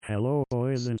Hello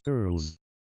boys and girls.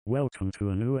 Welcome to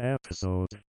a new episode,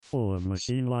 full of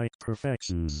machine-like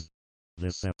perfections.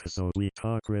 This episode we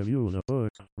review the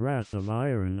book, Wrath of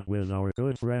Iron, with our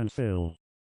good friend Phil.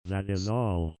 That is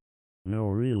all. No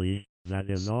really, that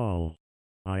is all.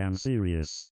 I am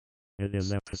serious. It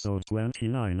is episode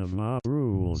 29 of Mob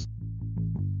Rules.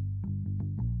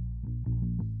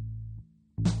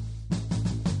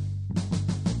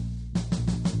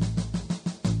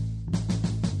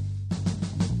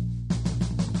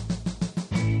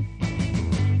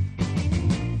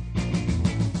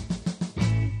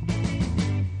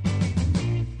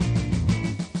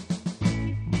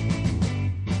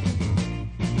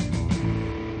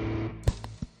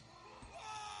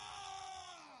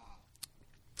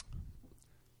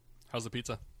 How's the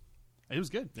pizza? It was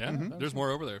good. Yeah, there's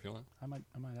more over there if you want. I might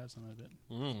have some of it.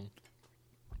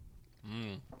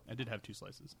 I did have 2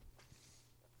 slices.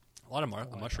 A lot of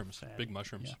mushrooms, big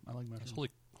mushrooms. Yeah, I like mushrooms. It's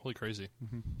holy crazy.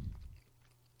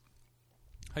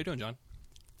 How you doing, John?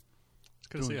 It's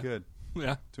good to see you. Good.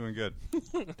 Yeah, Doing good.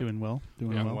 Doing well.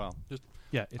 Doing Yeah. well. Just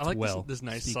Yeah, it's I like well. this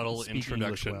nice Speak- subtle speaking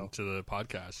introduction well. to the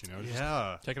podcast. You know, just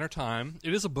Yeah. taking our time.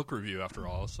 It is a book review after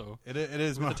all, so It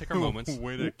is We're my gonna take our moments.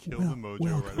 way to kill the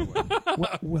mojo right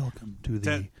away. Welcome to the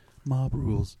Ted- Mob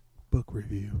Rules book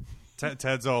review.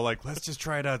 Ted's all like, let's just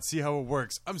try it out, see how it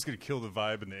works. I'm just going to kill the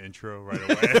vibe in the intro right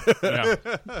away.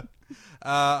 yeah.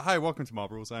 Hi, welcome to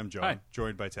Mob Rules. I'm John, Hi.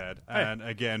 joined by Ted. Hi. And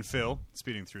again, Phil,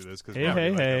 speeding through this because Hey, we're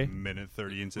already hey. like a minute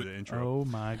 30 into the intro. Oh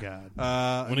my God!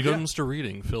 When it comes to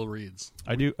reading, Phil reads.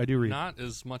 I do read. Not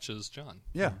as much as John,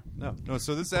 Yeah, no.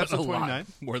 So this is but a episode lot 29.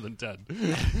 more than Ted.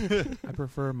 I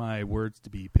prefer my words to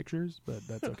be pictures, but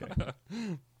that's okay.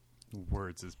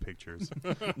 Words as pictures.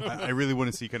 I really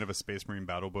want to see kind of a Space Marine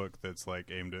battle book that's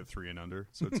like aimed at 3 and under.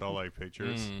 So it's all like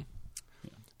pictures.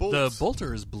 Bolt. The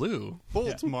bolter is blue.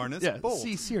 Bolt, Marnus. Yeah, Bolt.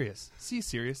 C Sirius. C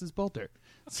Sirius is Bolter.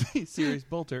 C Sirius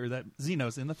Bolter. That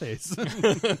Xenos in the face.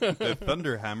 The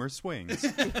Thunderhammer swings.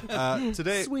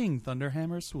 Today, Swing,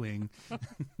 Thunderhammer, swing.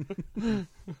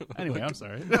 Anyway, I'm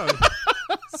sorry.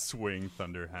 swing,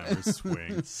 Thunderhammer,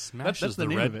 swing. Smashes that's the the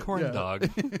name red of it, corn yeah. dog.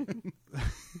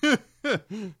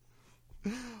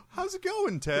 How's it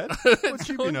going, Ted? What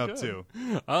you been up to?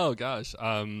 Oh gosh,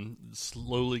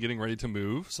 slowly getting ready to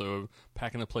move, so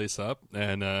packing the place up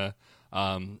and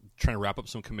trying to wrap up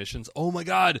some commissions. Oh my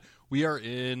God, we are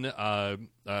in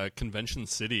Convention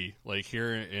City. Like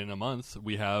here in a month,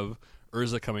 we have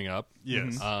Urza coming up.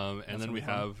 Yes. And then we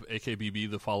have AKBB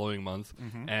the following month,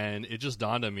 and it just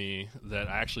dawned on me that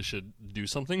I actually should do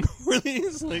something for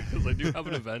these, like because I do have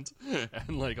an event,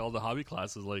 and like all the hobby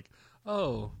classes, like.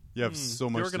 Oh, You have so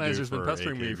much the to do organizer's been for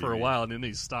pestering me for a AKBB. while, and then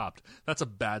he stopped. That's a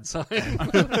bad sign.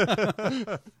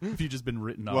 If you've just been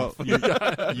written Well,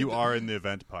 off. you are in the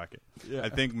event pocket. I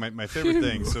think my favorite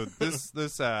thing. So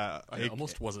this I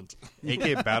almost wasn't.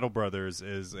 AK Battle Brothers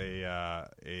is a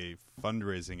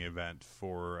fundraising event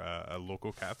for a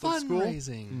local Catholic school.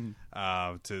 Fundraising.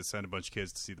 To send a bunch of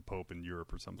kids to see the Pope in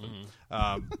Europe or something.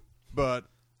 But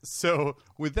so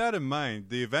with that in mind,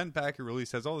 the event packet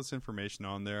release has all this information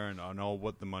on there and on all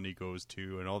what the money goes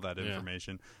to and all that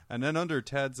information. And then under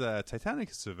Ted's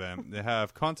Titanicus event, they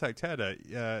have contact Ted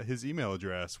at his email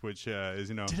address, which is,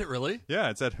 Did it really? yeah,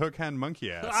 it's at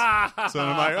hookhandmonkeyass. So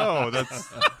I'm like, oh,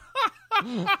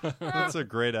 that's a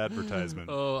great advertisement.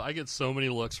 Oh, I get so many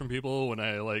looks from people when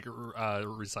I like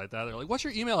recite that. They're like, "What's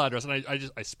your email address?" And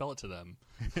I spell it to them.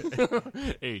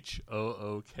 HOOKHAND.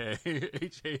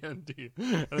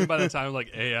 And then by the time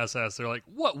like ASS, they're like,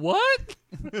 "What?"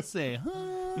 Say,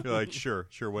 huh? You're like, sure,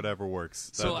 whatever works.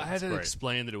 So I had That's to great.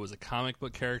 explain that it was a comic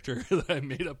book character that I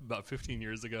made up about 15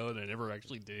 years ago, and I never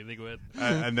actually did anything with.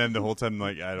 And then the whole time,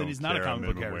 like, I don't Then he's not a care, comic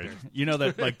I'm book minimum character. wage. You know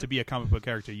that, like, to be a comic book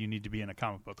character, you need to be in a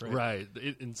comic book, right? Right.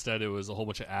 Instead, it was a whole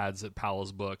bunch of ads at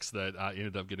Powell's Books that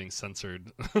ended up getting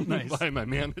censored Nice. by my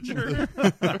manager.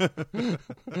 You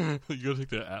gotta take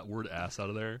the word ass out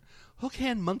of there. Hook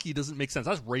hand monkey doesn't make sense.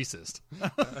 That's racist.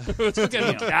 It's hook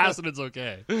hand ass and it's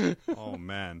okay. Oh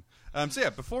man. So yeah,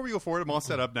 before we go forward, I'm all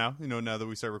set up now. Now that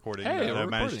we start recording, Hey, and we're I've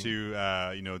managed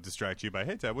to distract you by,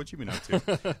 hey Ted, what you been up to?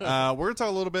 We're gonna talk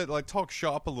a little bit, like talk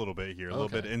shop a little bit here, a little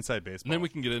Okay. bit inside baseball. And then we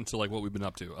can get into like what we've been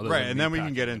up to. Other right, than and then we can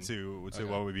meat get packing. into Okay.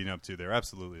 what we've been up to there.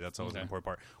 Absolutely, that's always an Okay. important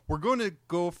part. We're going to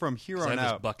go from here 'Cause I on have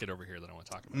this out. bucket over here that I want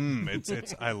to talk about.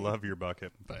 It's I love your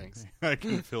bucket. Thanks. I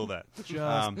can feel that.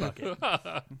 Just bucket.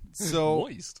 So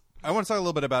Moist. I want to talk a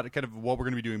little bit about kind of what we're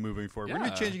going to be doing moving forward. We're going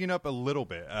to be Yeah. changing it up a little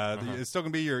bit. It's still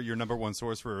going to be your number one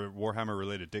source for Warhammer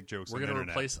related dick jokes. We're on the going to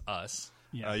internet. replace us.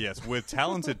 Yeah. Yes, with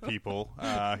talented people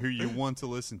who you want to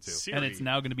listen to. Siri. And it's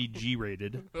now going to be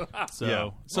G-rated. So, Yeah.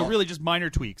 so really just minor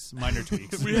tweaks. Minor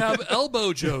tweaks. We have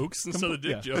elbow jokes instead of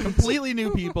dick jokes. Completely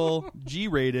new people,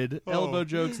 G-rated, elbow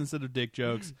jokes instead of dick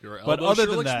jokes. Your elbow But other sure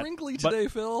than looks that, wrinkly but- today,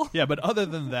 Phil. Yeah, but other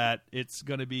than that, it's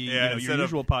going to be Yeah, your instead of-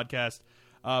 usual podcast.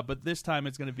 But this time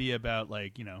it's going to be about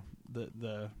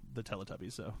the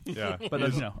Teletubbies. So, Yeah. but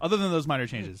other than those minor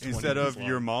changes, Instead one- of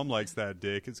your mom likes that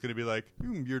dick, it's going to be like,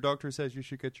 your doctor says you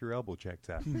should get your elbow checked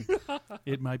out.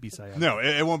 it might be sciatica. No,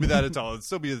 it won't be that at all. It'll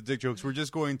still be the dick jokes. We're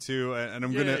just going to, and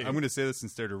I'm Yay. gonna say this and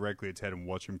stare directly at Ted and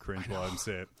watch him cringe while I'm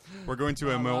say it. We're going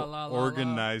to a La, more la, la,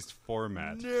 organized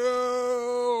format.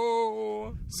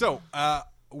 No. So,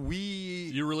 we.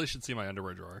 You really should see my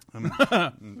underwear drawer.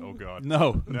 Oh God,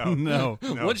 No, No. no,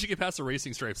 no. Once you get past the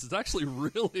racing stripes, it's actually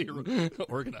really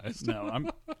organized. no.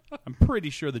 I'm pretty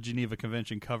sure the Geneva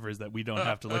Convention covers that. We don't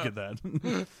have to look at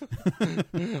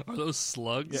that. Are those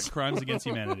slugs? Yeah, crimes against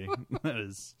humanity. That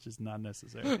is just not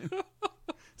necessary.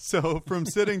 So from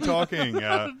sitting talking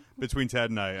between Ted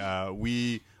and I,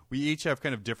 we each have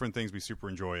kind of different things we super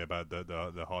enjoy about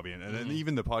the hobby, and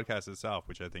even the podcast itself,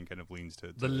 which I think kind of leans to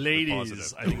The the ladies.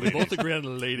 positive. I think we both agree on the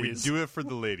We ladies. do it for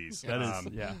the ladies. That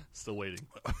is, yeah. Still waiting.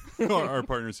 Our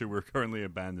partners who we're currently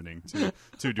abandoning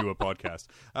to do a podcast.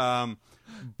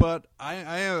 But I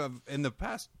have, in the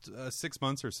past 6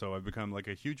 months or so, I've become like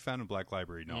a huge fan of Black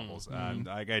Library novels, and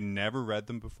I never read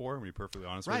them before. I'm going to be perfectly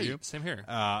honest with you. Same here.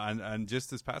 And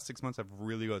just this past 6 months, I've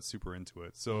really got super into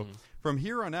it. So from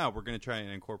here on out, we're going to try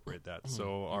and incorporate that.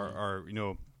 So our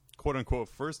quote unquote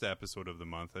first episode of the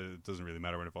month, it doesn't really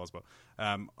matter when it falls, but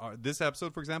this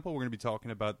episode, for example, we're going to be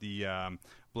talking about the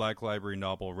Black Library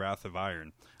novel Wrath of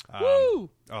Iron. Woo!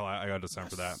 Oh, I got a sound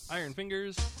for that Iron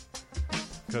Fingers.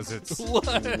 because it's What?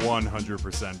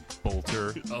 100%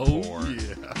 Bolter. Oh, core.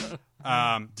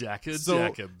 yeah. Daka, So we're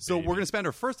baby. going to spend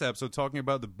our first episode talking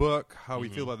about the book, how we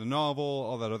feel about the novel,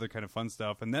 all that other kind of fun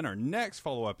stuff, and then our next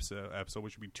follow-up episode,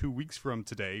 which will be 2 weeks from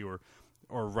today, or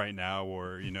right now,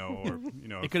 or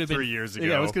It could have 3 been years ago.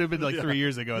 Yeah, it could have been like 3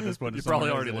 years ago at this point. You Someone probably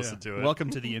knows already it, listened to it. Welcome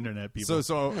to the internet, people.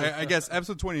 So I guess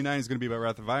episode 29 is going to be about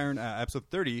Wrath of Iron. Episode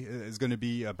 30 is going to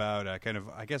be about kind of,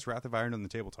 I guess, Wrath of Iron on the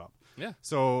tabletop. Yeah.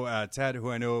 So Ted, who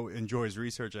I know enjoys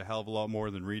research a hell of a lot more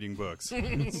than reading books,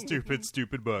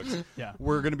 stupid books. Yeah.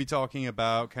 We're going to be talking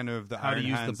about kind of the how to Iron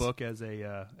use Hands. the book as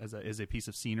a piece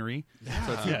of scenery.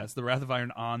 So it's the Wrath of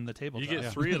Iron on the You tabletop.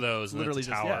 get 3 of those, and Literally it's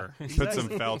a just tower. Put some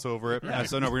felt over it.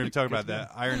 So no, we're going to be talking about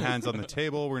that Iron Hands on the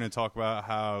table. We're going to talk about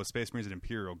how Space Marines and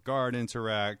Imperial Guard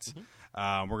interact.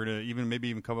 We're going to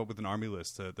maybe come up with an army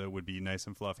list that would be nice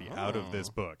and fluffy out of this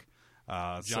book.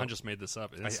 John just made this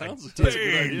up. It sounds did. it's a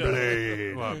good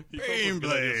idea. Baneblade. Well, he comes up with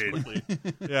good ideas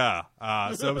quickly.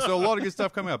 Yeah. So a lot of good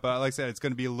stuff coming up. But like I said, it's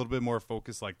going to be a little bit more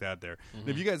focused like that there. And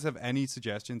if you guys have any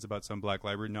suggestions about some Black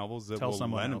Library novels that Tell will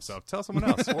someone lend else. themselves, tell someone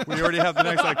else. We already have the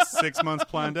next 6 months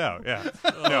planned out. Yeah.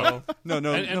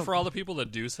 No. And for all the people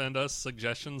that do send us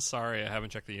suggestions, sorry, I haven't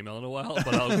checked the email in a while,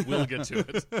 but we'll get to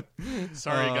it.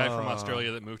 Sorry, guy from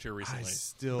Australia that moved here I recently.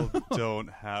 still don't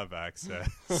have access.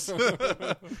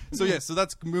 So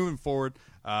that's moving forward.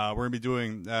 We're going to be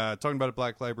doing talking about a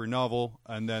Black Library novel,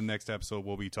 and then next episode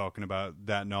we'll be talking about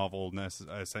that novel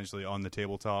essentially on the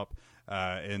tabletop,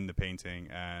 in the painting,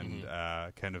 and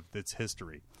kind of its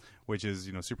history, which is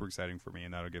super exciting for me,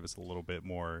 and that'll give us a little bit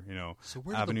more So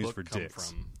where did avenues the book for come dicks.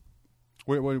 from?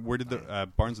 Where did the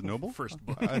Barnes and Noble? First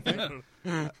book. I think.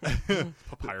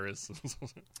 Papyrus.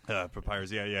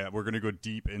 Papyrus, yeah. We're going to go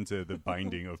deep into the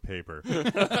binding of paper.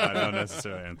 Not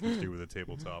necessarily anything to do with the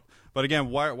tabletop. But again,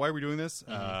 why are we doing this?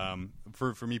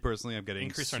 For me personally, I'm getting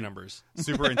Increase our numbers.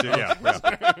 super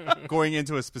into going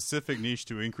into a specific niche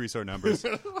to increase our numbers.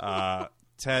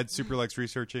 Ted super likes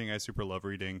researching. I super love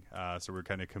reading. So we're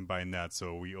kind of combine that.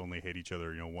 So we only hate each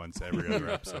other, once every other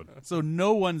episode. So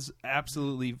no one's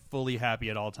absolutely fully happy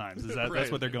at all times. Is that Right.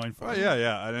 that's what they're going for? Oh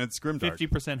yeah, and it's grimdark.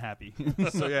 50% happy.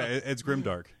 So yeah, it's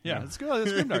grimdark. Yeah, it's good.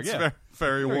 It's grimdark. It's Yeah, very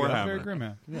There you go. Warhammer. Very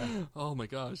grimdark. Yeah. Oh my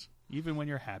gosh. Even when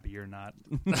you're happy, you're not.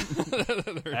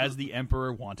 As the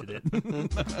Emperor wanted it.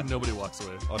 Nobody walks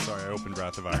away. Oh, sorry, I opened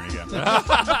Wrath of Iron again.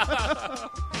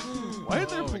 Why are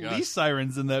there Oh my police gosh.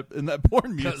 sirens in that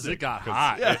porn Because music? it got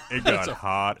hot. It got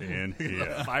hot in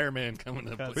here. Fireman coming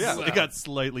to play. yeah, It got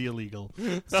slightly illegal.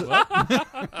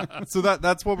 So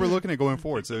that's what we're looking at going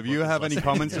forward. So if you have any less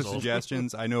comments or years old.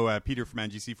 suggestions, I know Peter from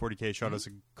NGC40K shot us a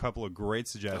couple of great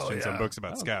suggestions on yeah. books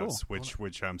about Oh, scouts, cool.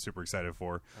 which I'm super excited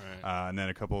for. Right. And then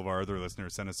a couple of our other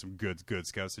listeners sent us some good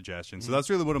scout suggestions. So that's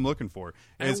really what I'm looking for.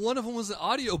 And Is- one of them was an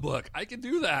audiobook. I could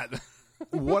do that.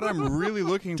 what I'm really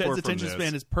looking for Ted's from attention this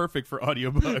span is perfect for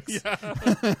audiobooks.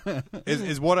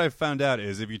 is what I've found out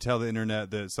is if you tell the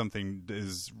internet that something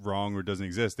is wrong or doesn't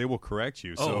exist, they will correct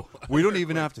you. So we don't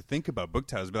even have to think about book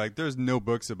titles. Be like, there's no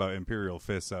books about Imperial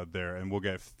Fists out there, and we'll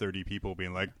get 30 people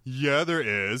being like, yeah, there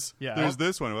is. Yeah. There's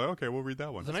this one. We're like, okay, we'll read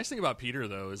that one. The nice thing about Peter,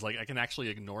 though, is like I can actually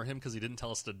ignore him because he didn't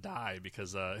tell us to die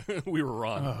because we were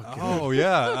wrong. Oh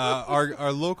yeah,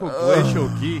 our local Glacial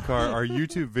Geek, our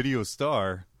YouTube video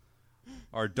star,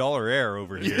 our dollar heir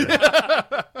over here.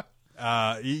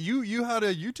 You had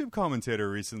a YouTube commentator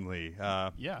recently.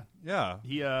 Yeah.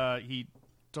 He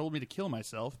told me to kill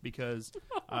myself because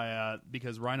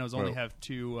because rhinos only have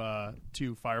two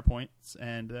fire points,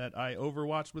 and that I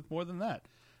overwatched with more than that.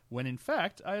 When in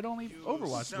fact I had only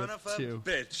overwatched with two.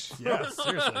 Bitch. Yeah,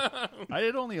 seriously. I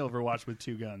had only overwatched with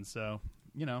 2 guns, so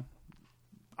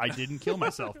I didn't kill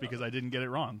myself because I didn't get it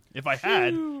wrong. If I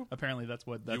had, apparently that's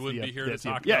You wouldn't be here to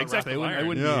talk Yeah, about exactly. Wrath of I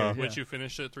wouldn't Yeah. be here. which you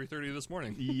finished at 3:30 this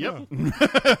morning. Yep.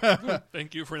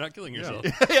 Thank you for not killing yourself.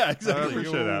 Yeah, I exactly.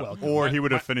 appreciate You're that. welcome. Or he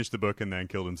would have finished the book and then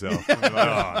killed himself.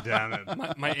 Oh, damn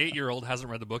it. My 8-year-old hasn't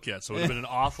read the book yet, so it would have been an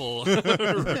awful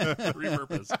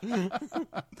repurpose.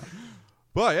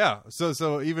 But yeah,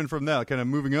 so even from that, kind of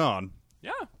moving on.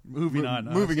 Yeah. Moving on.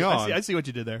 Moving on. I see what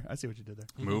you did there.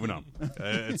 Moving on.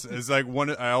 It's like one.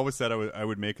 I always said I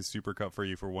would make a super cut for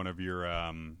you for one of your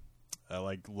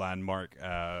like landmark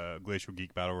Glacial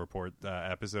Geek Battle Report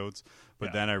episodes,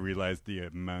 but then I realized the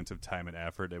amount of time and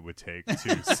effort it would take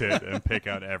to sit and pick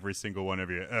out every single one of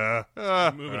you.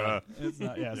 Moving on. It's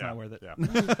not. Yeah, it's not worth it. Yeah. I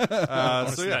want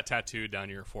to So see yeah, that tattoo down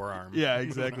your forearm. Yeah,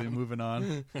 exactly. Moving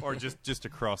on. or just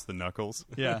across the knuckles.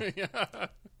 Yeah.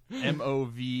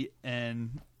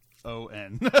 MOVNON.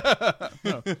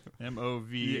 No.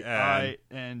 MOVING.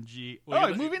 Well,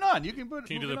 Oh, moving on. You can put.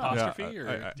 Can you do the moving on. apostrophe, or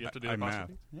do you have to do the I'm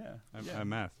apostrophe? Yeah. I'm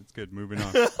math. It's good. Moving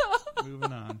on.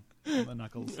 Moving on. The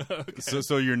knuckles.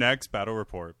 So your next battle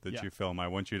report that Yeah. you film, I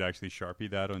want you to actually Sharpie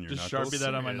that on your Just knuckles. Sharpie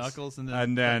that on my Serious. knuckles, and then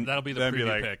and then That'll be the then preview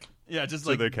like, pick. yeah, just to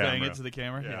like the bang camera. it to the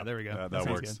camera. Yeah, there we go. That Sounds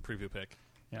works. good. Preview pick.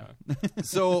 Yeah.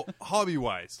 So hobby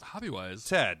wise, Hobby-wise,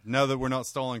 Ted, now that we're not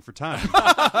stalling for time,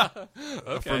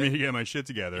 for me to get my shit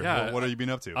together, Yeah. what have you been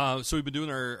up to? so we've been doing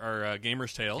our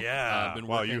Gamer's Tale. Been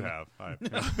well, working, you have. I've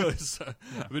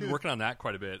been working on that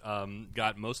quite a bit.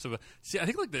 Got most of it. See, I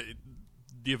think like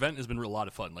the event has been a lot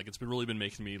of fun. Like it's really been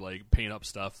making me like paint up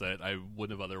stuff that I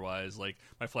wouldn't have otherwise. Like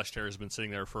my Flesh Terror has been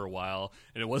sitting there for a while,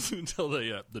 and it wasn't until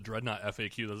the Dreadnought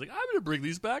FAQ that I was like, I'm going to bring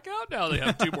these back out now. They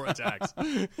have 2 more attacks.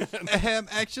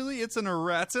 Actually, it's an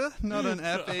errata, not an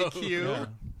FAQ.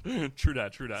 True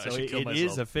that. I So should kill it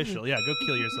myself. is official. Yeah, go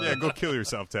kill yourself. Yeah, go kill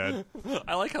yourself, Ted.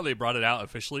 I like how they brought it out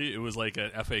officially. It was like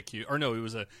an FAQ, or no, it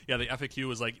was the FAQ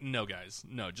was like, no, guys,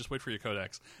 no, just wait for your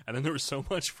codex. And then there was so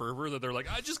much fervor that they're like,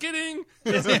 just kidding.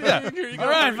 Just kidding. Here you go. All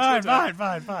right, Here's your attack.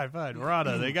 fine.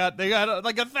 Rada, they got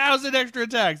like 1,000 extra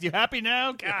attacks. You happy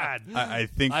now? God. I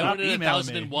think I Stop wanted emailing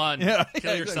me. 1,001. Yeah,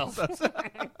 Kill yeah, yourself.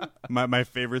 my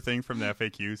favorite thing from the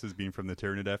FAQs has been from the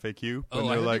Tyranid FAQ. Oh,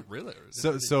 When I they're like, didn't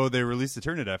really. so they released the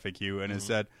Tyranid FAQ, and it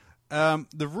said,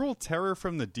 the rule Terror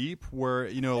from the Deep, where,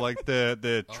 like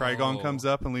the Trigon Oh. comes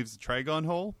up and leaves the Trigon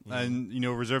hole, and,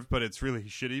 reserved, but it's really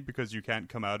shitty because you can't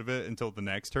come out of it until the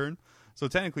next turn. So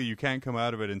technically you can't come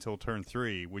out of it until turn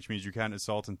 3, which means you can't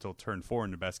assault until turn 4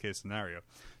 in the best case scenario.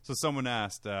 So someone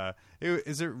asked,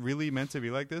 is it really meant to be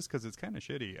like this? Because it's kind of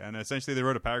shitty. And essentially they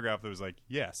wrote a paragraph that was like,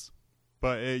 yes,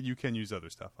 but you can use other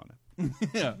stuff on it.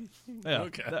 Yeah.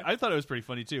 Okay. I thought it was pretty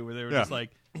funny too, where they were just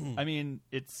like, I mean,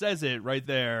 it says it right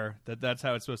there that's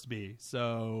how it's supposed to be.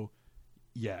 So,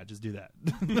 yeah, just do that.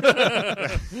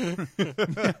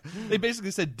 They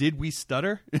basically said, "Did we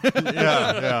stutter?"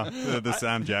 yeah. The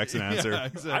Sam Jackson answer. Yeah,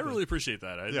 exactly. I really appreciate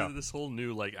that. Yeah. This whole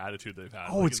new like attitude they've had.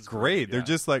 Oh, Like, it's great. They're Yeah.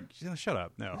 just like, shut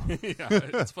up. No. yeah,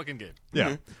 it's a fucking game.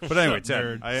 Yeah. But anyway, Shut Ted,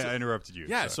 up, nerd. I interrupted you.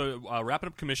 Yeah, so wrapping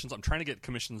up commissions. I'm trying to get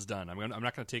commissions done. I'm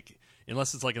not going to take,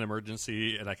 unless it's like an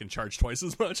emergency and I can charge twice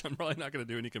as much. I'm probably not going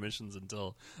to do any commissions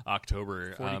until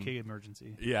October. 40K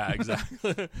emergency. Yeah,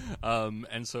 exactly.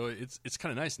 And so it's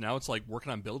kind of nice. Now it's like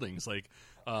working on buildings. Like,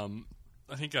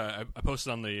 I think I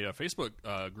posted on the Facebook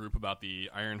group about the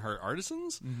Ironheart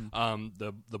Artisans,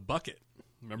 the bucket.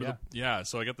 Remember? Yeah.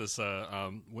 So I got this.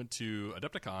 Went to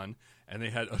Adepticon, and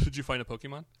they had. Oh, did you find a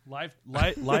Pokemon?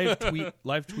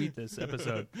 Live tweet this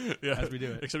episode as we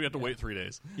do it. Except you have to wait 3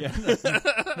 days. Yeah,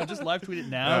 no, just live tweet it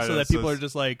now No, so no, that so people are it's-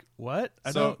 just like, "What?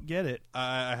 I So- don't get it."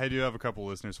 I do have a couple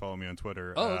listeners follow me on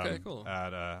Twitter. Oh, okay, cool.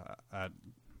 At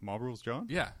Mob Rules John?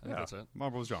 Yeah, I think that's it.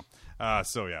 Mob Rules John.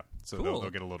 So Cool. they'll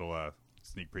get a little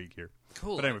sneak peek here.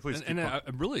 Cool. But anyway, please And keep going.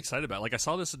 I'm really excited about it. Like, I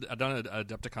saw this done at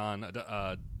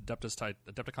Adepticon Adepticon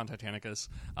Titanicus.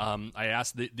 I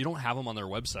asked, they don't have them on their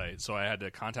website, so I had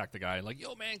to contact the guy. Like,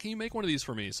 yo, man, can you make one of these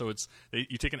for me? So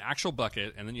you take an actual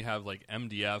bucket, and then you have like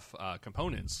MDF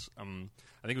components.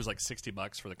 I think it was like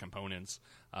 $60 for the components,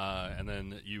 and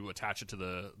then you attach it to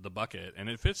the bucket, and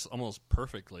it fits almost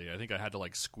perfectly. I think I had to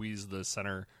like squeeze the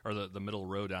center or the middle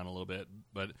row down a little bit,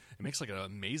 but it makes like an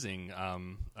amazing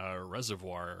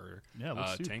reservoir or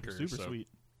tanker. Super sweet.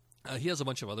 He has a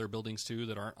bunch of other buildings too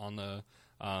that aren't on the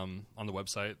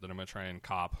website that I'm gonna try and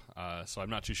cop. So I'm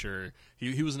not too sure.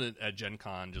 He was at Gen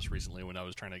Con just recently when I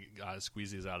was trying to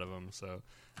squeeze these out of him. So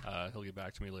he'll get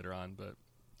back to me later on, but.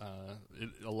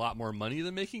 A lot more money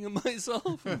than making them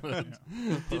myself.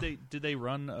 Did they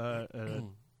run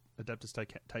Adeptus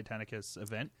Titanicus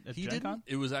event at Gen Con?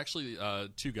 It was actually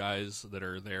two guys that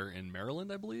are there in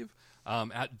Maryland, I believe.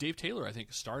 Dave Taylor, I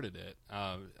think, started it.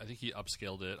 I think he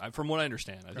upscaled it. From what I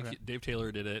understand, I think Dave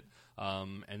Taylor did it,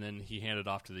 and then he handed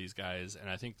off to these guys. And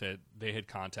I think that they had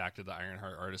contacted the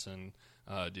Ironheart Artisan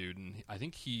dude, and I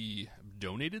think he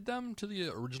donated them to the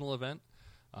original event.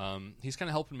 He's kind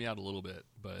of helping me out a little bit,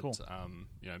 but cool. I'm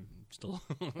still.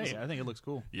 Hey, I think it looks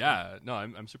cool. Yeah, no,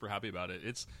 I'm super happy about it.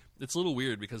 It's a little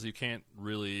weird because you can't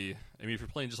really. I mean, if you're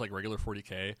playing just like regular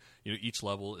 40K, each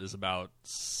level is about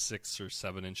 6 or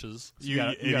 7 inches. You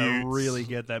gotta really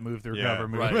get that move through cover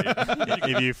move. Right.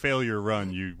 If you fail your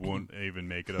run, you won't even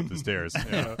make it up the stairs.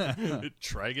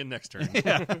 Try again next turn.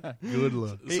 Good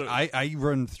luck. Hey, So- I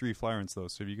run 3 Flyrants though,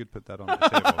 so if you could put that on the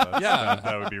table,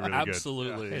 that would be really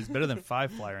Absolutely. Hey, it's better than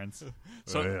 5 Flyrants.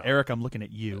 So- yeah. Eric, I'm looking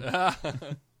at you.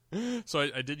 So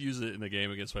I did use it in the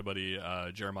game against my buddy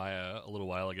Jeremiah a little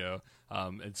while ago,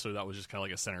 and so that was just kind of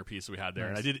like a centerpiece we had there.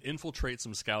 Nice. And I did infiltrate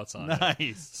some scouts on it.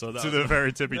 Nice. So that To was, the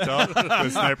very tippy top, the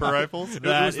sniper rifles. it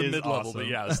That was the is mid-level, awesome. but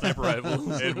yeah, the sniper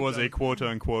rifle. It was a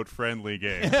quote-unquote friendly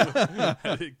game.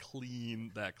 I did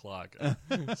clean that clock.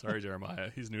 Sorry, Jeremiah.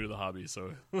 He's new to the hobby,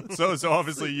 so So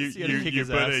obviously So you gotta kick you his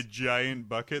put ass. a giant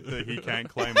bucket that he can't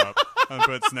climb up and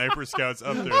put sniper scouts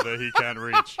up there that he can't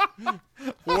reach.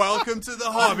 Welcome to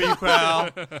the hobby,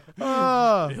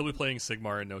 pal. he'll be playing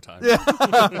Sigmar in no time.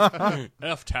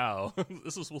 F Tau.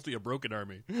 This is supposed to be a broken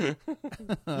army.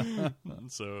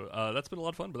 So that's been a lot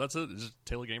of fun, but that's it. It's just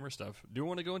Taylor Gamer stuff. Do you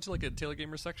want to go into like a Taylor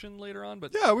Gamer section later on?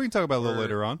 But Yeah, we can talk about it a little Or-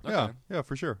 later on. okay. Yeah,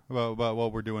 for sure. About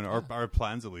what we're doing, our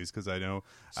plans at least, because I know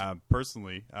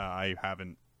personally I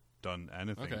haven't done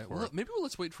anything okay. for Well, it. maybe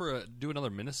let's wait for do another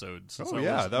Minnesota. Since Oh that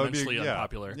yeah, was that would be immensely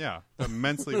unpopular. Yeah,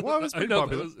 immensely. Well, it was I pretty know,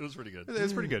 but popular. it was pretty good.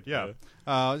 It's pretty good. Yeah.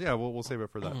 Yeah. We'll save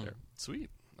it for that there. Sweet.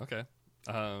 Okay.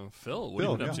 Phil, what Phil, have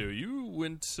you been up yeah. to? You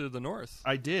went to the north.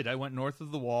 I did. I went north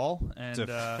of the wall and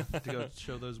to go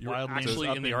show those You were wild actually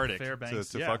up in the Arctic. Fairbanks.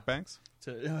 To yeah. fuck banks.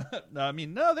 No, I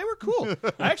mean, no, they were cool.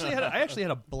 I actually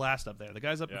had a blast up there. The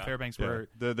guys up in Yeah. Fairbanks Yeah. were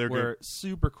They're were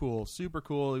super cool.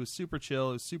 It was super chill.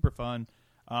 It was super fun.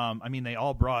 I mean, they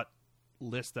all brought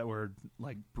lists that were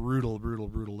like brutal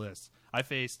lists. I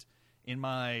faced in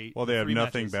my Well, they have 3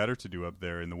 nothing matches- better to do up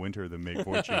there in the winter than make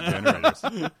void shield generators.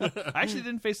 I actually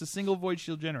didn't face a single void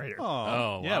shield generator.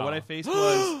 Oh, Yeah, wow. what I faced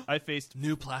was I faced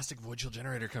New plastic void shield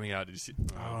generator coming out. Did you see?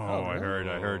 Oh, I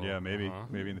heard. Yeah, maybe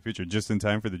in the future, just in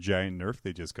time for the giant nerf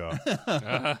they just got.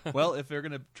 well, if they're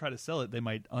gonna try to sell it, they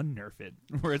might unnerf it,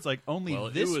 where it's like only Well,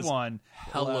 it this was one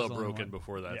Hella allows only broken one.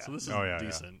 before that. Yeah. So this is Oh, yeah,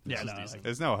 decent. Yeah, This no, is decent.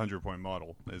 It's now a 100-point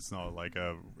model. It's not like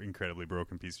a incredibly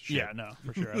broken piece of shit. Yeah, no,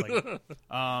 for sure. I like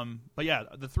it. But yeah,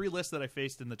 the 3 lists that I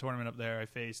faced in the tournament up there, I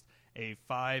faced a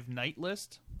 5 knight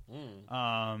list.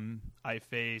 I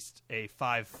faced a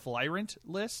 5 flyrant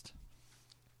list,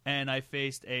 and I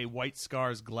faced a White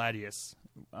Scars Gladius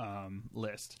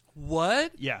list.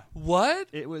 What? Yeah, What?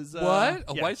 it was What? A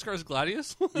yeah. White Scars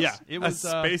Gladius? Yeah, it A was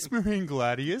Space Marine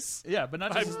Gladius? Yeah, but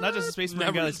not just a Space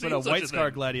Marine never Gladius, but a seen such White a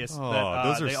Scar thing. Gladius Oh, that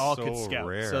those are they all so could scout.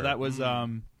 rare. So that was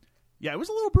yeah, it was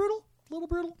a little brutal.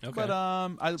 Okay. But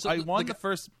I So won the the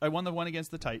first. I won the one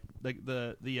against the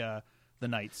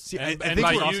Knights. See, And, I and think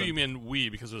by we're you, awesome. you mean we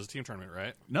because it was a team tournament,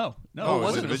 right? No, Oh, it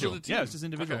was it? individual. It was a team. Yeah, it was just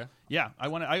individual. Okay. Yeah, I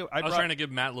won. I I was brought, trying to give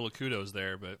Matt a little kudos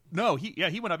there, but No, he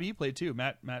went up. He played too.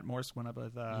 Matt Morse went up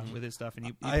with his stuff, and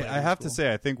he played. It I was have cool. to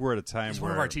say, I think we're at a time he's where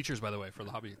one of our teachers, by the way, for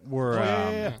the hobby. where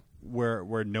yeah.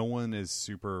 where no one is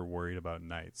super worried about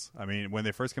knights. I mean, when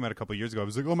they first came out a couple of years ago, I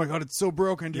was like, "Oh my god, it's so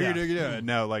broken!" Yeah. Yeah.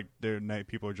 Now, like, their knight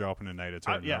people are dropping a knight a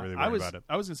turn. yeah, Not really I worried was. about it.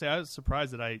 I was gonna say I was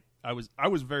surprised that I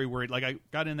was very worried. Like I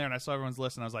got in there and I saw everyone's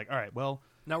list, and I was like, all right, well,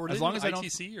 Now, were as they long doing as I don't-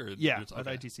 ITC or yeah, okay. at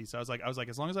ITC. So I was like,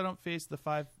 as long as I don't face the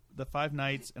five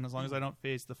knights, and as long as I don't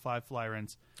face the 5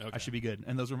 flyrants, Okay. I should be good.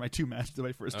 And those were my 2 matches,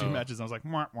 my first 2 Oh. matches. And I was like,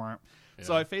 mwah, mwah.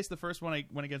 So Yeah. I faced the first one. I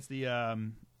went against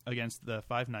the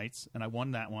 5 knights, and I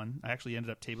won that one. I actually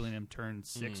ended up tabling him turn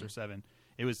 6 or 7.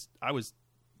 I was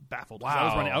baffled. 'cause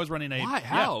Wow. I was running a Why? yeah.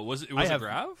 How was it? Was it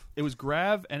Grav? It was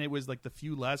Grav, and it was like the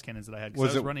few las cannons that I had. 'cause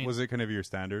Was I it running? was it kind of your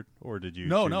standard, or did you?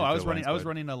 No, choose no. it I to was running. I was Lionsblade?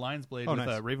 running a Lions Blade Oh, with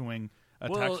nice. a Ravenwing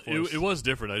Well, tax force. it was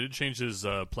different. I did change his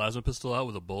plasma pistol out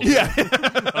with a bullet. Yeah.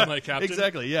 on my captain.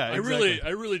 Exactly. Yeah. I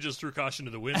really just threw caution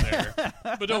to the wind there.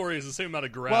 But don't worry, it's the same amount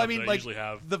of grav Well, I mean, that I like usually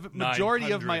have. the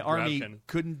majority of my 900 army grav cannon.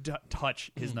 couldn't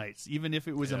touch his knights, even if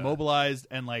it was Yeah. immobilized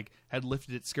and like had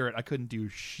lifted its skirt. I couldn't do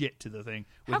shit to the thing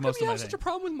with How come most you of my have such a thing.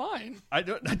 problem with mine? I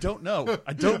don't know.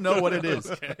 I don't know what it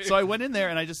is. So I went in there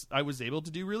and I was able to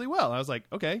do really well. I was like,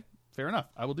 okay, fair enough.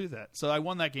 I will do that. So I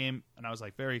won that game and I was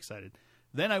like very excited.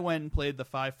 Then I went and played the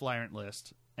 5 Flyernt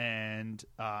list, and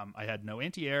I had no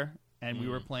anti-air, and we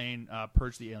were playing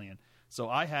Purge the Alien. So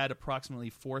I had approximately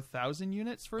 4,000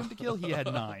 units for him to kill. He had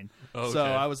 9. Okay. So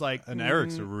I was like, And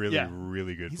Eric's a really, yeah.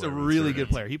 really good. He's player a with really Cernan. good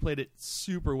player. He played it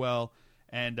super well,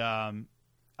 and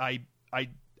I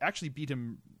actually beat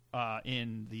him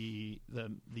in the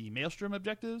Maelstrom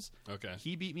objectives. Okay.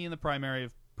 He beat me in the primary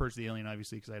of Purge the Alien,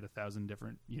 obviously, because I had 1,000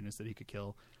 different units that he could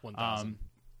kill. 1,000.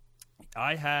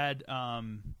 I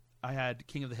had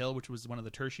King of the Hill, which was one of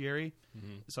the tertiary.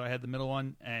 So I had the middle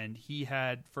one, and he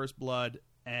had First Blood,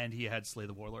 and he had Slay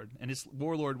the Warlord. And his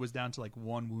Warlord was down to like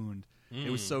 1 wound. It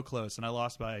was so close, and I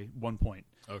lost by 1 point.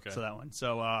 Okay. So that one.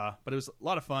 So, but it was a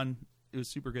lot of fun. It was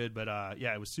super good, but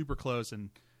yeah, it was super close, and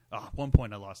 1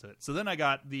 point I lost it. So then I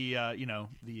got the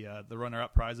the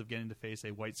runner-up prize of getting to face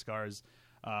a White Scars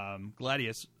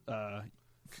Gladius.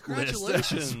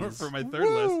 Congratulations. list for my third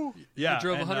list. Yeah, You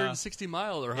drove and, 160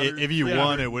 mile or 100. If you Yeah.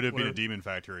 won, it would have been a Demon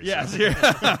Factory. Yeah, so.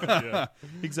 yeah.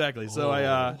 Exactly. So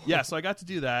so I got to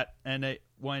do that, and it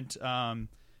went.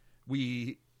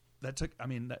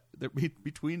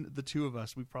 Between the two of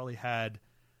us, we probably had,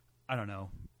 I don't know,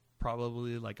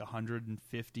 probably like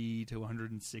 150 to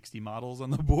 160 models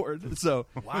on the board. So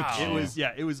Wow.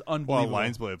 it was Well, unbelievable.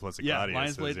 Lions Blade plus a Yeah, Gladius.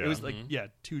 Lions Blade. Yeah. It was like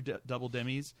two double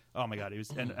demis. Oh my god, it was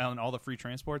and all the free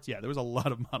transports. Yeah, there was a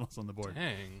lot of models on the board.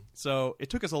 Dang. So it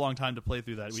took us a long time to play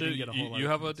through that. We So didn't get a whole lot. you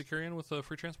of have a things. Decurion with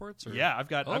free transports? Or? Yeah, I've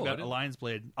got Oh, I a didn't- Lions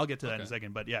Blade. I'll get to that in a Okay.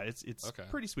 second, but yeah, it's Okay.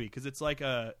 pretty sweet because it's like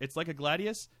a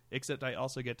Gladius, except I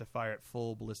also get to fire at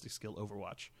full ballistic skill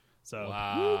Overwatch. So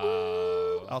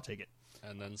Wow. I'll take it.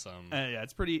 And then some. Yeah,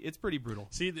 it's pretty brutal.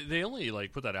 See, they only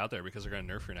like put that out there because they're going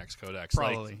to nerf your next codex,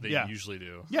 Probably, like they yeah. usually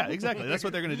do. Yeah, exactly. That's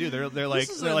what they're gonna do. They're like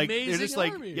This is they're an like they're amazing just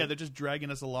like army. yeah, they're just dragging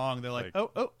us along. They're like Like-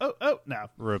 oh now.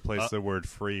 Replace the word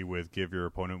free with give your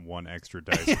opponent 1 extra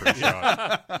dice per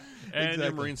shot. And your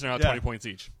Exactly. Marines are now Yeah. 20 points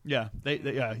each. Yeah, they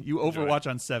you Overwatch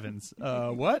on 7s.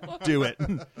 What? Do it.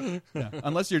 Yeah.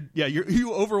 Unless you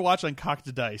Overwatch on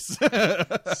cocked dice.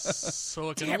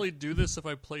 So I can only do this if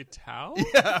I play Tau?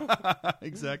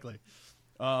 Exactly.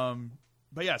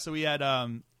 But yeah, so we had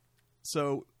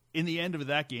so in the end of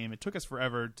that game, it took us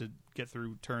forever to get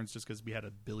through turns just because we had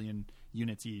 1 billion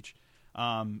units each.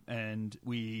 And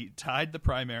we tied the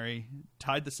primary,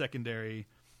 tied the secondary.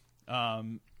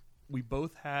 We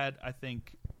both had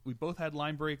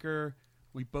Line Breaker.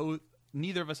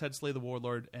 Neither of us had Slay the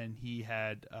Warlord, and he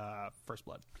had First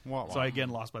Blood. Wow. So I again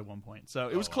lost by 1 point. So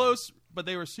it was close, but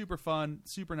they were super fun,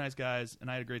 super nice guys, and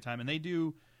I had a great time. And they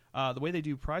do the way they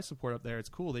do prize support up there. It's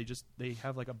cool. They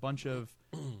have like a bunch of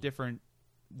different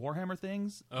Warhammer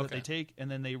things that Okay. they take, and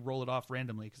then they roll it off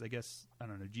randomly because I guess I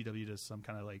don't know. GW does some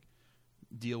kind of like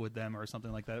deal with them or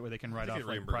something like that where they can write They off get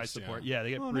like reimbursed, prize support. yeah. Yeah, they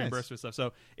get Oh, nice. reimbursed for stuff.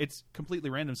 So it's completely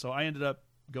random. So I ended up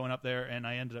going up there, and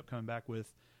I ended up coming back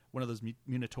with one of those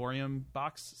Munitorium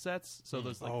box sets. So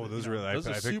those like those you know, really. I those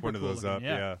are picked super one of cool those looking.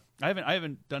 up. Yeah. I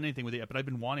haven't done anything with it yet, but I've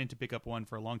been wanting to pick up one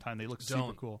for a long time. They look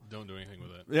super cool. Don't do anything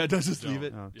with it. Yeah, just leave Don't.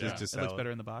 it. Oh, Yeah. just to It sell looks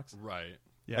better in the box. Right.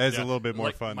 Yeah, It's a little bit more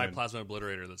like fun. my than, plasma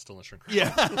obliterator that's still in the shrink.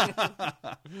 yeah,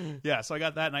 yeah. So I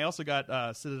got that, and I also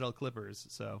got Citadel Clippers.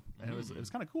 So and it was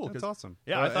kind of cool. That's 'cause- awesome.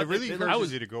 Yeah, Well, I thought it really it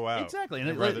encourages you to go out. Exactly, and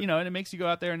I'd it, rather- and it makes you go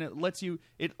out there, and it lets you.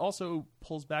 It also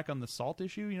pulls back on the salt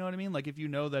issue. You know what I mean? Like if you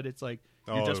know that it's like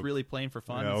you're just really playing for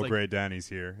fun. Yeah, it's oh, like, great, Danny's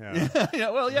here. Yeah. yeah,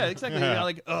 well, yeah, exactly. You're not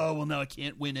like, oh, well, no, I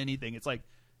can't win anything. It's like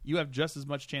you have just as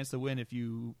much chance to win if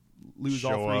you lose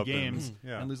all Show 3 up games and-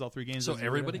 yeah. and lose all 3 games. So as you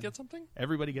everybody would. gets something?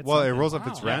 Everybody gets. Well, it something. rolls up.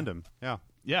 It's Wow. random. Yeah.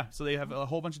 Yeah, so they have a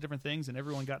whole bunch of different things, and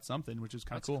everyone got something, which is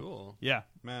kind of That's cool. cool. Yeah,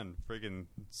 Man, friggin'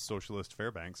 socialist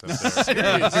Fairbanks up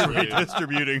there.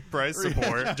 Redistributing price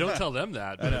support. Don't tell them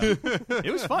that.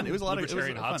 it was fun. It was a lot of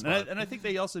Libertarian fun, hotspot. and I think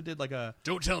they also did like a.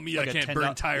 Don't tell me Like I a can't $10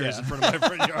 burn tires yeah. in front of my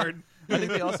front yard. I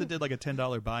think they also did like a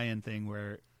 $10 buy-in thing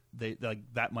where they like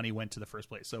that money went to the first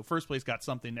place. So first place got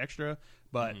something extra,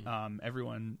 but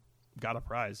everyone got a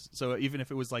prize. So even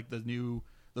if it was like those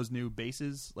new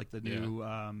bases, like the new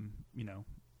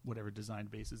whatever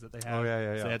designed bases that they have. Oh,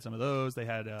 yeah. So they had some of those. They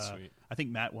had Sweet. I think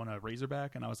Matt won a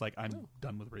Razorback, and I was like, I'm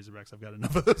done with Razorbacks. I've got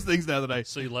enough of those things now that I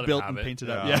So you let him built have and it. painted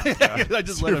Yeah. up. Yeah, I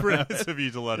just let him Super have nice it. of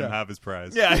you to let him have his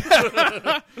prize. Yeah.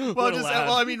 What a lad.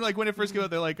 I mean, like when it first came out,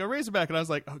 they're like a Razorback, and I was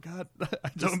like, oh god, I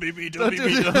just, Don't beat me. don't Don't do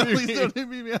beat me. that. Don't beat Please me. don't beat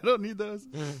me. I don't need those.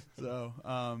 So,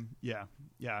 yeah.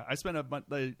 I spent a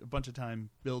bunch of time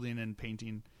building and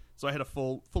painting. So I had a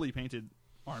fully painted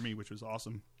army, which was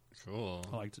awesome. Cool.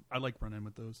 I like running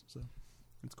with those, so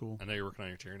it's cool. I know you're working on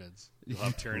your Tyranids. You'll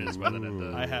have Tyranids by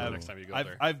the I have. next time you go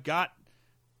there. I've got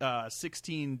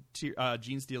 16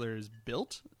 Gene Stealers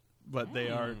built, but they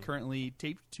are currently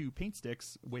taped to paint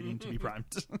sticks, waiting to be primed.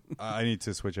 I need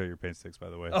to switch out your paint sticks, by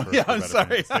the way. Oh, for yeah, I'm better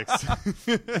sorry. paint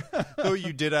sticks. Though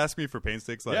you did ask me for paint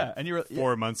sticks, like yeah, and you were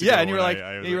 4 months ago. Yeah, and you were when like,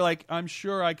 I was you were like, I'm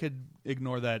sure I could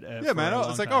ignore that. yeah, man.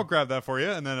 It's like, I'll grab that for you,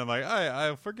 and then I'm like,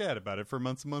 I'll forget about it for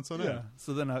months and months on Yeah. end.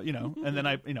 So then, and then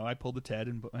I pulled the Ted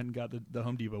and got the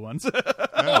Home Depot ones.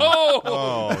 Oh!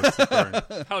 Oh,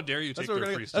 super. How dare you take their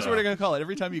free That's stuff? what we're gonna call it.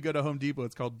 Every time you go to Home Depot,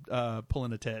 it's called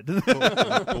pulling a Ted.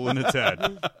 Pulling a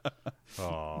Ted.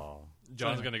 Oh.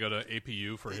 John's going to go to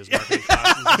APU for his marketing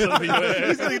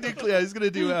classes. he's gonna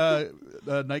do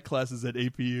night classes at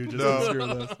APU. Just No. to screw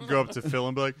with us. Go up to Phil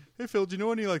and be like, "Hey, Phil, do you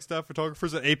know any like staff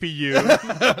photographers at APU?"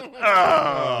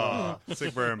 Oh,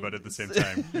 sick burn, but at the same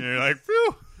time, you're like,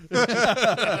 "Phew."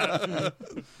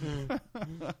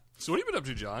 So what have you been up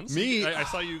to, John? So Me? I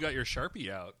saw you got your Sharpie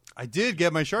out. I did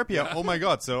get my Sharpie out. Oh my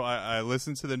god! So I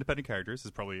listened to the independent characters,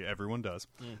 as probably everyone does.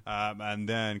 And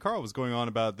then Carl was going on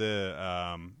about the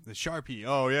Sharpie.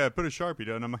 Oh yeah, put a Sharpie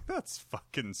down. I'm like, that's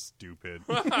fucking stupid.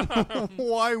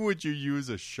 Why would you use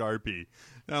a Sharpie?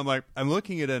 And I'm like, I'm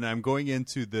looking at it, and I'm going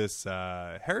into this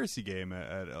Heresy game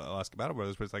at Alaska Battle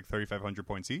Brothers, where it's like 3,500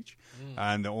 points each.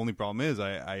 And the only problem is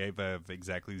I have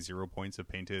exactly 0 points of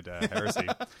painted Heresy.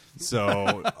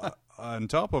 So on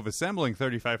top of assembling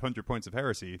 3,500 points of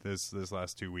Heresy this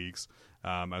last 2 weeks,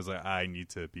 I was like, I need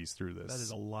to piece through this. That is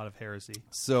a lot of heresy.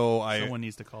 So Someone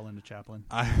needs to call in the chaplain.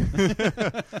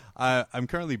 I'm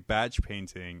currently batch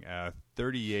painting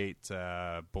 38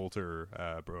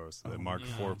 Bolter Bros, the Mark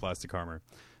IV plastic armor.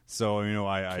 So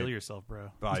Kill yourself,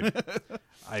 bro. I You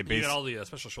basically. got all the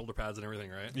special shoulder pads and everything,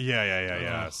 right?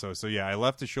 Yeah. So I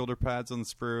left the shoulder pads on the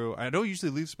sprue. I don't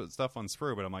usually leave stuff on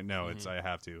sprue, but I'm like, no, I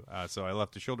have to. So I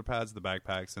left the shoulder pads, the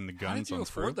backpacks, and the How guns did you on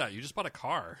afford sprue. that? You just bought a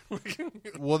car.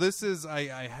 Well, this is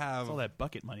I have It's all that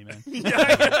bucket money, man.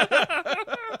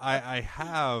 I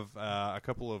have a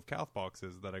couple of Calth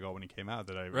boxes that I got when he came out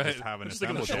that I Right. just haven't Just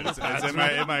thinking of assembled shoulder yet. It's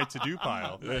pads. in my to-do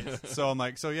pile. So I'm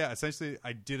like, essentially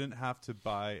I didn't have to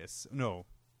buy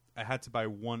I had to buy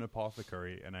one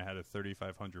apothecary, and I had a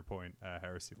 3,500 point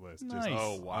Heresy list. Nice. Just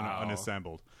Oh, wow.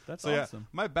 unassembled. That's So awesome.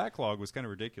 my backlog was kind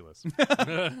of ridiculous.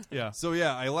 Yeah. So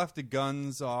I left the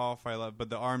guns off. But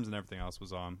the arms and everything else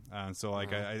was on. And so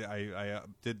I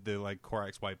did the like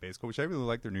Corax white base coat, which I really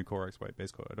like their new Corax white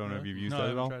base coat. I don't know if you've used No, I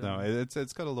that at all. haven't No, tried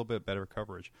it's got a little bit better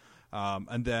coverage.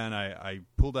 And then I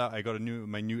pulled out. I got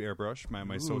my new airbrush, my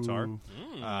Sotar,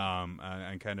 Ooh.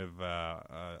 and kind of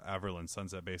Averland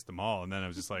Sunset based them all. And then I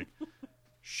was just like,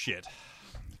 shit.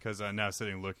 Because I'm now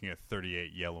sitting looking at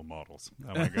 38 yellow models.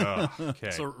 I'm like, oh, okay.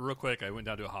 So real quick, I went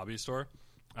down to a hobby store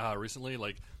recently.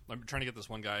 Like, I'm trying to get this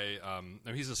one guy.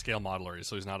 He's a scale modeler,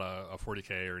 so he's not a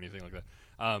 40K or anything like that.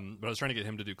 But I was trying to get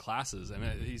him to do classes, and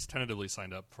he's tentatively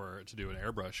signed up to do an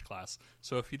airbrush class.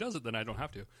 So if he does it, then I don't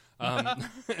have to.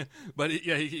 But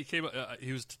he came.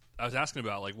 I was asking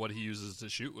about like what he uses to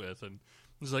shoot with, and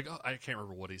he was like, oh, I can't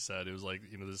remember what he said. It was like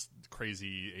this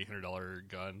crazy $800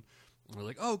 gun. And we're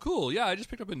like, oh, cool. Yeah, I just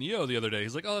picked up a Neo the other day.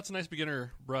 He's like, oh, that's a nice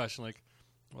beginner brush. I'm like,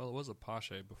 well, it was a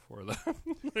Pache before that.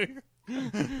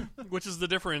 Which is the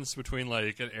difference between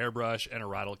like an airbrush and a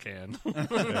rattle can.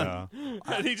 Yeah.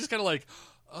 And he just kind of like,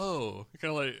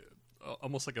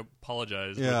 almost like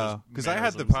apologized. with Yeah, his because I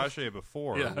had the mannerisms. Pache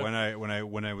before Yeah.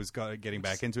 when I was getting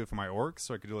back into it for my orcs,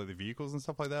 so I could do like the vehicles and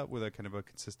stuff like that with a kind of a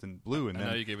consistent blue, And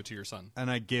now you gave it to your son.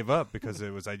 and I gave up because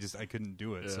it was I couldn't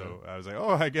do it. So I was like,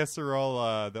 oh, I guess they're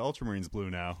all the Ultramarines blue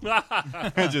now.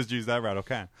 I just use that rattle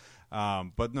can.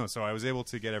 But no, so I was able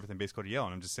to get everything base coated yellow,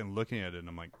 and I'm just sitting looking at it, and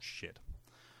I'm like, shit.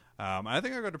 I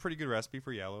think I got a pretty good recipe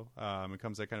for yellow. It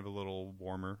comes out kind of a little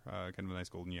warmer, kind of a nice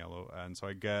golden yellow, and so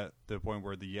I get the point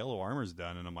where the yellow armor's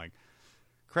done, and I'm like,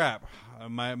 crap.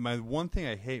 My one thing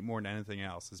I hate more than anything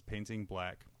else is painting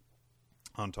black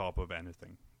on top of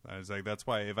anything. I was like, that's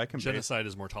why if I can Genocide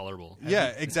is more tolerable.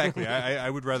 yeah, exactly. I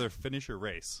would rather finish a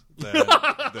race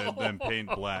than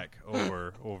paint black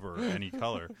over any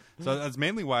color. So that's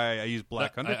mainly why I use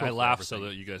black undercoat. I for laugh so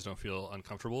everything. that you guys don't feel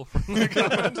uncomfortable from the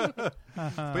comment.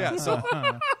 But yeah, so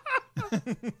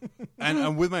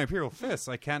and with my Imperial Fists,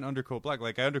 I can't undercoat black.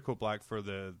 Like I undercoat black for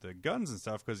the guns and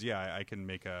stuff because I can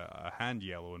make a hand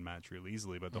yellow and match real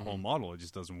easily, but the whole model it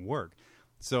just doesn't work.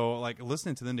 So like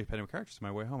listening to the independent characters on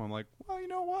my way home, I'm like, well, you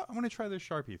know what? I'm gonna try this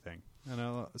Sharpie thing.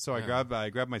 And so I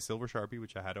grabbed my silver Sharpie,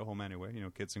 which I had at home anyway.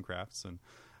 Kits and crafts, and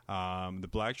the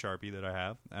black Sharpie that I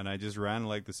have, and I just ran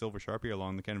like the silver Sharpie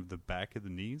along the kind of the back of the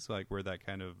knees, like where that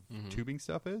kind of tubing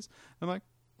stuff is. I'm like,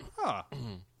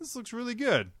 this looks really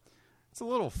good. It's a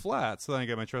little flat, so then I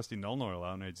get my trusty Nuln Oil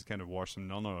out, and I just kind of wash some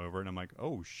Nuln Oil over it, and I'm like,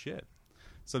 oh shit.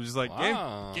 So I'm just like,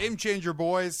 game changer,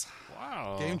 boys.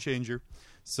 Wow. Game changer.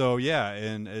 So yeah,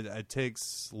 and it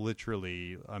takes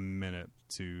literally a minute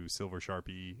to silver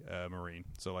Sharpie Marine.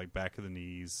 So like back of the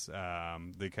knees,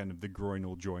 the kind of the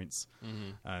groinal joints,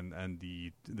 and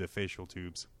the facial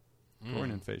tubes.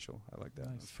 Groin and facial. I like that.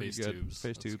 Nice. That's pretty Face good. tubes.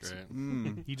 Face That's tubes.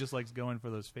 great. He just likes going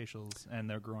for those facials and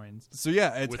their groins So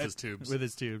yeah, With his tubes. with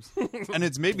his tubes. and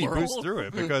it's made me Plural. boost through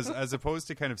it because as opposed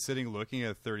to kind of sitting looking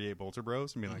at 38 bolter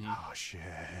bros and being like, oh shit.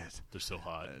 They're so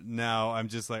hot. Now I'm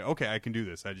just like, okay, I can do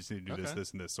this. I just need to do this, Okay. this,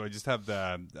 and this. So I just have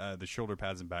the shoulder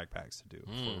pads and backpacks to do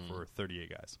for 38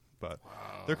 guys. But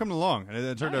they're coming along, and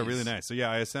it turned out really nice. So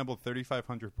yeah, I assembled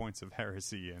 3,500 points of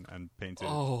heresy and painted,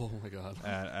 Oh my god.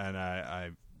 and I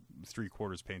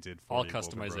 3/4 painted. All 48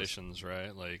 bolter bros. customizations,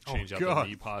 right? Like change out God. the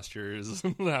knee postures,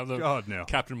 have them God, no.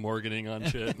 Captain Morganing on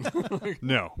shit.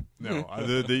 No.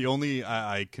 The only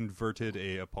I converted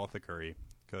a apothecary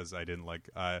because I didn't like.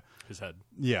 His head.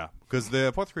 Yeah, because the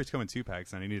apothecaries come in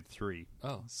 2-packs, and I needed 3.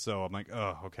 Oh. So I'm like,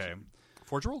 oh, okay.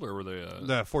 Forge rolled, or were they?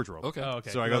 The Forge Roll. Okay. Oh, okay.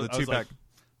 So I got the was 2-pack.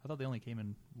 I thought they only came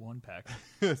in 1-pack.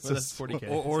 It's Well, that's just-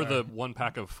 40K. Or Sorry. the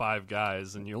 1-pack of 5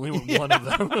 guys, and you only want one of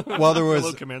them. Well, there was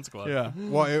Hello, command squad. Yeah.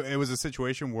 Well, it was a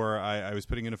situation where I was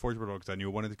putting in a Forge Roll because I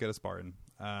knew I wanted to get a Spartan.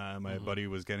 My buddy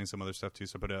was getting some other stuff too,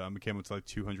 so I came up to like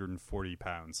 240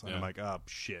 pounds. And Yeah. I'm like, oh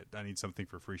shit, I need something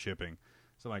for free shipping.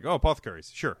 So I'm like, oh, apothecaries,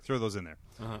 sure, throw those in there.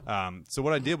 So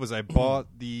what I did was I bought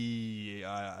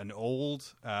an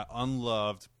old,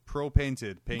 unloved,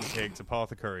 pro-painted, paint-caked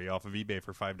apothecary off of eBay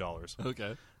for $5.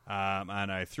 Okay.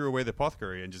 And I threw away the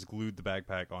apothecary and just glued the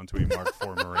backpack onto a Mark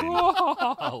IV Marine.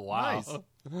 Oh wow.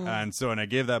 And I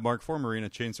gave that Mark IV Marine a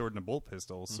chainsword and a bolt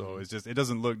pistol. So it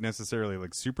doesn't look necessarily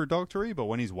like super doctory, but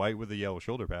when he's white with a yellow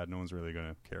shoulder pad, no one's really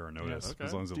going to care or notice okay.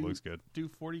 as long as it looks good. Do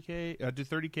 40K? Do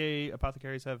 30K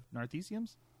apothecaries have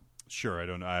Narthesiums? Sure,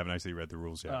 I haven't actually read the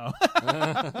rules yet. Oh.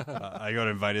 I got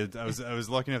invited. I was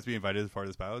lucky enough to be invited as part of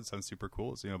this battle. It sounds super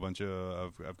cool. It's a bunch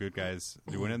of good guys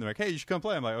doing it. And they're like, hey, you should come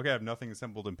play. I'm like, okay, I have nothing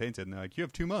assembled and painted. And they're like, you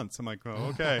have 2 months. I'm like,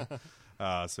 oh, okay.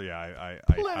 So yeah,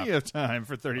 I Plenty of time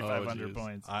for 3,500 geez.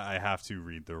 points. I have to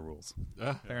read the rules.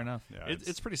 Fair enough. Yeah,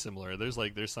 It's pretty similar. There's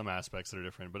some aspects that are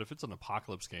different, but if it's an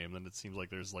apocalypse game, then it seems like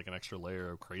there's like an extra layer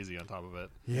of crazy on top of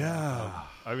it. yeah.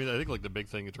 I mean, I think like the big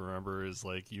thing to remember is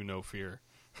like fear.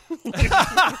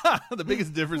 The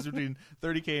biggest difference between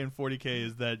 30K and 40K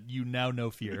is that you now know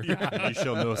fear. You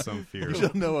shall know some fear. You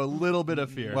shall know a little bit of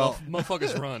fear. Well,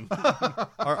 Motherfuckers run.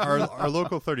 our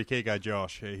local 30K guy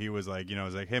Josh, he was like, I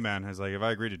was like, hey man, I was like, if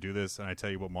I agree to do this and I tell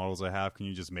you what models I have, can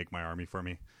you just make my army for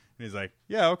me? And he's like,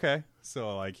 yeah, okay.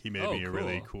 So like he made me a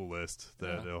really cool list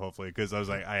that hopefully, because I was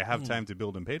like, I have time to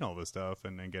build and paint all this stuff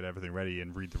and get everything ready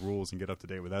and read the rules and get up to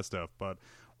date with that stuff, but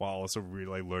while also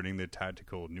really learning the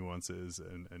tactical nuances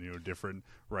and different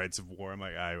rights of war. I'm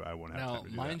like, I won't have Now, time to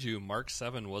do mind that. you, Mark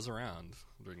 7 was around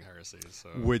during Heresy, so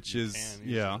Which you is can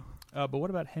use yeah, it. but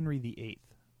what about Henry VIII?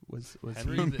 Was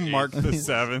Henry he the Mark the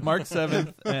 7th. Mark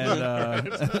 7th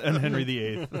and Henry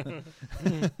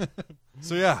VIII?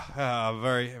 So yeah,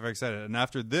 very very excited. And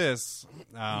after this,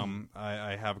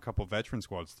 I have a couple veteran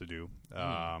squads to do,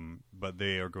 but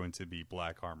they are going to be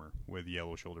black armor with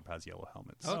yellow shoulder pads, yellow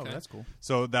helmets. Oh, Okay. that's cool.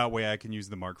 So that way I can use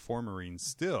the Mark IV Marines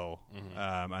still,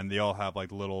 and they all have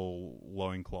like little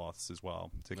loincloths as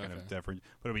well to kind of different.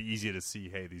 But it'll be easy to see.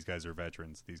 Hey, these guys are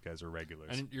veterans. These guys are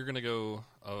regulars. And you're gonna go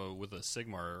with a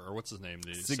Sigmar, or what's his name?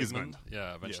 The Sigismund.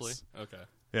 Yeah, eventually. Yes. Okay.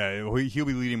 Yeah, he'll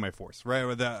be leading my force. Right.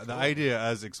 The idea,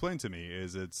 as explained to me,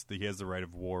 is he has the right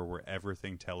of war where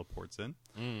everything teleports in.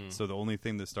 So the only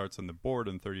thing that starts on the board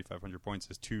on 3,500 points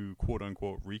is 2 quote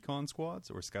unquote recon squads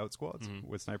or scout squads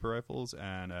with sniper rifles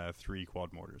and 3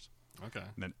 quad mortars. Okay.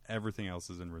 And then everything else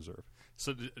is in reserve.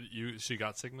 So she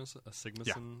got Sigmason?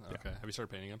 Yeah. Okay. Have you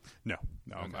started painting him? No,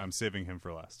 Okay. I'm saving him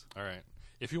for last. All right.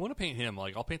 If you want to paint him,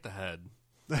 like I'll paint the head.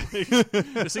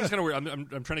 This thing's kind of weird.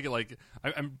 I'm trying to get like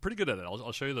I'm pretty good at it.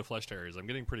 I'll show you the flesh terriers. I'm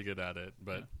getting pretty good at it,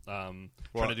 but trying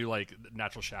to do like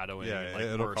natural shadowing. Yeah, and, like,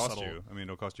 it'll more cost subtle. you. I mean,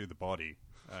 it'll cost you the body.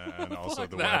 and also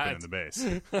the that. weapon and the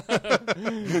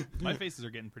base. My faces are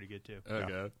getting pretty good too.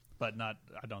 Okay. But not.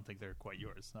 I don't think they're quite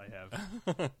yours. I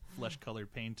have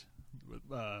flesh-colored paint,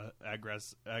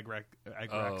 Agrax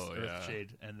Earthshade,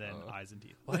 and then eyes and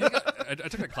teeth. Well, I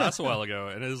took a class a while ago,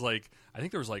 and it was like I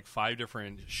think there was like 5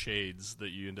 different shades that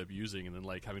you end up using, and then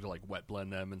like having to like wet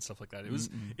blend them and stuff like that. It was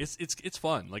it's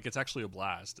fun. Like it's actually a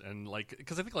blast, and like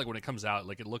because I think like when it comes out,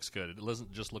 like it looks good. It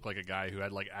doesn't just look like a guy who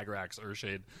had like Agrax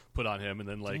Earthshade put on him, and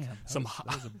then like Damn, that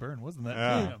was a burn, wasn't that?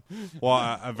 Yeah. Damn. Well,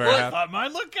 I'm very I happy. thought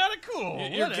mine looked kind of cool.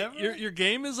 Whatever. Your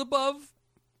game is above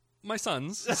my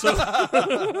son's, so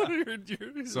you're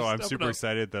So I'm stepping super up.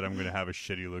 excited that I'm going to have a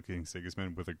shitty-looking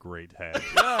Sigismund with a great head.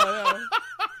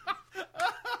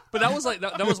 But that was like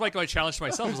that was like my challenge to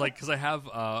myself. Was like because I have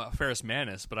Ferrus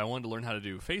Manus, but I wanted to learn how to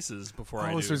do faces before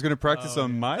I do. So he's going to practice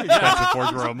on my expensive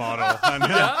Forge World model.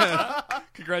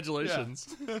 Congratulations!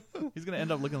 He's gonna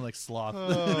end up looking like Sloth.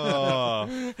 Oh.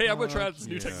 Hey, I'm gonna try out this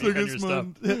new technique on your stuff.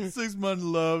 Sigismund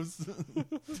loves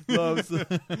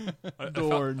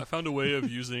I found a way of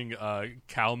using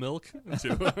cow milk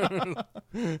to.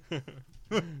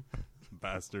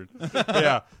 Bastard.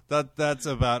 Yeah, that's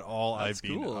about all That's I've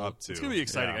been cool. up to. It's gonna be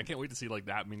exciting. Yeah. I can't wait to see like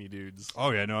that many dudes. Oh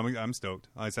yeah, no, I'm stoked.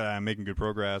 Like I said, I'm making good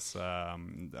progress. I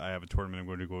have a tournament I'm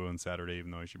going to go on Saturday,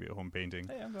 even though I should be at home painting.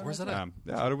 Hey, I'm Where's that at?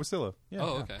 Out of Wasilla. Yeah,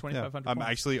 Oh, okay. 2,500 I'm points.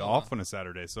 actually off on a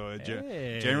Saturday, so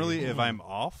Hey. generally, if I'm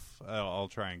off, I'll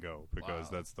try and go because Wow.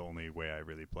 that's the only way I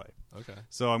really play. Okay.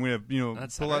 So I'm gonna,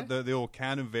 That's pull out Saturday? the old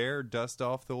can of air, dust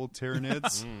off the old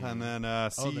Tyranids, and then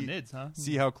see the nids, huh?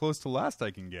 see how close to last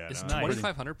I can get. It's nice.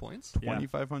 2,500 points.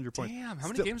 2,500 points. Damn, how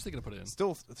many Still- games are they gonna put in?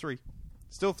 Still 3.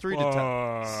 Still 3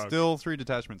 Fuck. still 3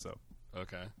 detachments though.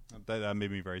 Okay. That made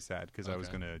me very sad because I was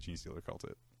Okay. gonna Gene Stealer cult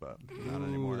it, but not Ooh,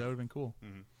 anymore. that would have been cool.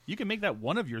 Mhm. You can make that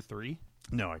one of your 3.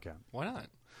 No, I can't Why not?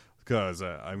 because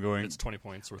I'm going. It's 20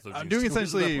 points worth of. I'm juice doing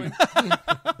tokens at that essentially.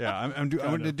 point. Yeah, I'm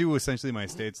going to do essentially my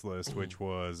states list, which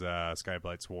was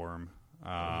Skyblight Swarm,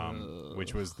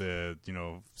 which was the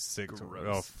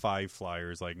 5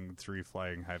 flyers, like 3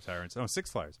 flying Hive Tyrants, 6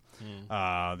 flyers.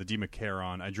 The Dema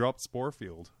Charon. I dropped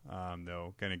Sporefield,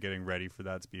 though, kind of getting ready for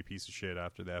that to be a piece of shit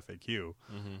after the FAQ.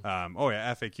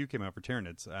 FAQ came out for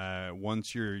Tyranids.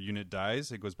 Once your unit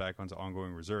dies, it goes back onto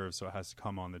ongoing reserve, so it has to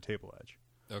come on the table edge.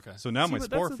 Okay. So now my but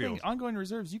that's the thing. Sporefield, Ongoing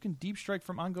reserves, you can deep strike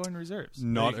from ongoing reserves.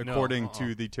 not No, according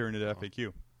to the Tyranid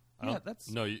FAQ. I don't- Yeah,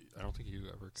 that's no. I don't think you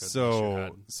ever could.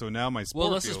 So now my well,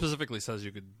 unless it Sporefield, specifically says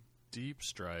you could deep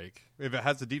strike. if it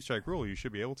has the deep strike rule, you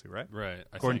should be able to, right? Right.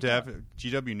 According I to think.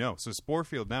 GW, no. So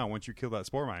Sporefield now, once you kill that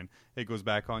Spore Mine, it goes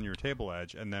back on your table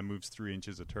edge and then moves 3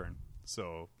 inches a turn.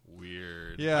 So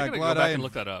Weird. Yeah, I gotta glad go back I- and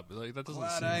look that up. Like that doesn't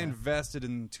glad seem. I invested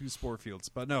in 2 Sporefields,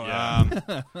 but no.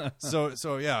 Yeah.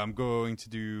 So yeah, I'm going to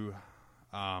do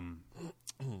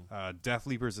Death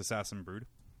Leaper's Assassin Brood,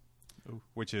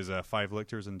 which is 5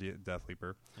 Lictors and Death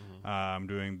Leaper. I'm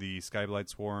doing the Skyblight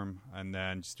Swarm, and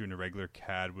then just doing a regular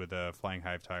CAD with a Flying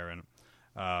Hive Tyrant,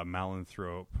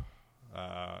 Malanthrope,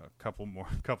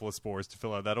 couple of spores to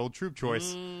fill out that old troop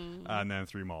choice, and then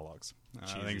 3 Molochs. I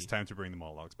think it's Cheesy. time to bring the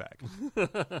Molochs back.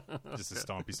 Just a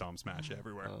stompy stomp smash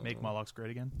everywhere. make Molochs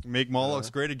great again. Make Molochs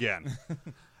great again.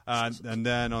 And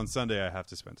then on Sunday, I have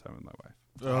to spend time with my wife.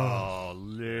 Oh,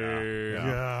 Lord.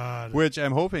 God. Which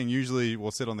I'm hoping usually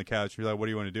will sit on the couch. She's like, "What do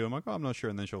you want to do?" I'm like, "Oh, I'm not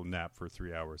sure." And then she'll nap for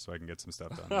 3 hours so I can get some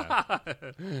stuff done.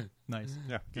 Nice.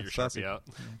 Yeah, Get your it's Sharpie classic. out.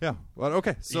 Yeah. Well,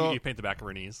 okay. So you paint the back of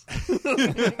her knees.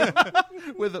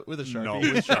 With a Sharpie. not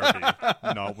with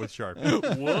Sharpie. Not with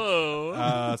Sharpie.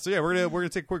 Whoa. So yeah, we're gonna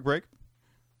take a quick break.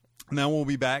 And then we'll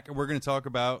be back and we're gonna talk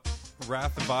about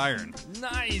Wrath of Iron.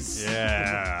 Nice.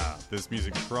 Yeah. This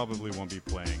music probably won't be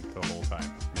playing the whole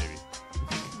time. Maybe.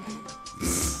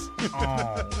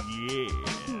 Oh, yeah.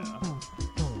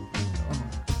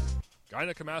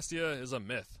 Gynecomastia is a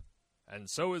myth, and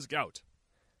so is gout.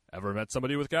 Ever met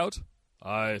somebody with gout?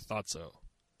 I thought so.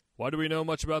 Why do we know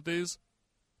much about these?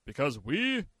 Because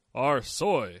we are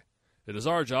soy. It is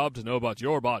our job to know about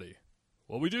your body.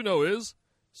 What we do know is,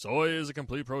 soy is a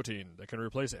complete protein that can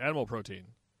replace animal protein.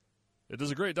 It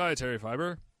is a great dietary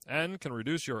fiber, and can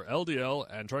reduce your LDL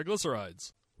and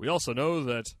triglycerides. We also know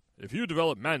that if you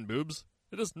develop man boobs,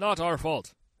 it is not our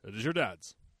fault. It is your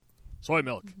dad's. Soy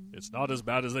milk. It's not as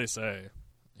bad as they say.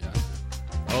 Yeah.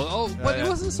 But yeah. it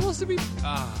wasn't supposed to be.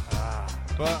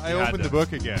 But I You had opened to. the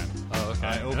book again. Oh, okay.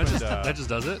 I And opened, that just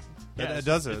does it? It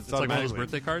does it. It's like one of those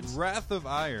birthday cards? Wrath of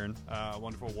Iron,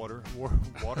 wonderful water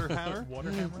hammer.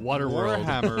 Waterworld.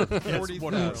 Warhammer Yes,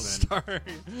 40,000 Starring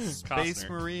Space Costner.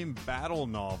 Marine battle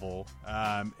novel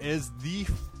is the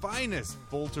finest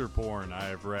bolter porn I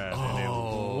have read in a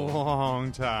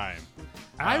long time.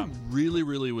 I really,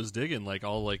 really was digging like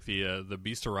all like the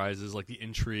Beast Arises, like the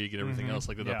intrigue and everything else,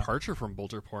 like the departure from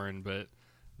Bolter porn. But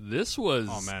this was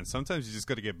man, sometimes you just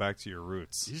got to get back to your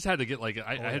roots. You just had to get like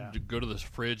I had to go to the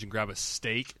fridge and grab a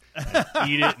steak, and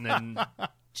eat it, and then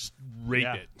just rate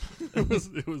it.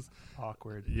 It was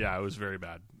awkward. Yeah, it was very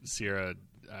bad. Sierra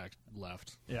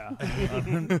left. Yeah.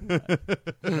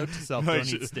 Self don't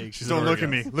eat steak. She's don't look at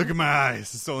me. Look at my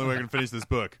eyes. It's the only way I can finish this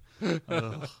book.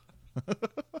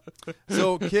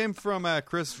 So came from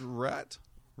Chris Right.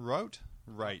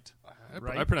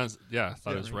 I pronounced I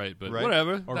thought it was right, but Right.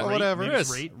 whatever. Or whatever.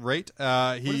 Chris. Right.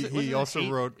 He also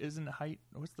wrote. Isn't Height?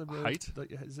 What's the road? Height?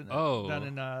 Isn't Oh. down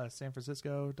in San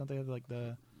Francisco? Don't they have like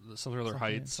the Some other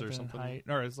Heights or something. Height?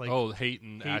 No, it's like Hate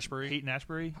and Ashbury. Haight and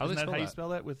Ashbury. How do they Isn't that spell how you that? spell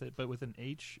that with it, but with an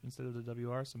H instead of the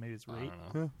WR? So maybe it's I rate.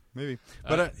 don't know. Maybe.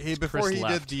 But before Chris he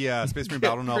left. did the Space Marine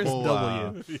Battle Chris novel,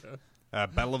 W.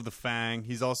 Battle of the Fang,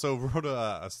 he's also wrote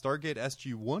a Stargate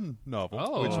SG-1 novel,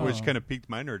 Oh. which kind of piqued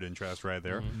my nerd interest right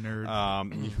there.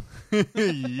 Nerd.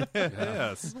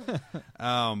 Yes.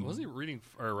 Was he reading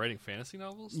or writing fantasy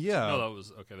novels? Yeah. No, that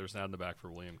was okay. There's an ad in the back for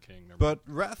William King. Never But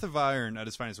Wrath of Iron at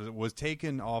its finest was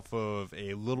taken off of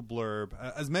a little blurb,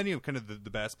 as many of kind of the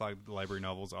best library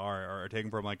novels are taken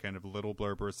from like kind of a little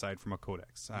blurb or aside from a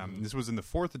codex. This was in the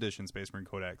 4th edition Space Marine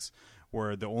Codex,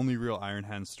 where the only real Iron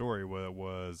Hand story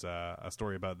was a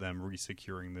story about them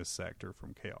resecuring this sector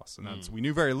from chaos. And that's, we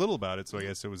knew very little about it, so I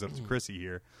guess it was up to Chrissy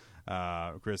here,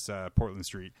 Chris Portland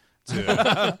Street,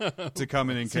 to come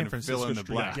in and San kind of Francisco fill in the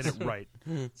Street. blanks. Get it right.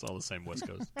 It's all the same West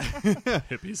Coast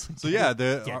hippies. So yeah,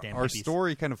 Goddamn our hippies.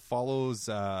 story kind of follows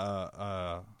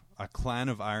a clan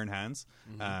of Iron Hands,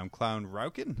 Clan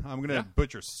Raukin. I'm gonna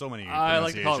butcher so many. I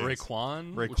like to call it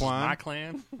pronunciations. Raekwon, which is my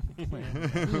clan.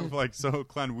 Like so,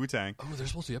 Clan Wu-Tang. Oh, they're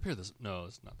supposed to be up here this. No,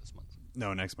 it's not this month.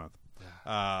 No, next month.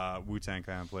 Wu-Tang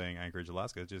clan playing Anchorage,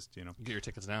 Alaska. Just You get your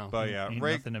tickets now. But yeah, Ain't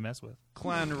nothing to mess with.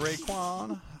 Clan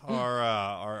Raekwon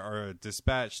are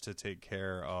dispatched to take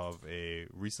care of a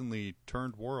recently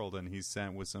turned world, and he's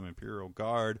sent with some Imperial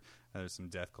Guard. There's some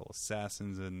Death Cult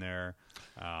assassins in there.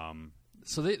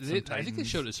 So I think they Titans.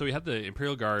 showed it. So we had the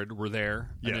Imperial Guard were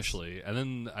there Yes. initially, and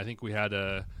then I think we had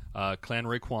Clan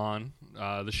Raekwon,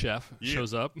 the chef,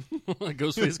 shows up,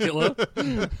 Ghostface Killer.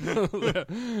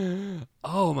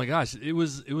 Oh my gosh, it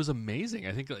was amazing.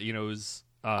 I think it was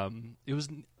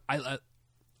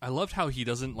I loved how he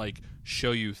doesn't like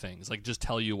show you things, like just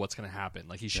tell you what's going to happen.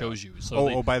 Like he shows you.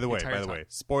 So by the way, entire time-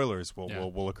 spoilers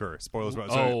will occur. Spoilers. So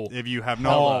Oh, if you have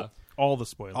hella. not. All the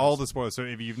spoilers. All the spoilers. So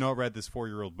if you've not read this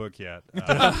 4-year-old book yet,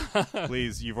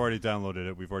 please, you've already downloaded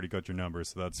it. We've already got your number,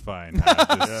 so that's fine.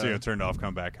 Just turn it off,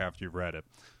 come back after you've read it.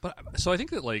 But so I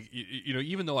think that like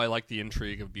even though I like the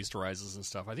intrigue of Beast Arises and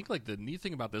stuff, I think like the neat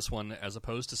thing about this one, as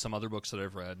opposed to some other books that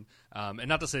I've read, and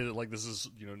not to say that like this is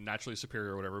naturally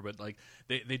superior or whatever, but like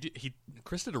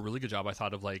Chris did a really good job, I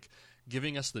thought, of like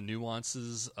giving us the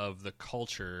nuances of the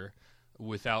culture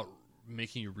without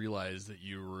making you realize that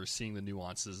you were seeing the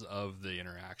nuances of the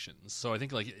interactions. So I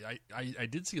think like I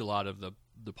did see a lot of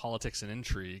the politics and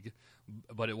intrigue,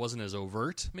 but it wasn't as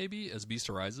overt maybe as Beast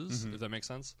Arises, if that makes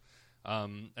sense.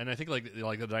 And I think like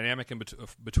the dynamic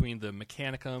between the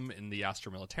Mechanicum and the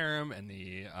Astra Militarum and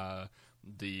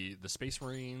the Space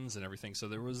Marines and everything. So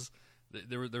there was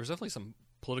definitely some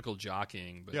political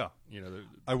jockeying, but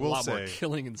I will a lot more say-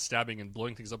 killing and stabbing and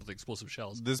blowing things up with explosive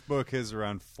shells. This book is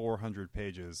around 400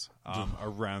 pages.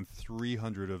 Around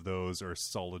 300 of those are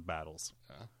solid battles.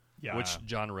 Yeah. Which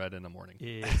John read in the morning.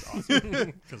 It's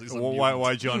awesome. 'Cause he's a Well, mutant.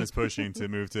 why John is pushing to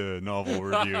move to novel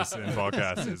reviews and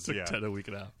podcasts is Took 10 a week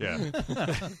and a half.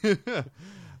 Yeah.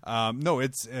 No,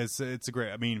 it's a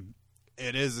great. I mean,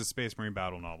 it is a Space Marine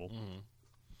battle novel,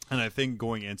 and I think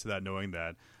going into that, knowing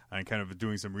that, and kind of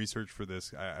doing some research for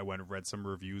this, I went and read some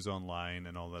reviews online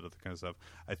and all that other kind of stuff.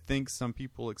 I think some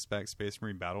people expect Space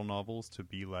Marine battle novels to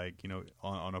be like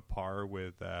on a par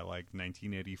with like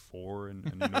 1984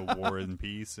 and War and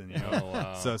Peace and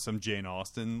wow. so some Jane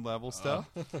Austen level stuff.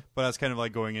 But that's kind of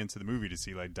like going into the movie to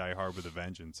see like Die Hard with a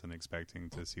Vengeance and expecting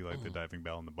to see like the Diving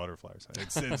Bell and the Butterflies.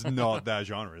 It's not that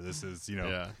genre. This is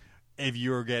Yeah. If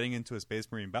you're getting into a Space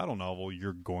Marine battle novel,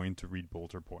 you're going to read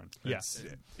Bolter porn. Yes.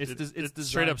 It designed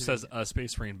straight up to says be- a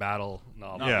Space Marine battle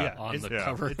novel Yeah. on the Yeah.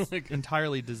 cover. It's Like,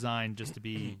 entirely designed just to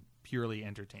be purely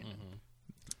entertaining.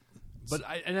 but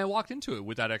I walked into it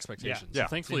with that expectation. Yeah. So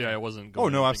thankfully I wasn't Oh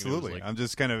going no, in thinking it was absolutely. like I'm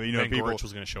just kind of Van people. Gorich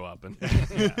was going to show up.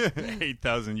 And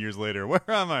 8,000 years later, where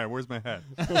am I? Where's my hat?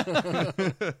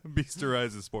 Beast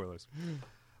Arises spoilers.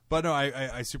 But no,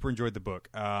 I super enjoyed the book.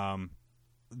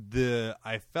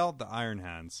 I felt the Iron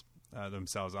Hands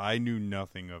themselves. I knew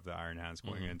nothing of the Iron Hands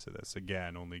going into this.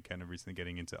 Again, only kind of recently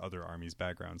getting into other armies'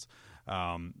 backgrounds.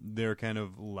 Their kind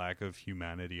of lack of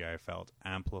humanity, I felt,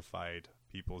 amplified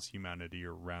people's humanity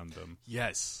around them.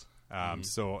 Yes.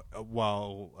 So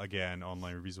while again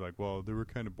online reviews are like, well, they were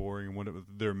kind of boring, and what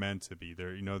they're meant to be.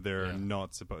 They're they're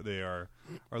not supposed. They are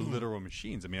literal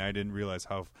machines. I mean, I didn't realize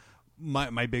how.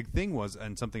 My big thing was,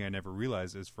 and something I never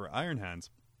realized, is for Iron Hands,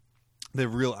 the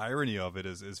real irony of it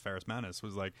is Ferrus Manus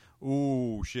was like,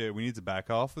 oh shit, we need to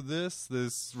back off of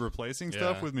this replacing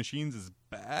stuff with machines is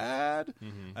bad.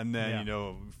 And then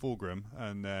Fulgrim,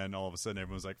 and then all of a sudden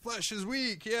everyone's like, flesh is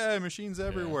weak, machines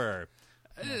everywhere.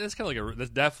 That's kind of like that's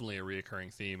definitely a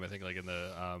reoccurring theme. I think, like in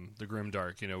the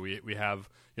Grimdark, we have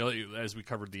as we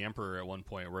covered the Emperor at one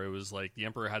point, where it was like the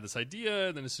Emperor had this idea,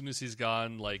 and then as soon as he's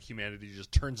gone, like humanity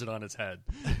just turns it on its head.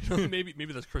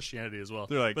 maybe that's Christianity as well.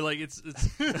 They're like, but like it's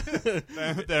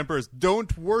the Emperor's,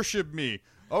 don't worship me.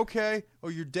 Okay, oh,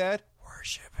 you're dead.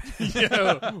 Worship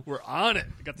it. We're on it.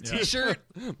 I got the T-shirt,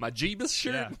 my Jeebus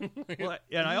shirt. Well,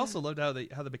 and I also loved how the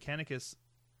Mechanicus.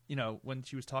 When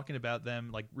she was talking about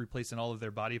them like replacing all of their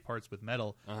body parts with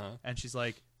metal, and she's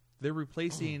like, they're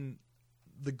replacing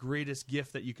the greatest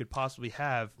gift that you could possibly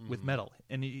have with metal,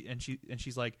 and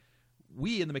she's like,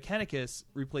 we in the Mechanicus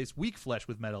replace weak flesh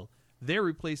with metal. They're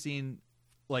replacing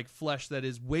like flesh that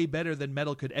is way better than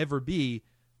metal could ever be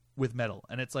with metal,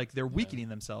 and it's like they're weakening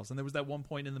themselves. And there was that one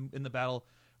point in the battle.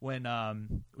 When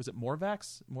was it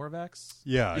Morvax?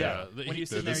 Yeah. When he was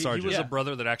sitting the there, sergeant was a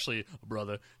brother that actually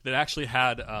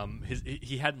had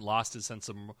he hadn't lost his sense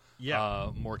of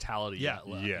mortality yet.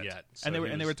 So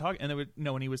and they were talking, and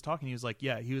when he was talking, he was like,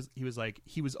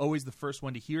 he was always the first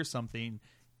one to hear something,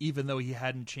 even though he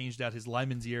hadn't changed out his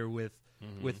Lyman's ear with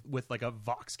like a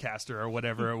Voxcaster or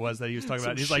whatever it was that he was talking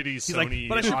about. He's like,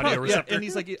 but I should probably, and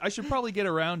he's like, I should probably get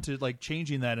around to like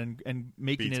changing that and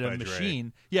making Beats it a by machine.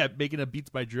 Dre. Yeah, making a Beats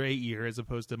by Dre ear as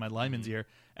opposed to my Lyman's ear.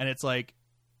 And it's like,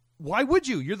 why would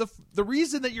you? You're the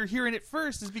reason that you're hearing it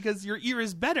first is because your ear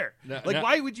is better.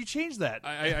 Why would you change that?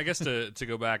 I guess to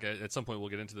go back at some point we'll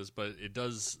get into this, but it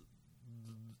does.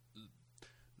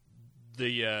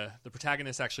 The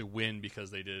protagonists actually win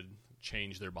because they did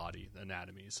change their body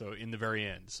anatomy. So in the very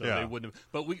end, they wouldn't have.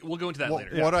 But we'll go into that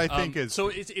later. What I think is so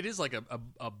it is like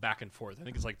a back and forth. I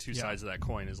think it's like two sides of that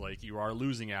coin. Is like you are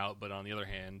losing out, but on the other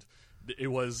hand, it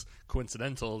was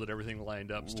coincidental that everything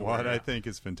lined up. What I think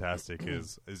is fantastic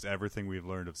is everything we've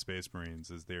learned of Space Marines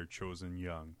is they're chosen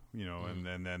young,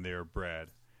 and then they are bred.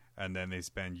 And then they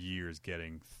spend years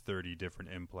getting 30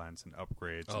 different implants and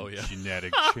upgrades and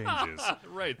genetic changes.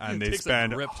 Right. And they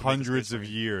spend hundreds of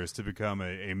years to become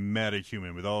a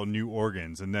meta-human with all new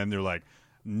organs. And then they're like,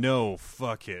 no,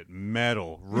 fuck it,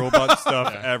 metal, robot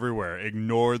stuff everywhere.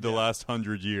 Ignored the last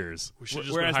 100 years. We should have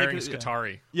just been hiring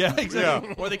Skitarii. Yeah, exactly.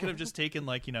 Yeah. Or they could have just taken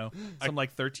like some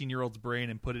like 13-year-old's brain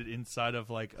and put it inside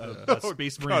of like a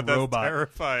Space Marine robot. That's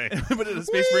terrifying. Put it in a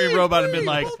Space Marine robot and been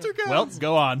like, well,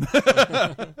 go on.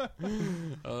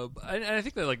 And I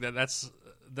think that like that's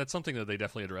something that they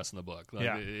definitely address in the book. Like,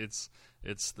 it's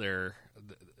their.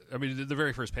 I mean, the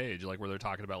very first page, like where they're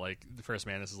talking about, like the Ferrus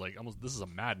Manus is like, almost this is a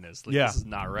madness. Like, this is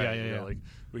not right. Like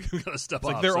we gotta step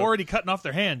up. Like they're already cutting off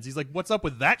their hands. He's like, what's up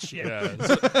with that shit?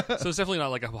 So it's definitely not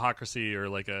like a hypocrisy or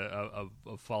like a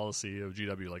fallacy of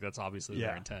GW. Like that's obviously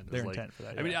their intent. Their intent for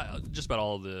that. I mean, just about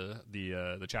all of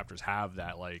the chapters have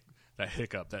that like. That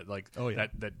hiccup, that like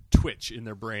that twitch in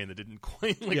their brain that didn't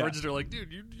quite register. Like,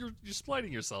 dude, you're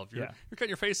spliting yourself. You're cutting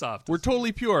your face off. We're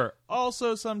totally pure.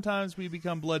 Also, sometimes we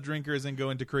become blood drinkers and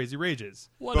go into crazy rages.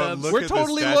 But look we're at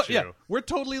totally the statue. we're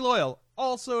totally loyal.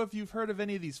 Also, if you've heard of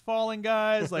any of these fallen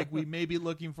guys, like we may be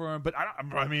looking for them, but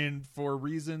I mean, for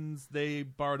reasons they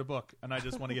borrowed a book, and I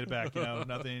just want to get it back.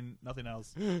 Nothing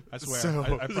else. I swear,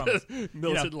 I promise.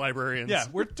 Militant librarians. Yeah,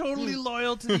 we're totally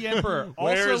loyal to the Emperor.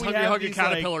 Where's also, Hungry Huggy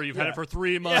Caterpillar? You've had it for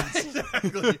 3 months. Yeah,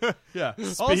 exactly. Yeah.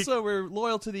 Also, we're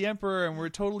loyal to the Emperor, and we're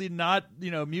totally not,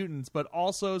 mutants. But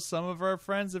also, some of our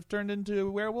friends have turned into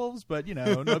werewolves. But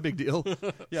no big deal.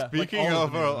 Yeah. Speaking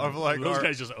of like those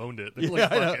guys just owned it.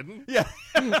 Yeah.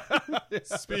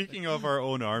 Speaking of our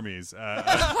own armies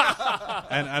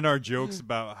and our jokes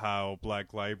about how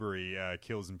Black Library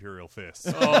kills Imperial Fists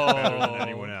better than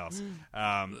anyone else.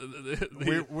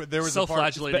 There was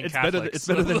self-flagellating Catholics.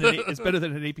 It's better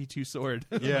than an AP2 sword.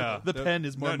 Yeah, the pen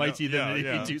is more mighty than an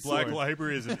AP2 sword. Black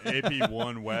Library is an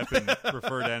AP1 weapon.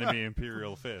 Preferred enemy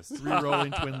Imperial Fist.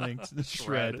 Rerolling twin linked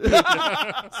shred.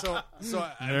 So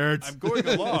I'm going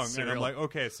along and I'm like,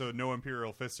 okay, so no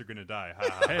Imperial Fists are going to die.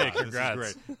 Hey, congrats. This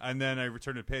is great. And then I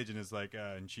return the page and it's like,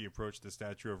 and she approached the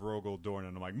statue of Rogol Dorn,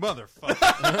 and I'm like,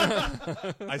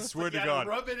 motherfucker! I swear to God,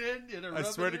 rub it in. I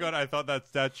swear to God, I thought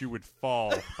that you would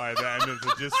fall by the end of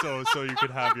it, just so you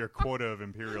could have your quota of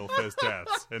Imperial Fist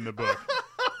deaths in the book.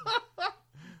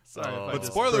 Sorry, if I But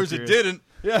just spoilers, broke it your- didn't.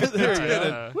 Yeah, there you go.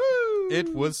 Yeah. Woo!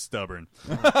 It was stubborn.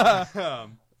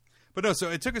 But no, so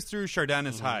it took us through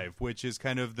Shardanis Hive, which is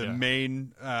kind of the Yeah.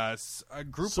 main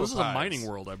group So of this is a hives. mining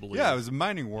world, I believe. Yeah, it was a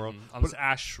mining world. On this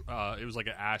ash, it was like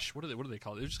an ash. What do they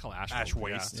call it? They just call it ash. Ash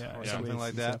world. waste Yeah, or yeah. something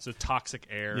like that. So toxic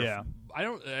air. Yeah.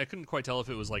 I couldn't quite tell if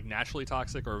it was like naturally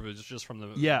toxic or if it was just from the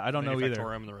Yeah, I don't know either.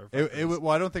 manufactorium and the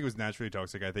Well, I don't think it was naturally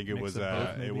toxic. I think it Mix was of both,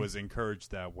 it maybe? was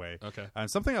encouraged that way. Okay.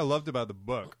 And something I loved about the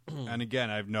book, and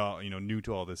again, I'm not new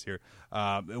to all this here.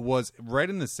 It was right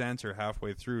in the center,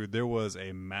 halfway through, there was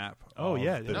a map. Oh, of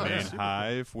yeah, the yeah. main Super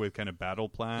hive with kind of battle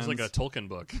It plans. was like a Tolkien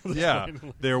book. yeah,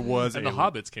 there was And a the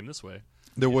hobbits came this way.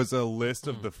 There was a list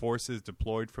of the forces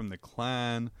deployed from the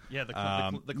clan. Yeah, the yeah.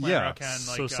 Clan Raucan,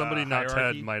 like, So somebody not Ted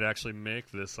hierarchy. might actually make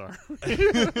this army.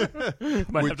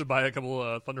 Might have to buy a couple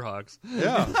Thunderhawks.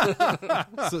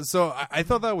 Yeah. so I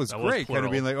thought that was That was great, kind of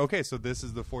plural. being like, okay, so this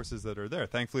is the forces that are there.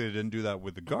 Thankfully, they didn't do that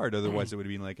with the guard. Otherwise, it would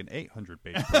have been like an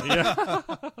 800-page book.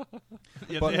 Yeah,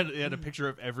 Yeah, But- they had a picture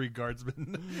of every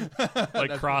guardsman.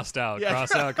 like crossed out, Yeah.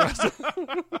 crossed out, crossed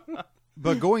out.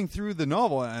 But going through the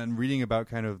novel and reading about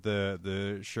kind of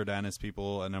the Shardanis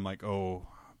people, and I'm like, oh,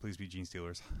 please be gene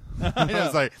stealers. I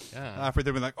was like, Yeah. after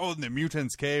they've been like, oh, and the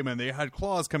mutants came and they had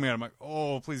claws coming out. I'm like,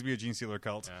 oh, please be a gene stealer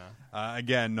cult.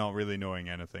 Again, not really knowing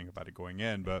anything about it going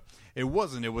in, but it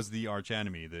wasn't. It was the arch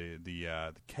enemy,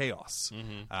 the chaos.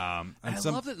 And I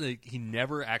some, love that he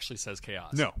never actually says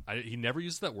chaos. No. He never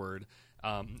uses that word.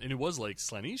 And it was like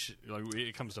Slaanesh. Like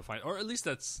it comes to find, or at least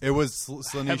that's it was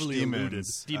Slaanesh heavily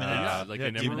demons. alluded. Demonettes. Yeah, like they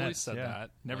never really Demonettes, said yeah. that.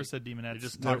 Never Like, said demonettes. They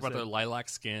just Never talk about said- their lilac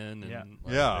skin and Yeah.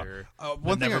 like, Yeah. their-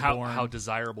 One thing, never how, born. how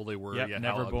desirable they were. Yep, yet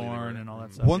never how ugly they born were. and all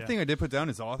that stuff. one yeah. thing I did put down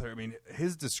as author, I mean,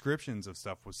 his descriptions of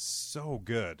stuff was so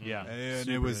good. Yeah, and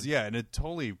super it was good. and it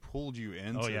totally pulled you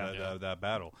into Oh, yeah. that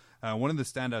battle. One of the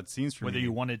standout scenes for whether me,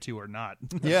 you wanted to or not.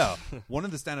 yeah, one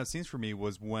of the standout scenes for me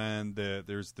was when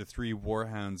there's the three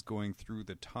warhounds going through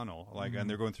the tunnel, and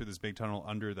they're going through this big tunnel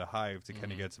under the hive to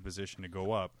kind of get to position to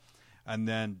go up. And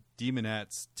then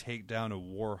demonettes take down a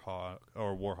warhound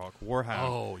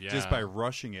Oh, yeah. just by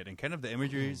rushing it. And kind of the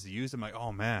imagery is used, I'm like,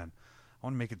 oh man, I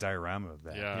want to make a diorama of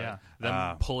that. Yeah. Yeah.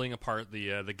 Them pulling apart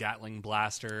the Gatling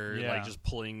blaster, Yeah. like just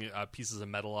pulling pieces of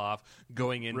metal off,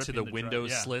 going into Ripping the the window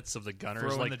yeah. slits of the gunners,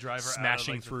 Throwing like the driver out of,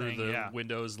 smashing like, the through thing, the yeah.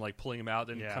 windows and like pulling them out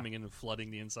and Yeah. coming in and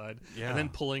flooding the inside, Yeah. and then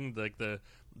pulling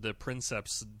the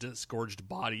princeps disgorged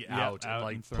body Yeah, out and out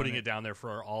like and throwing putting it. it down there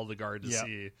for all the guard to Yeah.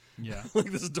 see. Yeah.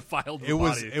 Like this is defiled It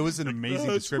was body. it was an amazing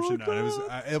 "That's description. fucked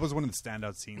And it was one of the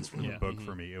standout scenes from Yeah. the book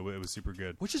for me. It was super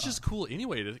good. Which is just cool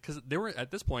anyway, because they were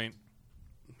at this point.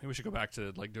 Maybe we should go back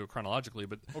to like do it chronologically,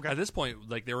 but at this point,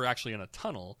 like they were actually in a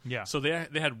tunnel. Yeah. So they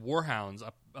had warhounds,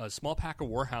 a small pack of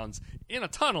warhounds in a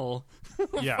tunnel,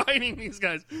 Yeah. fighting these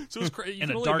guys. So it was crazy. You In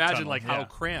can a only dark imagine tunnel, like yeah. how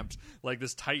cramped like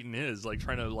this Titan is, like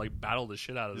trying to like battle the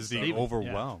shit out of this Just stuff. being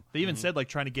overwhelmed. They even said like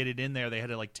trying to get it in there, they had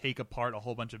to like take apart a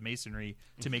whole bunch of masonry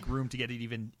to make room to get it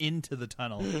even into the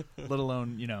tunnel, let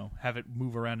alone have it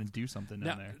move around and do something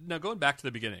down there. Now going back to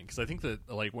the beginning, because I think that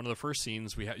like one of the first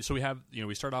scenes we have,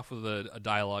 we start off with a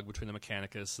dialogue between the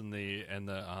Mechanicus and the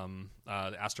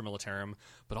Astra Militarum,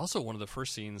 but also one of the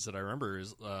first scenes that I remember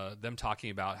is them talking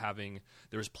about having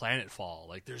there's planetfall.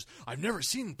 Like I've never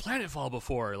seen planetfall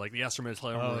before. Like the Astra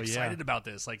Militarum Oh, were yeah. excited about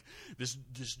this, like this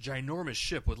ginormous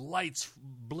ship with lights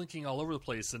blinking all over the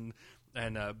place and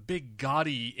big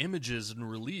gaudy images and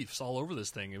reliefs all over this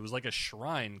thing. It was like a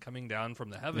shrine coming down from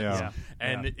the heavens, Yeah.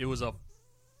 and it was a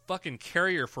fucking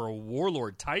carrier for a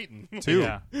warlord Titan. Two.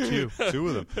 Yeah, two. Two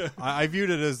of them. I viewed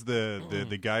it as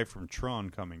the guy from Tron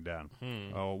coming down.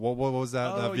 Oh, what was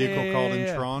that Oh, vehicle yeah, called yeah, in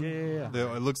yeah. Tron?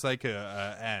 Yeah. It looks like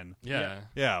a N. Yeah.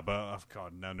 Yeah, but oh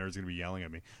god, now nerds gonna be yelling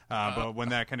at me. But when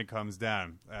that kind of comes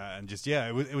down, and just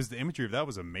it was the imagery of that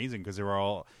was amazing because they were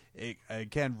all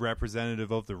again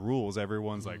representative of the rules.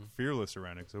 Everyone's like fearless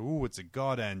around it. So ooh, it's a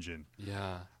god engine.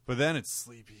 Yeah. But then it's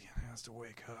sleepy and it has to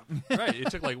wake up. Right. It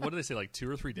took like, what did they say, like 2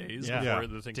 or 3 days Yeah. before Yeah.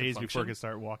 the thing Days could before it function? could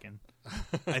start walking.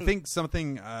 I think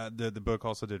something the book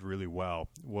also did really well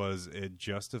was it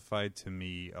justified to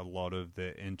me a lot of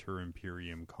the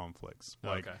inter-Imperium conflicts.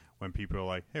 Like Okay. when people are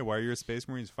like, hey, why are your Space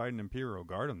Marines fighting Imperial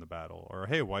Guard on the battle? Or,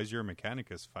 hey, why is your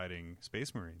Mechanicus fighting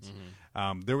Space Marines?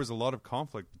 There was a lot of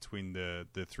conflict between the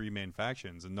three main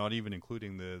factions, and not even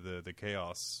including the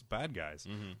Chaos bad guys.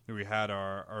 We had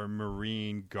our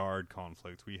Marine Guard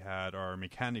conflict. We had our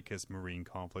Mechanicus Marine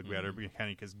conflict. We had our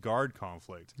Mechanicus Guard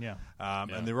conflict. Yeah.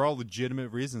 And they were all legitimate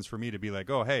reasons for me to be like,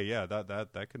 oh, hey, yeah,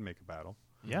 that could make a battle.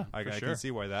 Yeah, I for can sure. see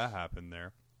why that happened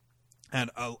there. And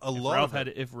a If lot Ralph of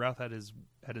it, if Ralph had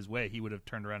his way, he would have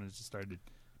turned around and just started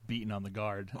beating on the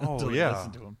guard. oh until he yeah,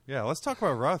 listened to him. yeah. Let's talk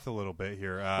about Wrath a little bit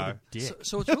here. Dick.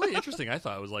 So it's really interesting. I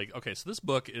thought it was like, okay, so this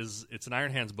book it's an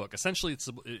Iron Hands book. Essentially,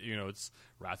 it's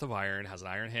Wrath of Iron, has an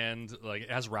Iron Hand, like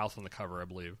it has Ralph on the cover, I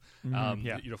believe.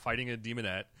 yeah. Fighting a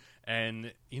demonette,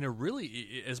 and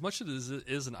really, as much as it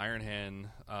is an Iron Hand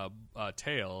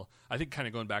tale, I think kind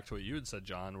of going back to what you had said,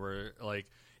 John, where like.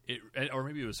 Or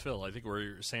maybe it was Phil. I think where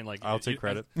you're saying like I'll take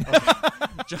credit.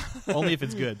 Only if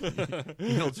it's good.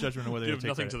 He holds judgment on whether to Give take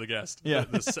nothing credit. to the guest. Yeah.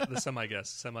 the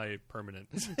semi-guest,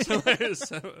 semi-permanent,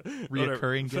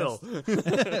 Reoccurring Phil.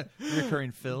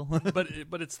 Reoccurring Phil.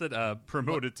 But it's that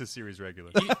Promoted to series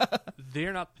regular.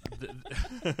 they're not.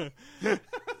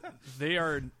 They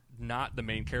are not the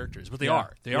main characters, but they Yeah.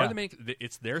 are. They are Yeah. the main.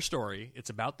 It's their story.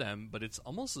 It's about them, but it's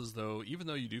almost as though, even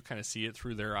though you do kind of see it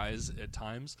through their eyes at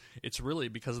times, it's really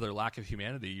because of their lack of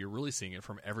humanity. You're really seeing it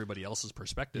from everybody else's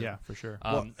perspective. Yeah, for sure.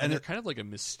 And they're kind of like a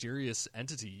mysterious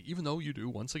entity, even though you do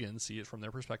once again see it from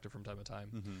their perspective from time to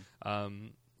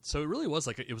time. So it really was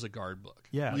like it was a guard book.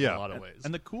 Yeah. like, Yeah. in a lot of ways.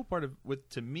 And the cool part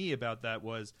to me about that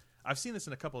was I've seen this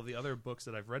in a couple of the other books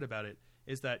that I've read about it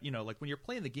is that like when you're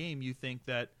playing the game, you think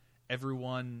that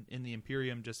everyone in the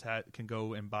Imperium just can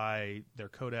go and buy their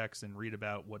codex and read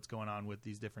about what's going on with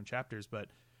these different chapters. But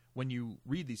when you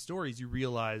read these stories, you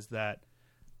realize that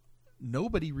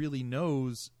nobody really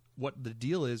knows what the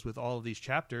deal is with all of these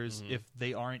chapters if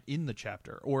they aren't in the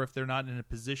chapter or if they're not in a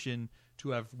position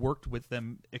to have worked with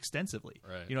them extensively.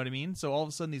 Right. You know what I mean? So all of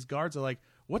a sudden these guards are like,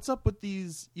 what's up with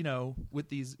these, with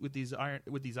these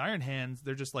iron hands?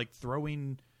 They're just like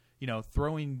throwing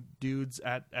dudes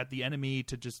at the enemy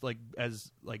to just like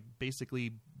as like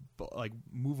basically like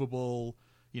movable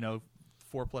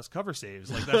 4+ cover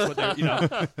saves. Like that's what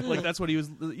they're like that's what he was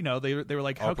they were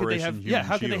like, how could they have Operation Human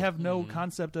how could they Shield. have no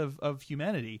concept of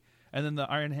humanity? And then the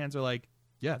Iron Hands are like,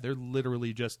 yeah, they're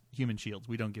literally just human shields.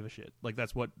 We don't give a shit. Like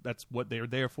that's what they're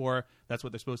there for. That's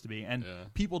what they're supposed to be. And Yeah.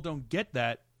 people don't get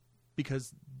that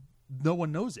because no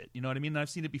one knows it. You know what I mean? And I've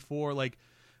seen it before, like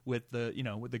with the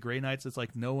with the Grey Knights. It's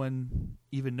like no one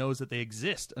even knows that they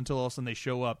exist until all of a sudden they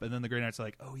show up, and then the Grey Knights are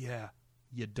like, oh yeah,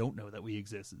 you don't know that we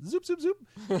exist. Zoop zoop zoop.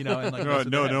 And like that's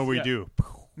what they have. we Yeah. do.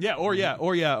 Yeah, or yeah.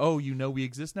 Oh, we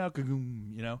exist now.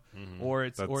 Kagoom, or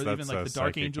it's That's- or that's even like a the Dark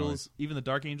psychic Angels. noise. Even the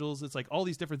Dark Angels. It's like all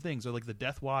these different things. Or like the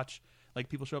Death Watch. Like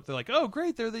people show up, they're like, oh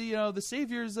great, they're the the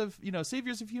saviors of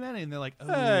saviors of humanity, and they're like, oh,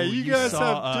 Hey, you guys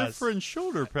saw have us. different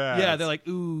shoulder pads. Yeah, they're like,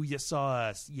 ooh, you saw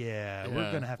us. Yeah,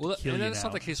 we're gonna have to kill and you that's now.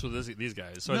 not the case with these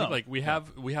guys. So I No. think like we have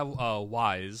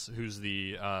Wise, who's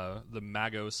the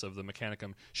Magos of the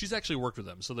Mechanicum. She's actually worked with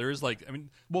them. So there is like, I mean,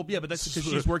 Well, yeah, but that's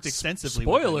because she's worked extensively.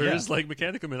 with them. spoilers, Yeah. like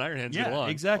Mechanicum and Iron Hands get Yeah, along.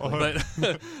 exactly.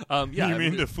 But yeah, You I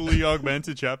mean the fully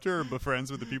augmented chapter but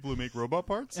friends with the people who make robot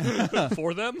parts?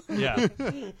 for them? Yeah,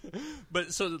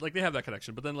 But so like they have that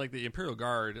connection. But then like the Imperial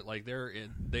Guard, like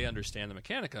they understand the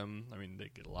Mechanicum. I mean, they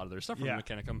get a lot of their stuff from Yeah. the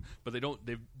Mechanicum, but they don't.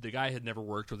 The guy had never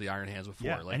worked with the Iron Hands before.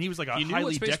 Yeah, Like, and he was like a he knew highly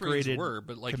what Space Marines decorated were,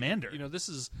 but like commander. this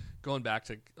is going back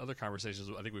to other conversations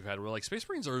I think we've had where like Space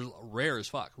Marines are rare as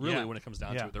fuck. Really, Yeah. when it comes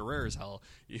down Yeah. to it, they're rare as hell.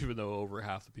 Even though over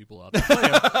half the people out there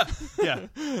play them,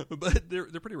 yeah. but they're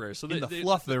pretty rare. So In they, the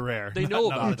fluff, they're rare. they know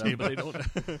Not on about the them, but table.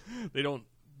 they don't.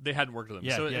 They hadn't worked with them.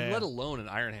 Yeah, So yeah, and yeah. let alone an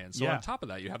Iron Hand. So Yeah. on top of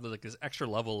that, you have like this extra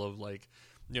level of like,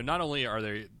 not only are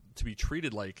they to be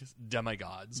treated like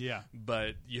demigods, Yeah.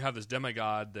 but you have this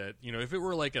demigod that if it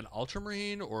were like an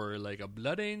Ultramarine or like a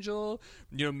Blood Angel,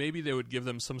 maybe they would give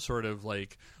them some sort of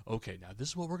like, okay, now this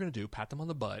is what we're gonna do. Pat them on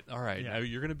the butt. All right, Yeah. now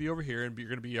you're gonna be over here and you're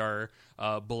gonna be our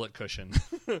bullet cushion.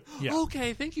 Yeah.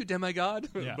 Okay, thank you, demigod.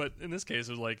 Yeah. But in this case,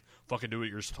 it was like, fucking do what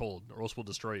you're told, or else we'll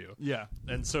destroy you. Yeah.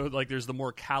 And so, like, there's the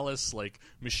more callous, like,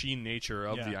 machine nature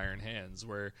of Yeah. the Iron Hands,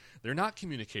 where they're not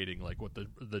communicating like what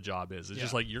the job is. It's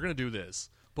just Yeah. like, you're going to do this,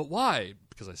 but why?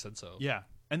 Because I said so. Yeah,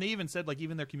 and they even said like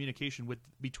even their communication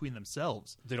between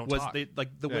themselves, They don't was talk. they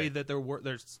like the way that they're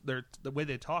the way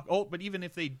they talk. Oh, but even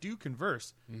if they do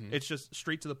converse, it's just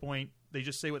straight to the point. They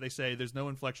just say what they say. There's no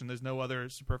inflection. There's no other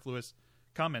superfluous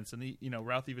comments. And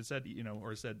Ralph even said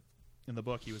or said in the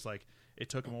book, he was like, it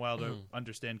took him a while to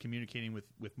understand communicating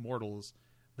with mortals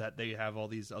that they have all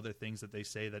these other things that they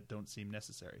say that don't seem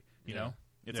necessary. You know,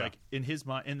 it's Yeah. like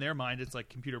in their mind, it's like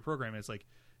computer programming. It's like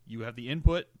you have the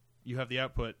input, you have the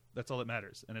output. That's all that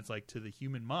matters. And it's like to the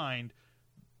human mind,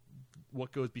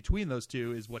 what goes between those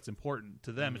two is what's important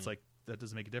to them. It's like that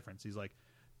doesn't make a difference. He's like,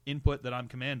 input that I'm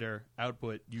commander,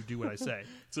 output you do what I say.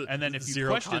 It's a And then if you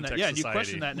zero question that, context yeah, and you society.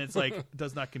 question that, and it's like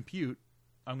does not compute,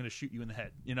 I'm going to shoot you in the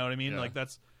head. You know what I mean? Yeah. Like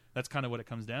that's kind of what it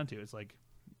comes down to. It's like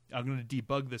I'm going to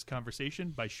debug this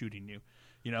conversation by shooting you.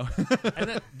 You know,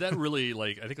 And that really,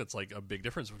 like, I think that's like a big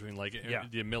difference between like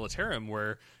the Militarum,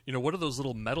 where what are those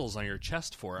little medals on your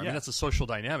chest for? I mean, that's a social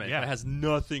dynamic. Yeah. It has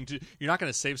nothing to. You're not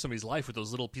going to save somebody's life with those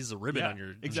little pieces of ribbon on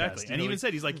your exactly. chest. And he even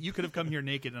said, he's like, you could have come here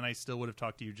naked, and I still would have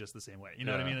talked to you just the same way. You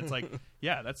know what I mean? It's like,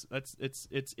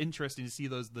 it's interesting to see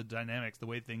the dynamics, the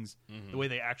way things, the way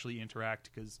they actually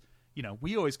interact, because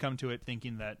we always come to it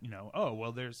thinking that oh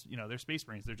well, there's they're Space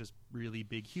Marines, they're just really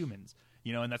big humans.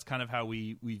 And that's kind of how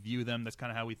we view them. That's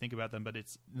kind of how we think about them. But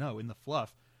it's in the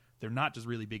fluff, they're not just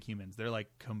really big humans. They're like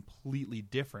completely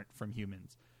different from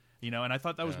humans. And I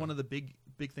thought that was one of the big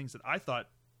things that I thought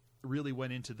really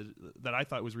went into that I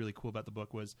thought was really cool about the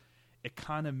book, was it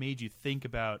kind of made you think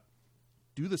about,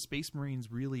 do the Space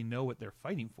Marines really know what they're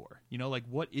fighting for? Like,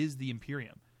 what is the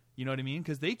Imperium? You know what I mean?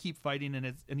 Because they keep fighting,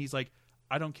 and he's like,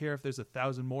 I don't care if there's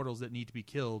 1,000 mortals that need to be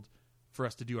killed for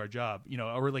us to do our job,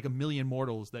 or like 1 million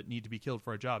mortals that need to be killed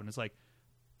for our job. And it's like,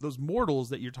 those mortals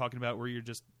that you're talking about, where you're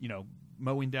just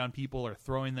mowing down people or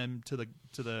throwing them to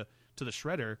the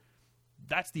shredder,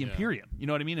 that's the Imperium. You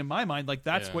know what I mean? In my mind, like,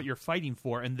 that's what you're fighting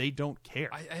for, and they don't care.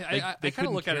 I kind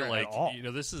of look at it like, all.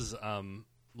 This is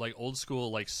like old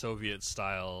school, like Soviet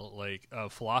style, like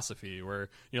philosophy, where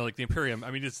like the Imperium.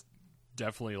 I mean, it's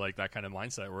definitely like that kind of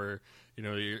mindset where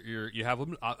you have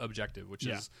an objective, which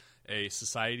is a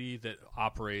society that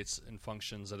operates and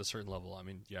functions at a certain level. I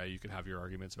mean, you could have your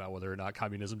arguments about whether or not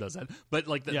communism does that, but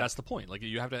like that's the point. Like,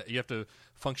 you have to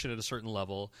function at a certain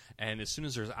level, and as soon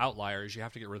as there's outliers, you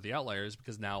have to get rid of the outliers,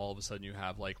 because now all of a sudden you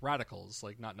have like radicals,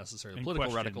 like not necessarily and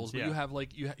political radicals, but you have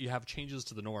like you have changes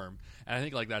to the norm. And I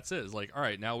think like that's it. It's like, all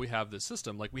right, now we have this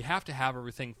system. Like, we have to have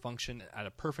everything function at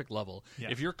a perfect level.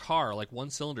 If your car, like one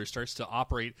cylinder, starts to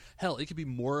operate, hell, it could be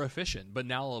more efficient, but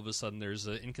now all of a sudden there's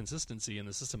an inconsistency in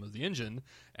the system of the engine,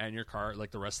 and your car,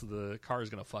 like the rest of the car, is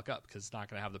going to fuck up because it's not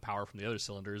going to have the power from the other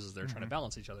cylinders as they're trying to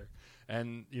balance each other.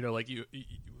 And like you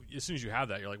as soon as you have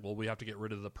that, you're like, well, we have to get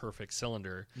rid of the perfect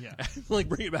cylinder, and like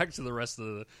bring it back to the rest of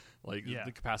the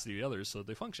the capacity of the others so that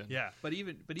they function. But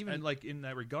even like in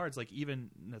that regards, like even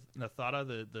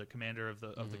Nathata, the commander of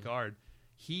the guard,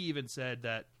 he even said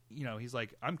that he's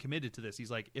like, I'm committed to this.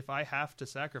 He's like, if I have to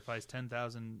sacrifice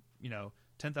 10,000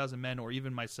 men, or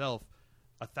even myself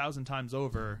 1,000 times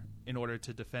over in order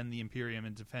to defend the Imperium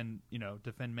and defend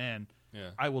man,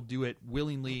 I will do it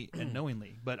willingly and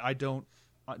knowingly. But I don't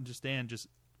understand just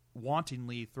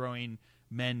wantonly throwing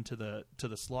men to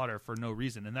the slaughter for no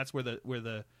reason. And that's where the with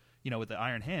the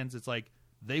Iron Hands, it's like,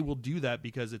 they will do that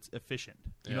because it's efficient.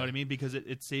 You know what I mean? Because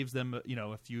it saves them, a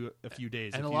few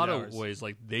days. And a a few lot hours. of ways,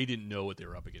 like, they didn't know what they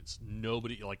were up against.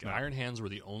 Nobody, like, Iron Hands were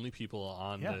the only people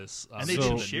on this. And they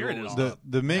didn't share it at all.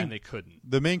 And they couldn't.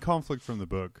 The main conflict from the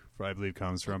book, I believe,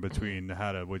 comes from between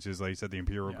Nahata, which is, like you said, the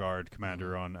Imperial Guard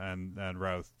commander and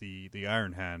Routh, the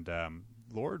Iron Hand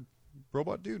Lord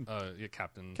robot dude.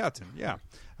 Captain. Captain, yeah.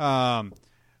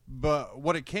 But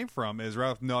what it came from is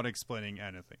Routh not explaining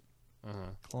anything.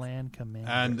 Clan commander.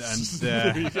 And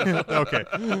okay,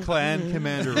 Clan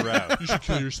Commander Routh. You should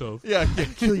kill yourself. Yeah,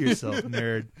 kill yourself,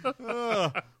 nerd.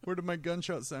 Where did my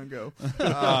gunshot sound go?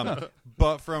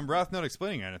 But from Routh not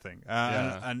explaining anything,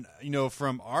 and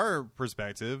from our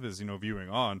perspective, as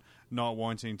viewing on, not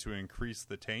wanting to increase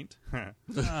the taint,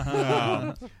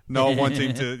 not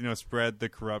wanting to spread the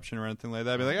corruption or anything like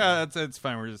that. Be like, it's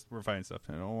fine. We're fighting stuff.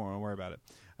 Don't worry about it.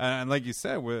 And like you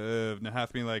said, with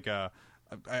Nahath being like,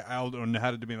 I don't know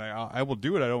how to be like, I will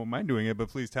do it. I don't mind doing it, but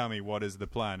please tell me what is the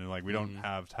plan. And like, we don't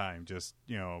have time. Just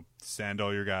send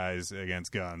all your guys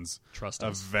against guns. Trust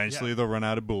us. Eventually, they'll run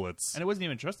out of bullets. And it wasn't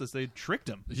even trust us. They tricked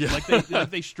him. Yeah. Like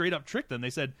they straight up tricked them. They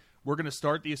said, "We're going to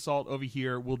start the assault over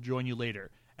here. We'll join you later."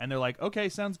 And they're like, "Okay,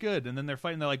 sounds good." And then they're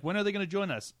fighting. They're like, "When are they going to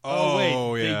join us?"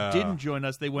 Oh, wait, yeah. they didn't join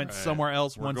us. They went somewhere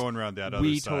else. We're going around that other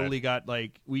we side. totally got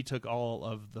we took all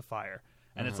of the fire.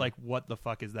 And it's like, what the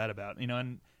fuck is that about?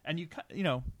 And you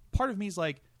part of me is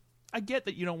like, I get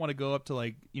that you don't want to go up to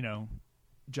like,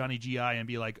 Johnny GI and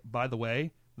be like, by the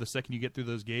way, the second you get through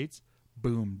those gates,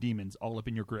 boom, demons all up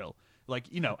in your grill. Like,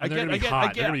 I get, They're going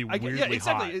to be weirdly yeah,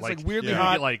 exactly. hot. It's like weirdly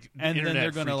hot, like and then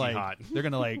they're gonna like, hot.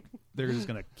 they're just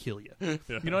gonna kill you. You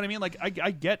know what I mean? Like,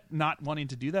 I get not wanting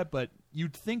to do that, but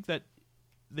you'd think that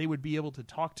they would be able to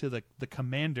talk to the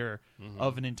commander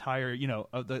of an entire,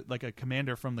 like a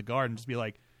commander from the guard, and just be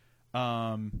like,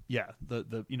 the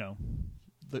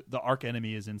arch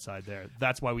enemy is inside there.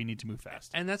 That's why we need to move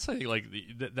fast. And that's like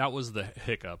that was the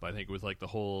hiccup, I think, with like the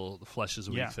whole flesh is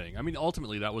weak thing. I mean,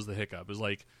 ultimately that was the hiccup. Is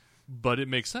like But it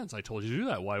makes sense. I told you to do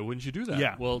that. Why wouldn't you do that?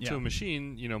 Yeah, Well, to yeah. a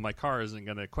machine, my car isn't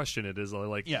going to question it. Is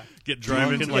like Yeah. get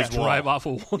drunk and into like this wall. drive off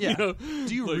a wall. Yeah. You know?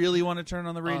 Do you Like, really want to turn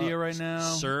on the radio right now,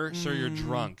 sir? You're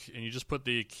drunk, and you just put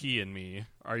the key in me.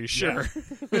 Are you sure?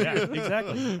 Yeah,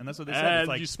 exactly. And that's what they said. And It's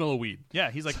like, you smell a weed. yeah,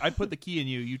 he's like, I put the key in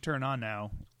you. You turn on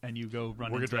now, and you go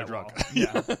run. We're into gonna that drive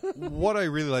wall. Yeah, What I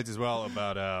really liked as well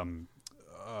about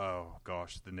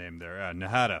the name there,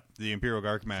 Nahata, the Imperial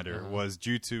Guard commander, was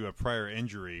due to a prior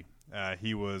injury.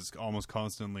 He was almost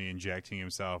constantly injecting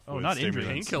himself. Oh, with not injury.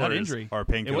 stimulants. Painkillers. Not injury. Or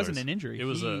painkillers. It wasn't an injury. It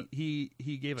was he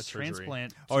gave a surgery.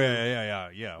 transplant. Oh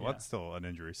yeah. Well, that's still an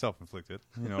injury, self-inflicted.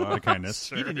 Out of kindness.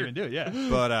 He didn't even do it. Yeah.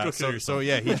 But so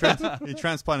yeah, he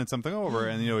transplanted something over,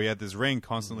 and he had this ring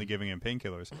constantly giving him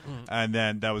painkillers, and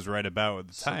then that was right about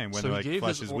the time when so they're he like gave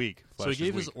Flesh his is or- weak. So Flesh he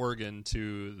gave is his weak. organ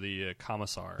to the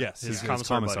commissar. Yes, his his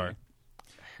commissar. commissar. buddy.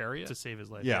 Harriet. To save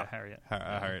his life. Yeah. Harriet.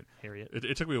 Harriet. Harriet.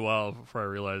 It took me a while before I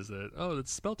realized that. Oh,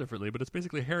 it's spelled differently, but it's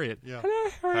basically Harriet. Yeah.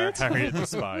 Harriet the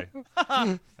spy.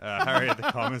 Harriet the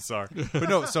commissar. But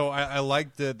no, so I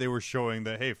liked that they were showing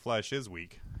that, hey, Flesh is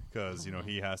weak because,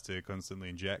 he has to constantly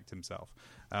inject himself.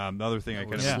 The other thing I Or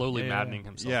kind of... Yeah. slowly maddening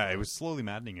himself. Yeah, it was slowly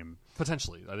maddening him.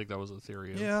 Potentially. I think that was a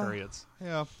theory of Yeah. Harriet's.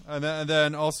 Yeah. And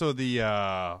then also the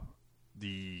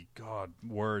God,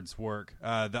 words work.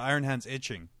 The Iron Hands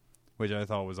itching, which I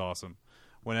thought was awesome.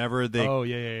 Whenever they,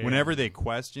 whenever they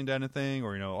questioned anything,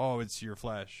 or oh, it's your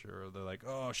flesh, or they're like,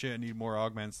 oh shit, I need more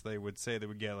augments, they would say they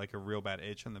would get like a real bad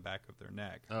itch on the back of their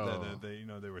neck. Oh.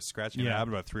 They were scratching. It Yeah.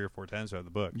 happened about 3 or 4 times throughout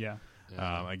the book. Yeah.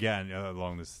 Yeah. Again,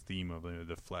 along this theme of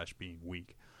the flesh being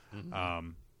weak.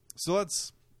 So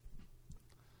let's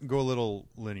go a little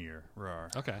linear. Rar.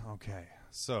 Okay.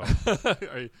 So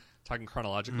Are you talking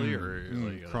chronologically or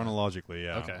like, chronologically,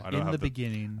 yeah. Okay. I don't In have the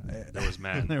beginning, there was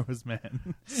man. there was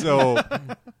man. So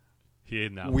He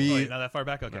ate an apple. we Not that far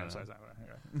back. Okay, No. I'm sorry.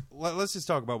 Okay. let's just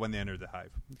talk about when they entered the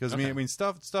hive, because Okay. I mean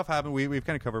stuff happened. We've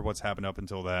kind of covered what's happened up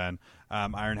until then.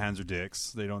 Iron Hands are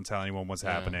dicks. They don't tell anyone what's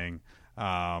Yeah. happening.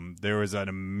 There was an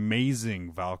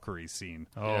amazing Valkyrie scene.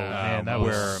 Oh Yeah. man, that where-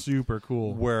 was super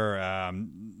cool. Where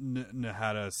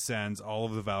Nahata sends all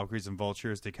of the Valkyries and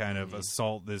Vultures to kind of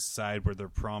assault this side where they're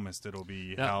promised it'll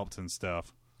be Yeah. helped and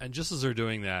stuff. And just as they're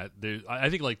doing that, I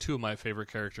think like 2 of my favorite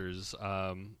characters,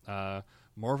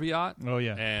 Morviot Oh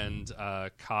yeah. and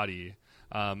Kadi,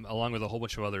 along with a whole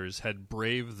bunch of others, had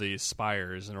braved the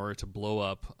spires in order to blow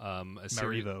up a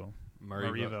series.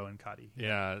 Marivo and Kadi.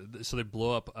 Yeah, so they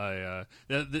blow up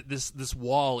this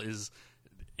wall is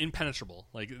impenetrable.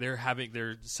 Like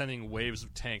they're sending waves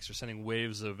of tanks, they're sending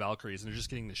waves of Valkyries, and they're just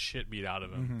getting the shit beat out of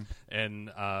them,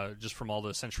 and just from all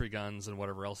the sentry guns and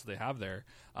whatever else that they have there,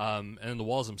 and the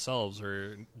walls themselves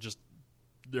are just.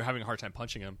 They're having a hard time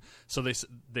punching them, so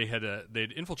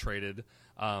they'd infiltrated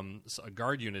a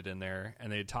guard unit in there,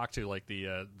 and they'd talked to like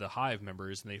the hive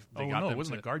members, and they got them. It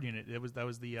wasn't a guard unit. That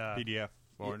was the PDF.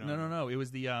 Or no. It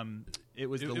was the It-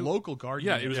 local guard.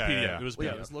 Yeah, unit. it was Yeah, PDF. yeah. It was Well,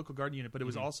 PDF. yeah, it was a local guard unit, but it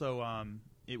was also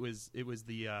it was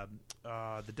the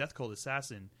Death Cult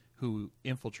assassin who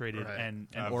infiltrated Right. and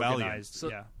Valiant. organized. So,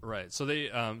 yeah, right. So they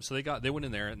went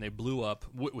in there and they blew up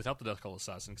without the Death Cult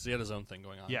assassin because he had his own thing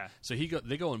going on. Yeah. So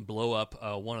they go and blow up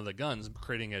one of the guns,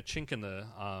 creating a chink in the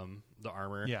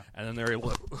armor. Yeah. And then they're able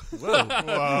to Whoa.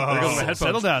 there goes my headphones.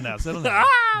 Settle down now. Settle down.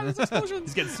 There's explosions.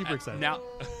 He's getting super excited. Now,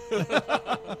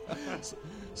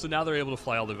 so now they're able to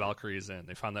fly all the Valkyries in.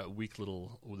 They found that weak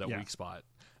spot,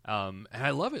 and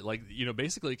I love it. Like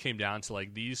basically, it came down to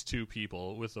like these 2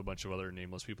 people with a bunch of other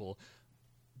nameless people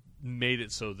made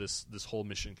it so this whole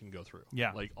mission can go through.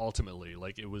 Yeah. like ultimately,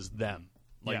 like it was them.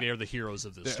 Like Yeah. they are the heroes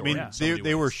of this I story. mean, in so they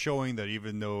many were ways. showing that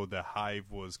even though the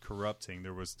hive was corrupting,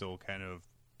 there was still kind of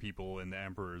people in the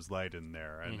Emperor's Light in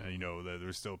there, and that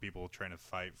there's still people trying to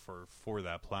fight for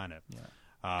that planet.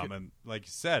 Yeah. And like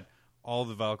you said, all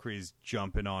the Valkyries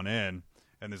jumping on in,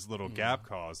 and this little gap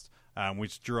caused,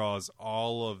 which draws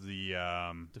all of the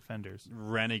Defenders.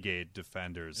 renegade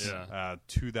defenders Yeah.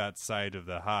 to that side of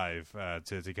the hive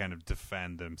to kind of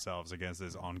defend themselves against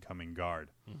this oncoming guard.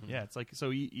 Yeah, it's like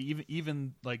so.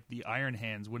 Even like the Iron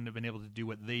Hands wouldn't have been able to do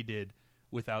what they did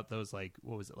without those like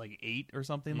what was it like 8 or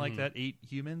something like that 8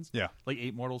 humans. Yeah. like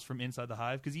 8 mortals from inside the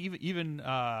hive. Because even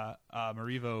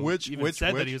Marivo Which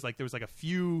said that he was like there was like a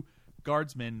few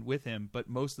guardsmen with him, but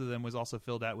most of them was also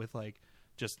filled out with like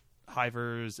just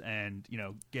hivers and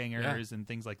gangers and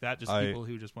things like that. Just people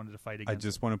who just wanted to fight I against.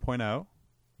 just want to point out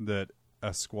that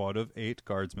a squad of 8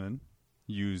 guardsmen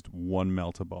used 1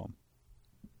 Melta-Bomb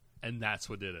and that's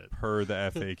what did it. per the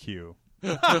FAQ.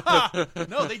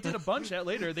 No, they did a bunch out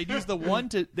later. They used the one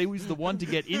to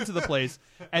get into the place,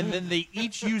 and then they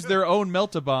each used their own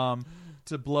Melta-Bomb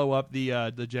to blow up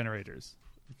the generators.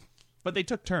 But they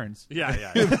took turns.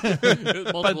 Yeah.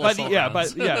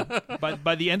 But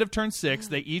by the end of turn 6,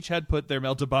 they each had put their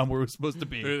melted bomb where it was supposed to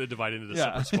be. They divided into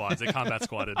separate squads. They combat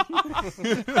squatted.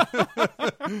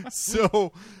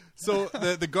 So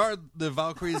the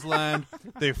Valkyries land.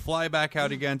 They fly back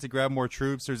out again to grab more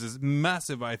troops. There's this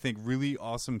massive, I think, really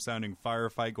awesome sounding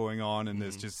firefight going on in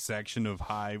this just section of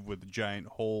hive with a giant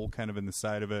hole kind of in the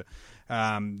side of it.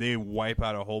 They wipe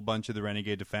out a whole bunch of the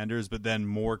renegade defenders, but then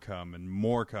more come and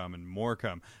more come and more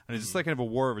come, and it's just like kind of a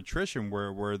war of attrition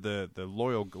where the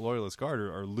loyalist guard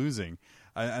are losing,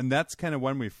 and that's kind of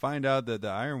when we find out that the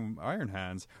Iron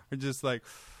Hands are just like,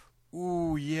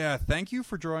 ooh, yeah, thank you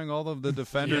for drawing all of the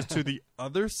defenders to the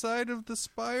other side of the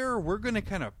spire. We're going to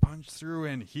kind of punch through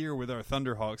in here with our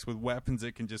Thunderhawks with weapons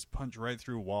that can just punch right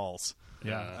through walls.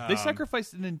 Yeah. They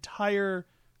sacrificed an entire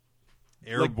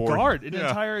airborne guard, an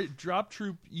entire drop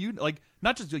troop unit, like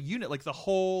not just a unit, like the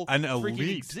whole an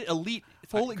freaking elite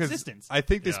full existence. I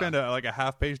think they spent a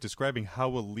half page describing how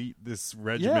elite this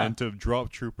regiment of drop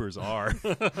troopers are.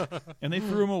 And they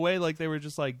threw them away like they were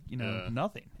just like,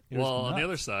 nothing. Well, on the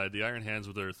other side, the Iron Hands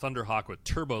with their Thunderhawk with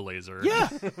turbo laser. Yeah.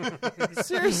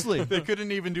 Seriously. They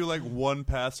couldn't even do like one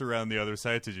pass around the other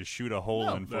side to just shoot a hole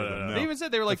in for them. No. They even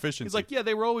said they were like, efficiency. He's like, yeah,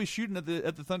 they were always shooting at the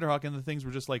Thunderhawk and the things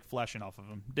were just like flashing off of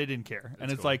them. They didn't care.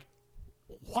 And it's like,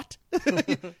 what? You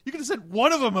could have sent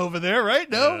one of them over there, right?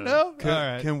 No.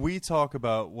 Can we talk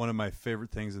about one of my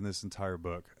favorite things in this entire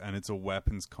book? And it's a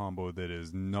weapons combo that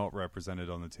is not represented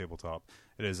on the tabletop.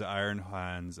 It is Iron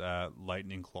Hands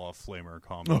Lightning Claw Flamer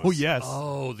combo. Oh, yes.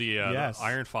 Oh, the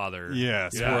Iron Father.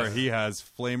 Yes, where he has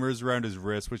flamers around his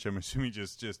wrist, which I'm assuming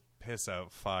just piss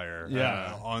out fire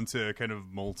onto kind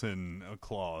of molten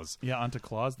claws. Yeah, onto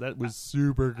claws. That was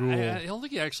super cool. I don't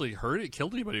think he actually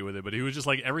killed anybody with it, but he was just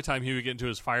like, every time he would get into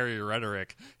his fiery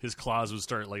rhetoric, his claws would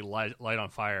start like light on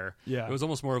fire. Yeah. It was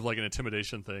almost more of like an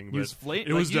intimidation thing. He was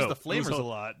it was used the flamers a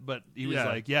lot, but he was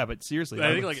like, but seriously.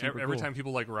 I think like every time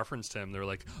people like referenced him, they were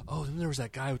like, oh, then there was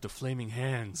that guy with the flaming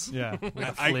hands. Yeah.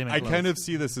 I kind of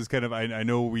see this as kind of, I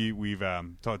know we've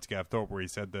talked to Gav Thorpe where he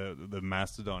said the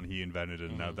Mastodon he invented,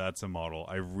 and now that's a model.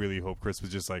 I really hope Chris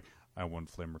was just like, I want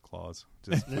flamer claws.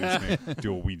 Just please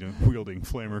dual wielding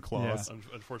flamer claws. Yeah.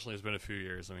 Unfortunately, it's been a few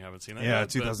years and we haven't seen it. Yeah, yet,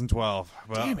 2012.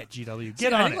 Well, damn it, GW.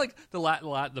 Get on I think it.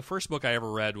 like the first book I ever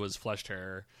read was Flesh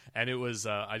Terror, and it was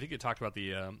I think it talked about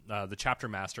the chapter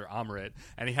master Amrit,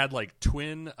 and he had like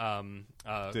twin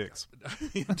dicks.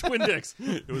 Twin dicks.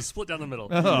 It was split down the middle.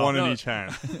 One in each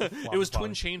hand. It was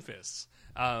twin chain fists.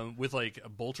 With like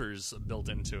bolters built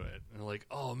into it, and like,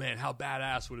 oh man, how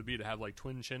badass would it be to have like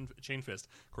twin chain fist?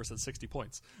 Of course, that's 60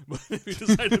 points, but if you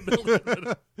decide to build it,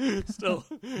 but still,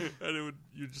 and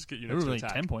you just get units to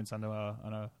attack. 10 points on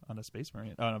a Space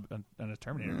Marine, on a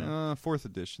Terminator. Fourth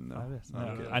edition though.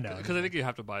 I know, because I think you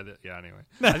have to buy the anyway.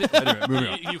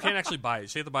 You can't actually buy it.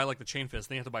 So you have to buy like the chain fist,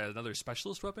 then you have to buy another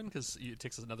specialist weapon because it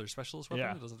takes another specialist weapon.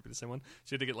 Yeah. It doesn't have to be the same one.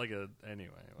 So you have to get like a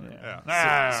anyway.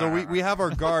 Yeah. So we have our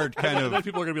guard kind of.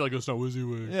 People are gonna be like, "It's not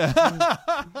WYSIWYG."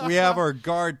 Yeah. We have our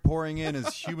guard pouring in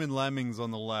as human lemmings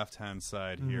on the left-hand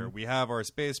side here. We have our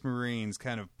Space Marines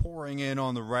kind of pouring in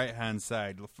on the right-hand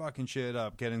side, fucking shit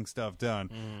up, getting stuff done.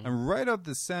 And right up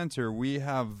the center, we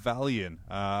have Valiant,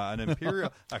 an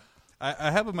Imperial.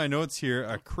 I have in my notes here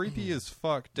a creepy as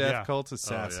fuck death cult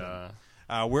assassin. Oh,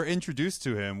 yeah. We're introduced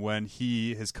to him when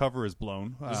his cover is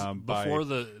blown. Before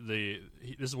this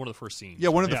is one of the first scenes. Yeah,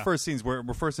 one of the first scenes where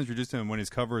we're first introduced to him when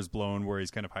his cover is blown, where he's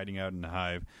kind of hiding out in the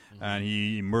hive, and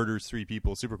he murders 3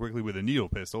 people super quickly with a needle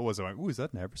pistol. Was like, ooh, is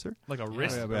that an adversar? Like a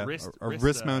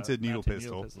wrist-mounted needle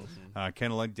pistol. Kind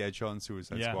of like Deadshot and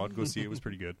Suicide Squad. Go see it; was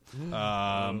pretty good.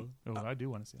 I do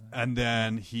want to see that. And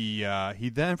then he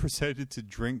then proceeded to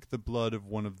drink the blood of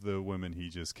one of the women he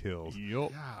just killed.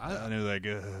 Yup. Yeah, and it was like.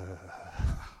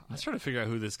 I was trying to figure out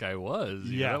who this guy was.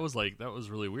 Yeah, that was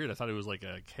really weird. I thought it was like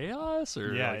a Chaos,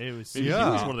 or it was. Maybe he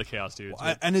was one of the Chaos dudes.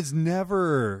 And it's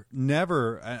never,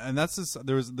 and that's just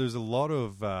there's a lot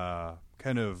of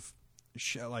kind of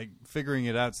like figuring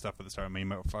it out stuff at the start. I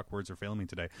mean, fuck, words are failing me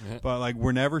today. But like,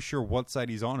 we're never sure what side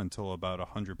he's on until about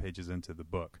 100 pages into the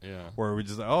book. Yeah, where we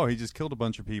just like, oh, he just killed a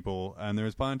bunch of people, and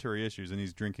there's planetary issues, and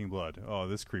he's drinking blood. Oh,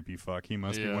 this creepy fuck, he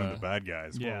must be one of the bad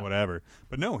guys. Or whatever.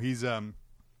 But no, he's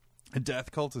a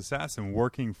death cult assassin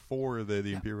working for the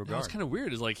Imperial Guard. What's kind of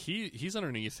weird is like he's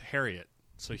underneath Harriet,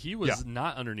 so he was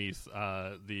not underneath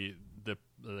the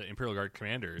Imperial Guard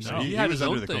commanders. No, he had his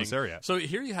under own the thing. commissariat. So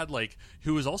here you had like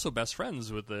who was also best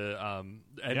friends with the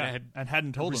and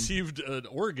hadn't told received an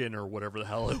organ or whatever the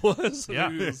hell it was. So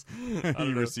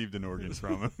he received an organ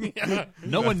from him.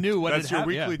 No one knew what That's had your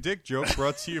happened. weekly dick joke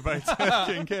brought to you by Ted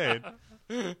Kincaid.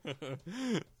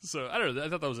 So I don't know. I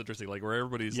thought that was interesting. Like where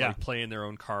everybody's like playing their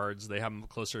own cards. They have them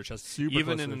close to their chest. Super Even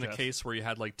close to in their the chest. case where you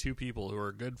had like two people who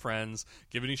are good friends,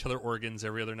 giving each other organs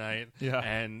every other night. Yeah.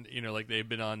 And like they've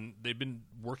been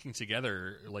working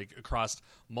together like across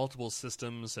multiple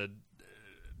systems and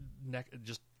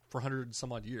just for 100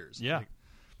 some odd years. Yeah. Like,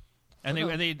 And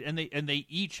they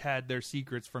each had their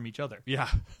secrets from each other. yeah.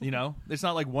 It's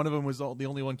not like one of them was the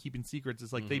only one keeping secrets.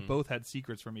 It's like they both had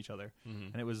secrets from each other,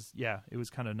 and it was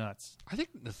kind of nuts. I think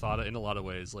Nathada, in a lot of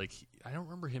ways, like I don't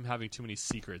remember him having too many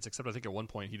secrets. Except I think at one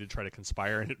point he did try to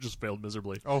conspire, and it just failed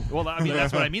miserably. Oh well, I mean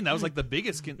that's what I mean. That was like the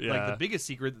biggest, like the biggest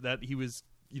secret that he was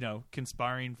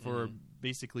conspiring for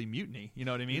basically mutiny. You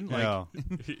know what I mean? Like, Yeah.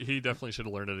 He definitely should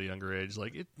have learned at a younger age.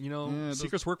 Like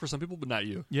secrets work for some people, but not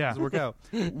you. yeah, Doesn't work out.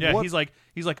 yeah. What-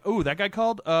 He's like, oh, that guy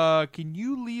called. Can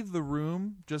you leave the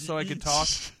room just so I could talk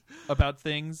about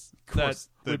things Of course,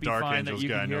 that the would be Dark fine Angels that you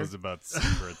guy can hear? knows about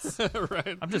secrets.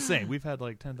 Right. I'm just saying, we've had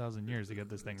like 10,000 years to get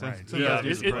this thing right. So Yeah,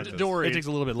 years of practice. don't worry. It takes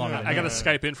a little bit longer. than I got to that.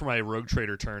 Skype in for my Rogue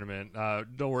Trader tournament.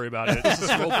 Don't worry about it. This is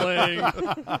role playing.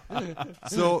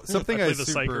 So something I I play the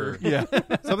super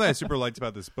Psyker. something I super liked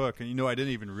about this book, and I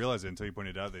didn't even realize it until you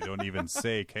pointed out they don't even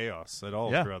say chaos at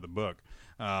all Yeah. throughout the book.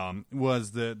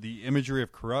 Was the imagery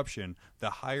of corruption. The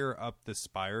higher up the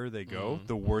spire they go,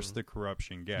 the worse the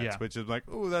corruption gets. Yeah. Which is like,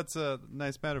 oh, that's a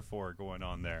nice metaphor going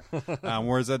on there.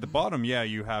 Whereas at the bottom,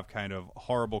 you have kind of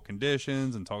horrible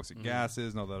conditions and toxic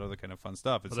gases and all that other kind of fun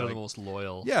stuff. It's But they're like, the most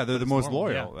loyal. yeah, they're the most normal,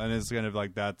 loyal, and it's kind of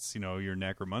like that's your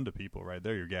Necromunda people right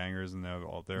there, your gangers, and they're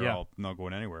all not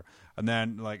going anywhere. And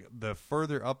then like the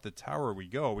further up the tower we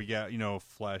go, we get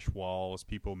flesh walls,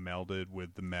 people melded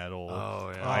with the metal, Oh,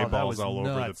 yeah. that eyeballs was all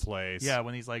over nuts. the place. Yeah,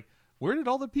 when he's like, "Where did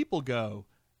all the people go?"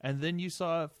 And then you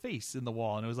saw a face in the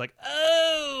wall, and it was like,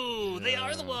 "Oh, they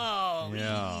are the wall."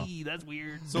 Yeah. Eee, that's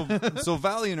weird. So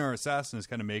Valiant, our assassin, is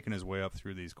kind of making his way up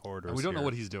through these corridors. And we don't know here.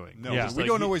 what he's doing. No, Yeah. Just we like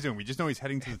don't know what he's doing. We just know he's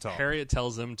heading to the top. Harriet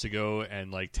tells him to go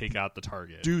and like take out the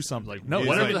target. do something. Like No, he's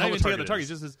whatever like- the Not hell even the take out target. is.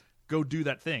 He just says, "Go do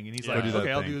that thing," and he's Yeah. like, Go do that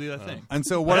 "Okay, I'll thing. do that thing." And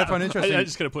so what I found interesting I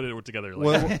just kind of put it together.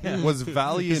 Like, was he's an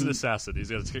Valiant. assassin. He's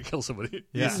got to kill somebody.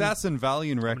 The assassin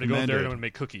Valiant I'm gonna go up there and I'm recommended gonna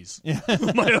make cookies.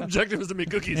 My objective is to make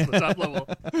cookies at the top level.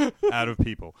 out of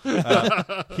people.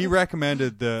 He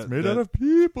recommended the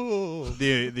people.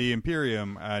 The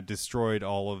Imperium destroyed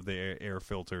all of the air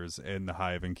filters in the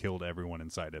hive and killed everyone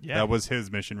inside it. Yeah. That was his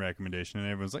mission recommendation, and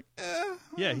everyone's like,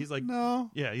 Yeah, he's like, no.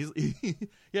 Yeah,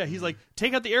 he's like,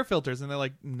 take out the air filters, and they're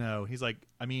like, no. He's like,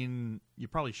 I mean, you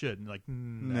probably should. And like,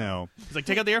 No. He's like,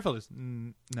 take out the air filters.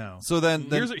 No. So then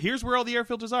Here's where all the air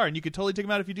filters are, and you could totally take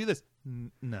them out if you do this.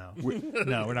 No, no,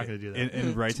 we're not going to do that.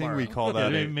 in writing, we call Yeah,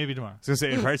 that a, maybe tomorrow. so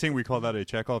say in writing we call that a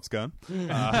Chekhov's gun.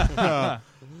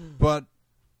 But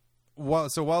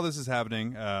while this is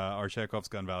happening, our Chekhov's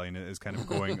gun Valiant is kind of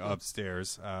going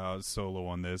upstairs solo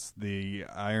on this. The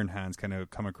Iron Hands kind of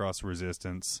come across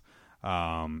resistance.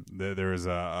 There is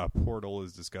a portal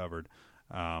is discovered.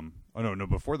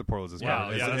 Before the portal is discovered, Wow,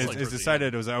 yeah, that's like it's towards the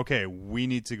decided. It was like, okay, we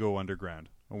need to go underground.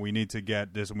 We need to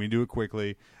get this, and we do it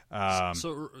quickly.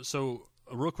 So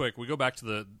real quick, we go back to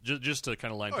the just to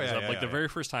kind of line things up. The very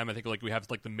first time, I think like we have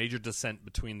like the major descent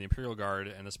between the Imperial Guard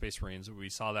and the Space Marines. We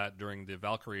saw that during the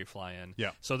Valkyrie fly-in.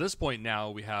 Yeah. So at this point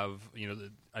now we have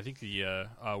I think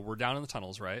we're down in the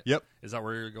tunnels, right? Yep. Is that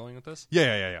where you're going with this?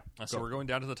 Yeah. So we're going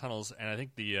down to the tunnels, and I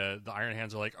think the Iron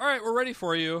Hands are like, all right, we're ready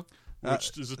for you,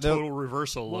 which is a total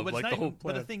reversal of but like it's the not whole even-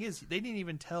 plan. But the thing is, they didn't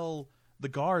even tell the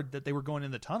guard that they were going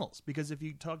in the tunnels, because if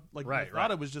you talk like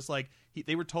Nathada was just like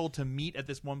they were told to meet at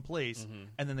this one place,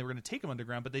 and then they were going to take him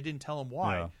underground, but they didn't tell him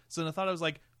why. Yeah. So Nathada was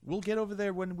like, "We'll get over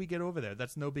there when we get over there.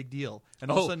 That's no big deal." And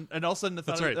all of a sudden, Nathada,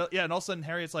 that's right. and all of a sudden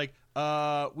Harriet's like,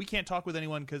 "We can't talk with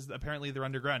anyone because apparently they're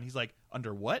underground." He's like,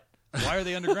 "Under what? Why are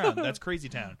they underground? That's Crazy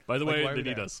Town." By the Like, way, why are they we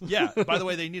need there? us. Yeah. By the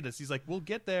way, they need us. He's like, "We'll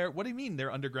get there." What do you mean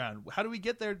they're underground? How do we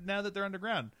get there now that they're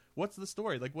underground? What's the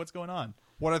story? Like, what's going on?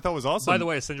 What I thought was awesome. By the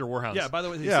way, send your warhounds. Yeah. By the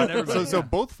way, they Yeah, sent everybody. so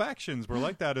both factions were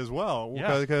like that as well.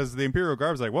 Yeah. Because the Imperial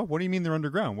Guard was like, "What? What do you mean they're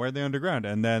underground? Why are they underground?"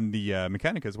 And then the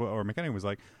Mechanicus was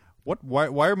like, "What?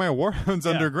 Why are my warhounds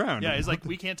underground?" Yeah, it's like,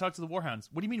 we can't talk to the warhounds.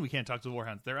 What do you mean we can't talk to the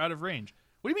warhounds? They're out of range.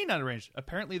 What do you mean out of range?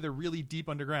 Apparently they're really deep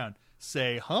underground.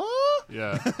 Say, huh?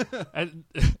 Yeah, and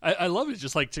I love it.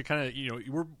 Just like to kind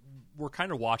of we're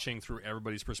kind of watching through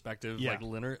everybody's perspective, Yeah. like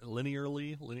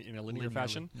linearly in a linear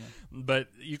fashion. yeah. But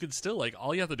you could still like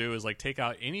all you have to do is like take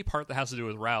out any part that has to do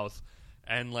with Routh,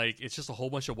 and like it's just a whole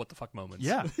bunch of what the fuck moments.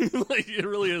 Yeah. like it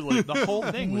really is like The whole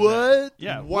thing was What? that.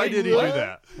 Yeah. Why did he do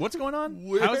that? What's going on?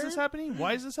 Where? How is this happening?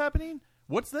 Why is this happening?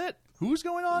 what's that? Who's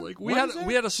going on? Like What is that?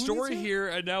 we had a Who story is that? here,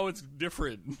 and now it's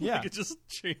different. Yeah. Like, it just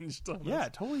changed on Yeah, us.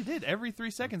 it totally did. Every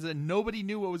 3 seconds, and nobody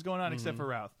knew what was going on except for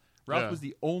Ralph. Ralph Yeah. was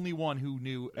the only one who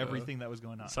knew everything that was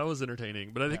going on. So that was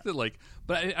entertaining, but I think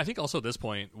that I think also at this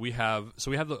point we have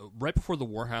the right before the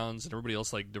Warhounds and everybody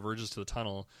else like diverges to the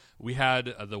tunnel. We had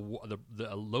the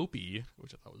Lopi,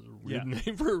 which I thought was a weird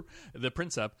name for the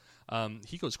Princeps.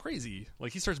 He goes crazy,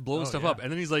 like he starts blowing stuff up,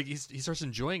 and then he's like he starts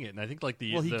enjoying it, and I think like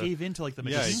he gave in to like the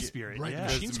machine spirit. right? Yeah.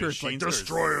 The machine The spirit's like machine spirit.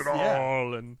 destroy it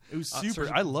all, and It was super.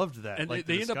 starts- I loved that. and like,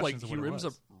 they the end up like discussions of he what it rims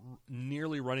was. up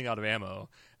nearly running out of ammo,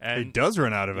 He and does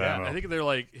run out of Yeah, ammo. I think they're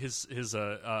like his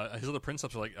other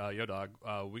Princeps are like, yo, dog,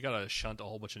 we gotta shunt a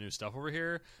whole bunch of new stuff over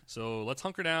here, so let's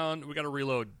hunker down. We gotta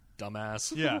reload,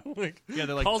 dumbass. Yeah. like, Yeah,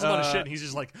 they're like, calls him on his shit, and he's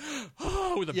just like,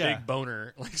 with a Yeah. big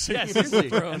boner, like Yeah, sitting in his seriously.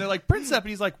 throne. And they're like, Princeps, and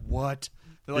he's like, what?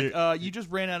 They're like, you just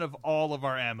ran out of all of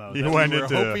our ammo He that went we were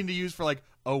into- hoping to use for like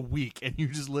a week, and you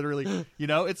just literally,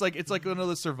 it's like one of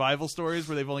those survival stories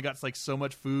where they've only got like so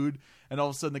much food, and all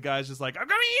of a sudden the guy's just like, I'm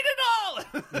gonna eat it all.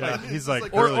 Yeah, he's like,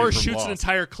 or Curly from shoots Lost. an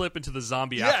entire clip into the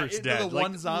zombie after it's into dead. the Like,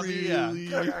 one zombie.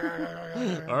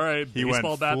 all right, He went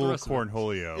baseball bat the full rest of it.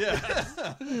 cornholio.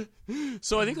 Yeah.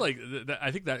 So I think like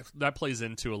I think that plays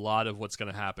into a lot of what's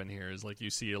going to happen here. Is like you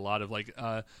see a lot of like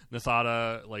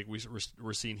Nathada, like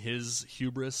we're seeing his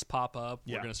hubris pop up.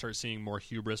 We're Yeah. going to start seeing more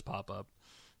hubris pop up.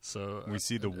 So We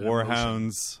see the an emotion.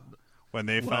 Warhounds when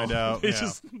they find out. They yeah.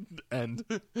 just end.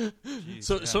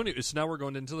 So now we're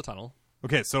going into the tunnel.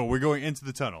 Okay, so we're going into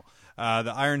the tunnel.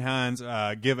 The Iron Hands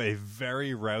give a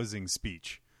very rousing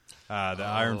speech. The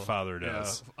Iron Father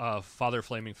does. Father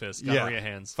Flaming Fist, gonorrhea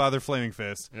hands. Father Flaming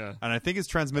Fist. Yeah. And I think it's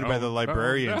transmitted by the Oh,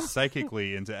 librarian no.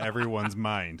 psychically into everyone's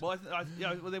mind. Well,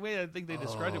 the way I think they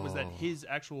described it was that his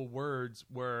actual words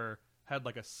had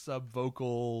like a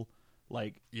subvocal,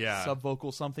 like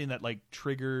subvocal something that like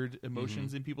triggered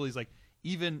emotions in people. He's like,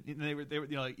 even they were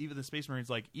like, even the Space Marines,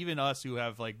 like even us who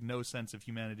have like no sense of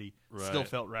humanity still Right.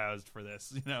 felt roused for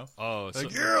this. Oh, so,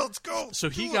 Like, yeah, let's go. So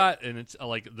he got, and it's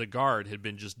like the guard had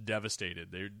been just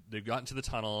devastated. They've gotten to the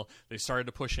tunnel. They started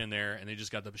to push in there, and they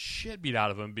just got the shit beat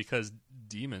out of them because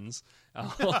demons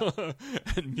and This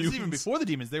is mutants. even before the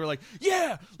demons. They were like,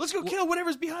 "Yeah, let's go kill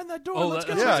whatever's behind that door. Oh, let's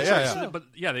go." that's Yeah, right. yeah, So yeah. But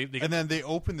yeah, they And then they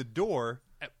open the door.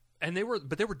 and they were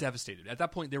devastated at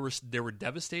that point. They were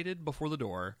devastated before the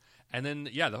door, and then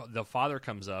the father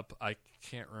comes up. I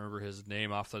can't remember his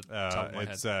name off the top of my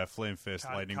It's head. Flame Fist,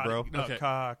 Lightning Bro. No, Okay.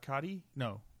 Kadi?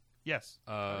 No. Yes.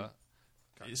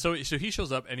 So he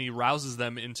shows up and he rouses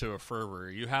them into a fervor.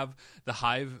 You have the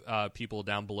Hive people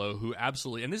down below who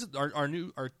absolutely, and this is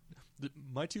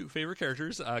my two favorite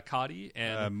characters, Kadi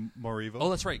and Morivo. oh,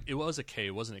 that's right, it was a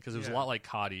K, wasn't it? Because it was a lot like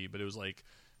Kadi, but it was like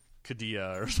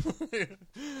Kadia or something.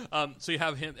 So you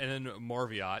have him and then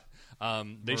Morviot.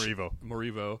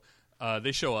 Morivo.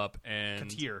 They show up and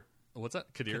Katir. What's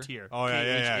that? Kadir. Katir. Oh,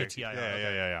 yeah. Katir.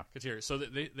 Yeah. Katir. So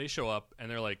they show up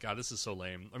and they're like, God, this is so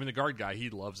lame. I mean, the guard guy, he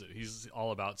loves it. He's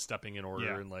all about stepping in order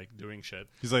Yeah. and like doing shit.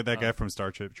 He's like that guy from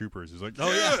Starship Troopers. He's like, Oh,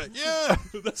 yeah.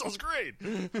 That sounds great.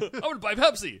 I would buy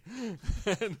Pepsi.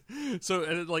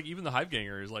 and like even the Hive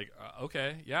Ganger is like,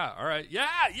 okay, yeah, all right, yeah,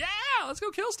 let's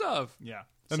go kill stuff. Yeah.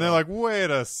 And they're like,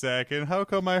 wait a second. How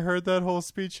come I heard that whole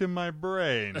speech in my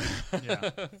brain? Yeah.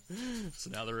 So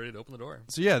now they're ready to open the door.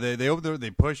 So yeah, they open the door,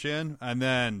 they push in, and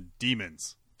then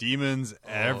demons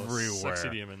everywhere. Sexy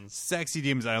demons. Sexy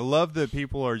demons. I love that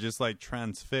people are just like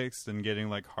transfixed and getting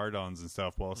like hard-ons and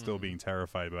stuff while still being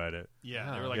terrified by it.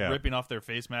 Yeah. They were like Yeah. ripping off their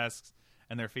face masks,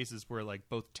 and their faces were like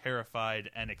both terrified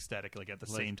and ecstatic, like at the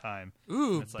same time.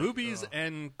 Ooh, It's like, boobies ugh.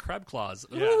 and crab claws.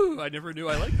 Yeah. Ooh, I never knew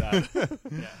I liked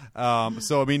that.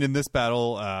 So I mean, in this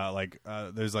battle,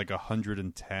 there's like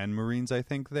 110 Marines, I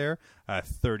think.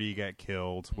 30 get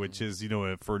killed, which is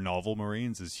for novel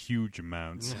Marines is huge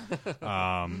amounts.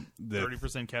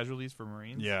 30% casualties for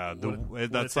Marines. Yeah, Would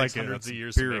it that's take like hundreds it's of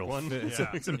years to make imperial. one?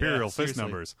 It's imperial Yeah, fist seriously.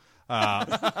 numbers.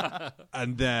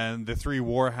 And then the 3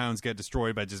 Warhounds get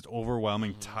destroyed by just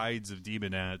overwhelming tides of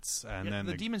demonettes, and Yeah, then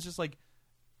the demons just like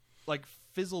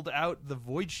fizzled out the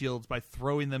void shields by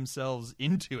throwing themselves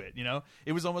into it.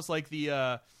 It was almost like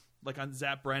the like on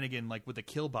Zap Brannigan, like with the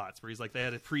kill bots, where he's like they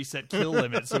had a preset kill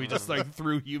limit, so he just like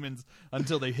threw humans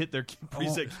until they hit their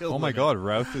preset kill. oh my limit. God,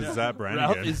 Ralph is Zap Brannigan.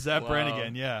 Ralph is Zap Wow.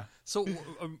 Brannigan. Yeah. So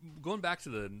going back to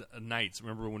the knights,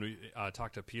 remember when we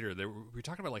talked to Peter? We were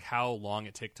talking about like how long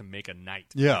it take to make a knight,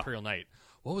 Yeah. Imperial Knight.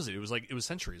 what was it? It was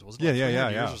centuries, wasn't Yeah, it? yeah, 300 yeah,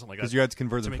 years yeah. or something like Because that. you had to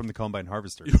convert them make- from the combine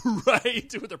harvester.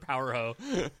 Right, with their power hoe.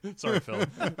 Sorry, Phil. You'll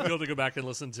have to go back and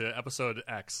listen to episode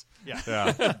X. Yeah.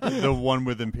 Yeah, the one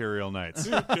with Imperial Knights.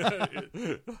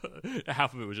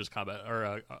 Half of it was just combat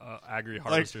or agri Like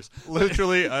harvesters.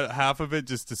 literally, half of it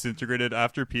just disintegrated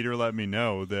after Peter let me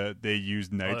know that they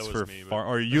used knights that for was me, but-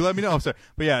 or you let me know. I'm sorry,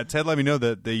 but yeah, Ted let me know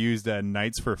that they used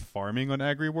knights for farming on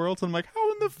Agri Worlds. I'm like,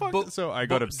 how in the fuck? So I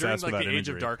got but obsessed during with like that the Age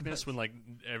of imagery. Darkness, when like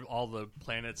all the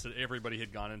planets, everybody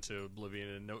had gone into oblivion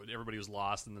and everybody was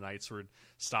lost, and the knights would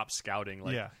stop scouting.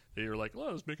 Like Yeah. they were like, "Well,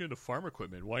 I was making it into farm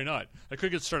equipment. Why not? I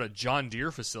could get start a John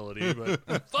Deere facility, but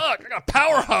fuck, I got a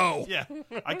power hoe." Yeah,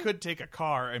 I could take a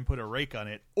car and put a rake on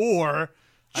it, or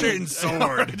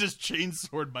Chainsword. I could just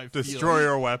chainsword my field.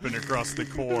 Destroyer weapon across the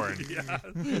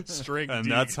corn. String And D.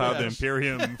 that's how the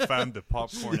Imperium found the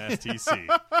popcorn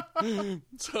STC.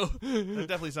 So That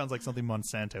definitely sounds like something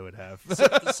Monsanto would have.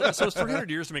 so it's 300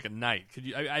 years to make a knight. Could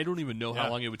you? I don't even know how Yeah.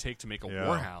 long it would take to make a Yeah.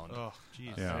 warhound. Oh,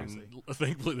 jeez. Yeah. seriously. And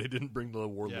thankfully, they didn't bring the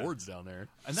warlords down there.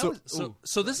 And that So- was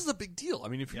So this is a big deal. I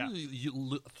mean, if Yeah.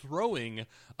 you throwing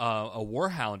a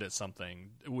warhound at something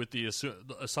with the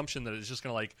assumption that it's just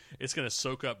gonna it's gonna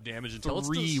soak up damage until it's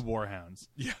three just- warhounds.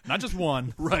 Yeah. Not just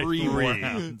one, Right. three Three.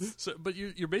 warhounds. So, but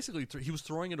you're basically he was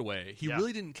throwing it away. He Yeah.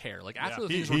 really didn't care. Like after Yeah.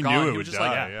 the He- things he were knew gone, it he would was just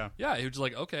die, like, yeah. he was just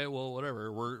like, okay, well,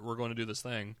 whatever. We're going to do this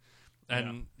thing.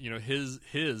 And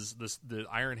the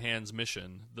Iron Hands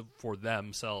mission for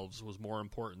themselves was more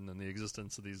important than the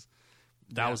existence of these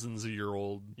thousands of year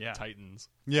old Yeah. titans.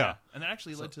 Yeah. And that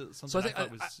actually led to something So I think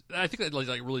thought was I think that like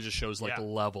really just shows like Yeah. the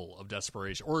level of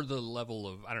desperation or the level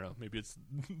of I don't know, maybe it's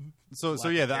So Lack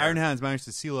yeah, of the care. Iron Hands managed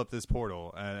to seal up this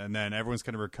portal, and then everyone's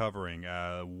kind of recovering.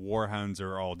 Warhounds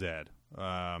are all dead.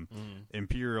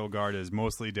 Imperial Guard is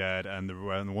mostly dead, and the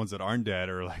ones that aren't dead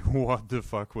are like, "What the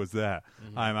fuck was that?"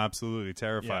 I'm absolutely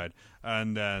terrified.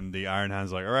 And then the Iron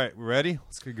Hands are like, "All right, we're ready.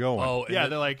 Let's get going." oh and Yeah,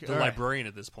 they're like, the all right. librarian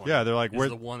at this point. Yeah, they're like, is we're-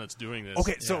 the one that's doing this.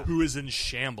 Okay, so- who is in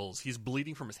shambles? He's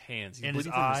bleeding from his hands. He's And his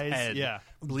bleeding from eyes, his head. yeah.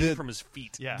 bleeding The- from his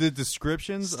feet. Yeah. The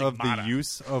descriptions of the Stigmata.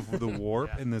 use of the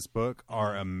warp Yeah. in this book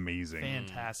are amazing.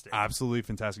 fantastic. Absolutely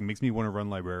fantastic. Makes me want to run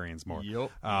librarians more. Yup.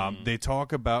 They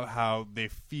talk about how they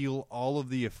feel all of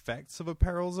the effects of a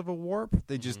perils of a warp.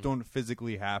 They just don't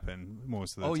physically happen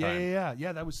most of the Oh time.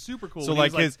 yeah. That was super cool. So When he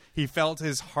like was he felt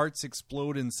his hearts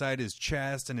explode inside his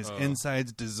chest and his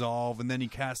insides dissolve, and then he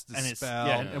cast the and his, spell.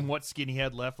 and what skin he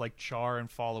had left like char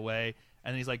and fall away.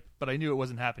 And he's like, but I knew it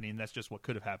wasn't happening. That's just what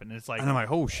could have happened. And it's like, And I'm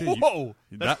like, oh shit! whoa,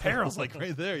 that- that's perils like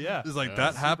right there. Yeah, It's like Yeah,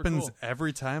 that super happens cool.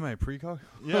 every time I precog.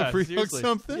 Yeah, precog seriously.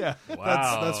 something. Yeah. that's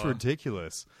Wow.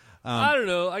 ridiculous. I don't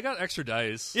know. I got extra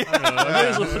dice. I don't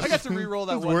know. I got to re-roll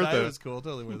that It's one worth die. it. It was cool.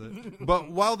 Totally worth it.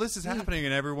 But while this is happening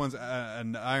and everyone's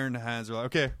and Iron Hands are like,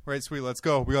 okay, right, sweet, let's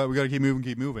go. We got to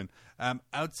keep moving.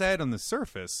 Outside on the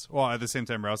surface, well, at the same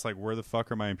time, Rouse like, where the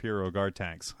fuck are my Imperial Guard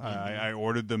tanks? I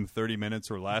ordered them 30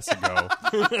 minutes or less ago.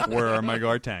 Where are my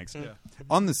guard tanks?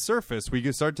 On the surface, we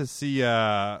can start to see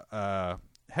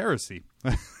heresy,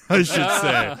 I should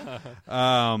say.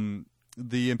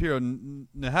 The Imperial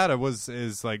Nahada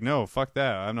is like, no, fuck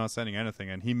that. I'm not sending anything.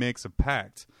 And he makes a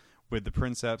pact with the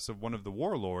princeps of one of the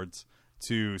warlords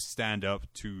to stand up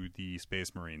to the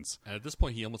Space Marines. And at this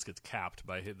point, he almost gets capped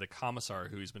by the commissar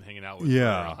who he's been hanging out with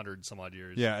Yeah. for 100 some odd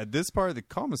years. Yeah, at this part, the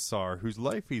commissar, whose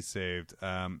life he saved,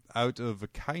 out of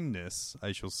kindness,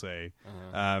 I shall say,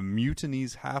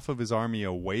 mutinies half of his army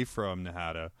away from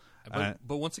Nahada.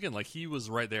 But once again, like he was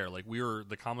right there. Like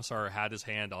the commissar had his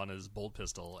hand on his bolt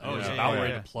pistol and Oh, was yeah, about yeah,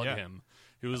 ready yeah. to plug Yeah. him.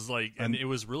 It was like, and it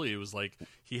was like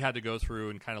he had to go through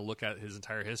and kind of look at his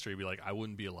entire history, and be like, I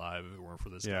wouldn't be alive if it weren't for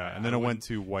this guy. Yeah, and then I it went wouldn't-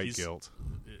 to white he's- guilt.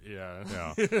 Yeah.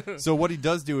 Yeah. So what he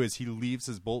does do is he leaves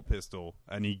his bolt pistol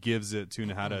and he gives it to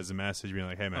Nahada as a message, being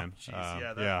like, "Hey, man,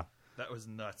 Jeez, that was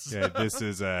nuts. yeah, this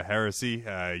is a heresy.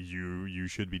 You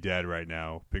should be dead right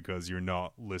now because you're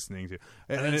not listening to."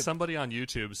 And then it- somebody on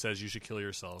YouTube says you should kill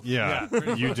yourself. Yeah,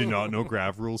 you do not know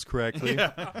grav rules correctly.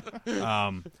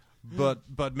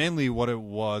 But mainly what it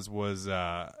was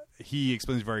he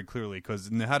explains very clearly,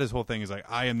 because Nahada's whole thing is like,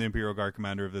 I am the Imperial Guard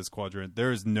commander of this quadrant.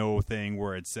 There is no thing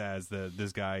where it says that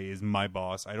this guy is my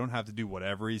boss. I don't have to do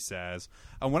whatever he says.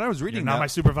 And when I was reading You're not my that,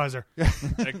 supervisor.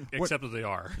 Except that they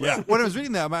are. yeah, when I was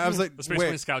reading that, I was like, The Space wait,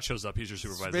 Marine Scout shows up. He's your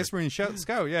supervisor. Space Marine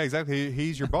Scout, yeah, exactly.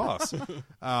 He's your boss. So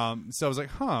I was like,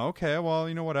 huh, okay,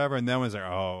 well, whatever. And then I was like,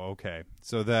 oh, okay.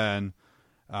 So then,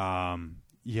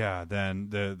 then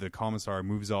the commissar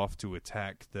moves off to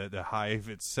attack the hive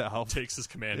itself. Takes his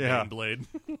command Yeah. main blade.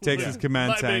 Takes his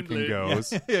command My tank main and blade.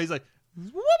 goes. Yeah, he's like,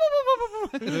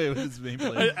 It was being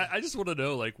played. I just want to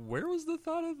know, like, where was the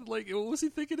thought of, like, what was he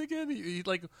thinking again? He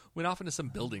like went off into some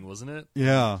building, wasn't it?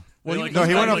 Yeah. Well, He like, was-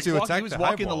 he went up like, to walk- attack He was the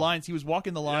walking hive the wall. lines. He was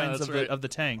walking the lines that's of right. the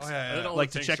tanks, Oh, yeah, yeah. All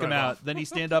like the to tanks check him drive out. off. Then he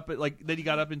stand up at then he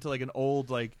got up into like an old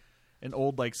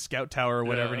scout tower or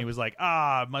whatever, Yeah. and he was like,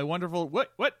 my wonderful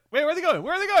what? Wait, where are they going?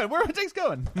 Where are they going? Where are the tanks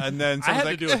going? And then I had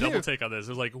someone's to like, do a double take on this. It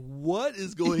was like, what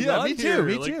is going Yeah, on me too. here?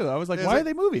 Me Like, too. I was like, There's why a- are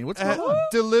they moving? What's going on?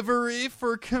 delivery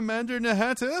for Commander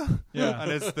Nahata. Yeah.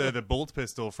 And it's the bolt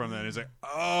pistol from that. He's like,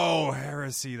 oh,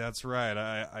 heresy. That's right.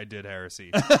 I did heresy.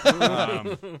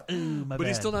 But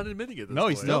he's still not admitting it. At this No,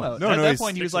 he's point. still No, not. no, At no, that he's-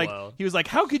 point, he was Takes a like,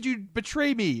 while. how could you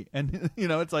betray me? And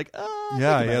it's like, Yeah, think he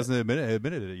about hasn't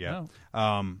admitted it yet.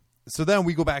 So then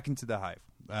we go back into the hive.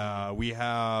 We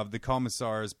have the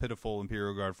Commissar's pitiful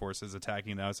Imperial Guard forces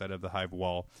attacking the outside of the hive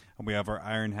wall, and we have our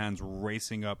Iron Hands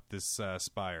racing up this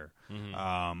spire.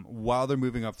 While they're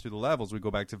moving up through the levels, we go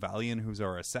back to Valiant, who's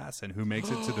our assassin, who makes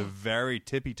it to the very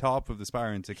tippy top of the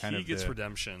spire into kind He of gets the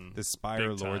redemption. Spire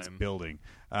big Lord's time. building.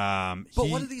 But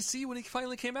what did he see when he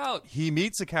finally came out? He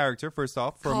meets a character, first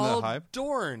off, from Called the hive.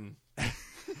 Dorn.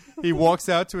 He walks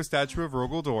out to a statue of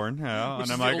Rogel Dorn, yeah, Which and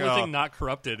is I'm the like, only oh, thing not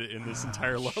corrupted in this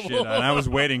entire level. shit. And I was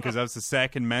waiting because that was the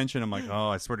second mention. I'm like, oh,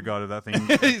 I swear to God, if that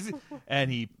thing.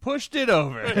 and he pushed it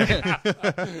over.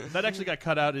 That actually got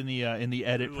cut out in the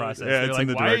edit process. Yeah, They're it's like, in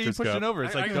the why are you director's pushing cut. it over?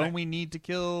 It's I like, gotta- don't we need to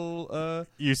kill?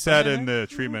 You said in the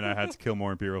treatment I had to kill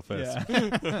more Imperial Fists.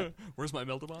 Yeah. Where's my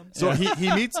Meltabon? So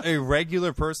he meets a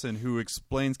regular person who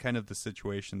explains kind of the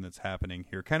situation that's happening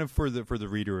here, kind of for the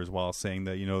reader as well, saying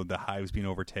that the hive's been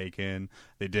overtaken,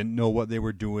 they didn't know what they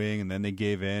were doing, and then they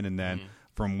gave in, and then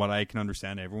from what I can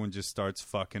understand, everyone just starts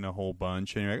fucking a whole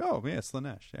bunch, and you're like, oh yeah,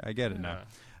 Slanesh, yeah, I get it now.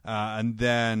 And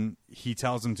then he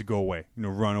tells them to go away,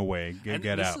 run away, And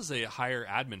get this out. is a higher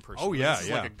admin person. Oh, yeah, This is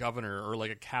yeah. like a governor or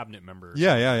like a cabinet member.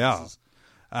 Yeah. This is-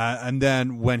 And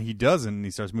then when he doesn't, and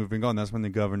he starts moving on, that's when the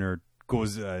governor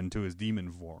goes into his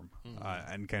demon form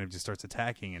and kind of just starts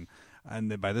attacking.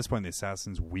 And by this point, the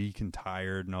assassin's weak and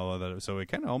tired and all of that. So it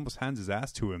kind of almost hands his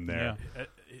ass to him there. Yeah.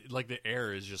 Like the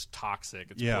air is just toxic.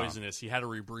 It's Yeah. poisonous. He had a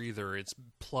rebreather. It's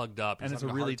plugged up. And He's it's a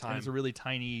having really hard time. it's a really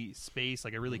tiny space,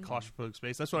 like a really claustrophobic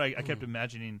space. That's what I kept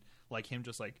imagining, like him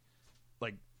just like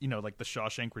like the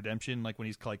Shawshank Redemption, like when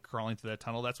he's like crawling through that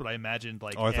tunnel. That's what I imagined.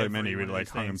 Like, Oh, I thought every you meant he one would of like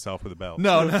these hung things. himself with a belt.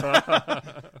 No, no,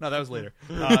 that was later.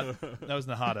 That was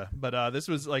Nahata. But this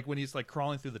was like when he's like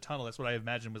crawling through the tunnel. That's what I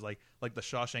imagined was like the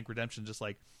Shawshank Redemption, just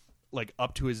like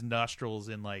up to his nostrils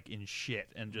in shit,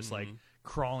 and just like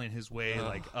crawling his way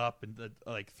like up and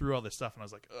like through all this stuff. And I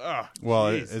was like, ugh. Well,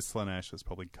 jeez. it's Slanesh that's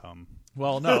probably come.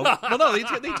 Well, no.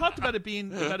 They talked about it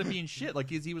being shit. Like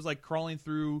he was like crawling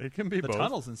through It can be the both.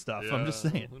 tunnels and stuff. I'm just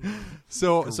saying.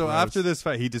 So Gross. after this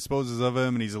fight, he disposes of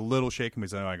him, and he's a little shaken.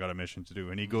 He's like, oh, I got a mission to do.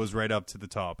 And he goes right up to the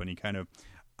top, and he kind of...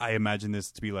 I imagine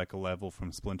this to be like a level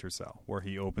from Splinter Cell, where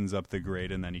he opens up the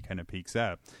grate and then he kind of peeks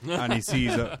out. And he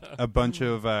sees a bunch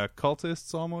of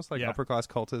cultists, almost like Yeah. upper-class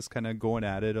cultists, kind of going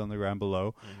at it on the ground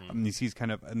below. And he sees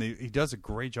kind of... And he does a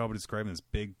great job of describing this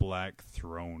big black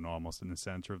throne almost in the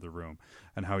center of the room,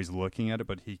 and how he's looking at it,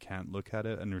 but he can't look at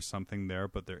it, and there's something there,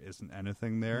 but there isn't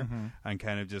anything there. And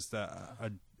kind of just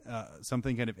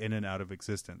something kind of in and out of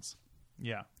existence.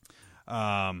 Yeah.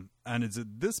 And it's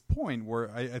at this point where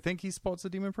I think he spots the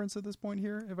Demon Prince at this point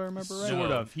here, if I remember right.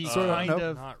 Sort of. He Sort of, kind nope.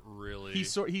 of. Not really. He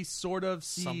sort of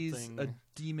sees Something. a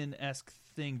demon-esque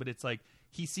thing, but it's like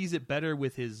he sees it better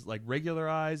with his like regular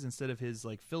eyes instead of his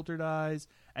like filtered eyes,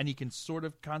 and he can sort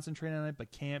of concentrate on it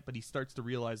but can't. But he starts to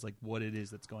realize like what it is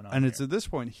that's going on. And here. it's at this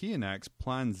point he enacts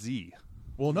Plan Z.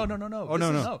 Well, no. Oh,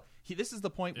 no. This is the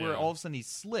point where Yeah. all of a sudden he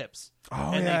slips, Oh,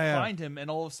 and yeah, they yeah. find him, and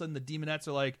all of a sudden the demonettes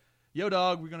are like, "Yo,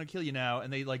 dog, we're gonna kill you now!"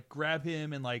 And they like grab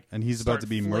him and like, And he's about start to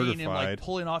be flaying him, like murderfied.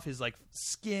 pulling off his like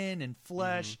skin and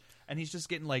flesh, and he's just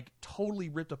getting like totally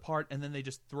ripped apart. And then they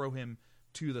just throw him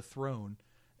to the throne,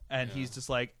 and he's just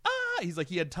like, he's like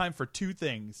he had time for two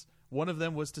things. One of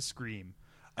them was to scream.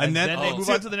 And then- they oh. move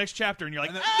on to the next chapter, and you're like,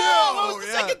 And then- what was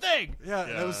the No, yeah. second thing? Yeah,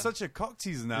 Yeah. that was such a cock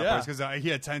tease in that Yeah. place because he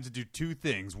had time to do two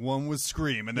things. One was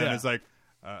scream, and then Yeah. it's like...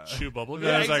 Chew bubble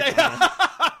Yeah, gum. it's like-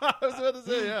 I was about to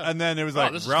say, yeah. And then it was Oh,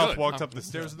 like this is Ralph good. walked up the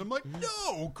stairs, and I'm like,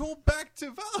 no, go back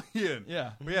to Valiant.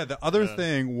 Yeah. But yeah, the other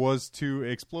thing was to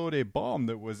explode a bomb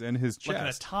that was in his Like an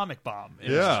chest. atomic bomb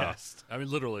in Yeah. his chest. I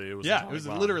mean, literally, it was. Yeah, an it was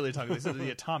atomic bomb. literally atomic. They said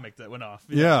the atomic that went off.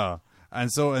 Yeah. And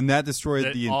that destroyed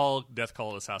that the... all Death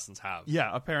Call assassins have. Yeah,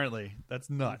 apparently. That's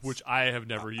nuts. Which I have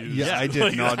never used. Yeah, I did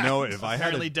Like not that. know it. If I had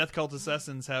apparently it, Death Cult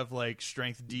Assassins have like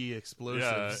strength D Yeah,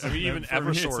 explosives. I mean, even For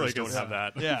me, it's Eversource like don't a- have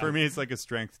that. Yeah. for me, it's like a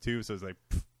strength 2, so it's like...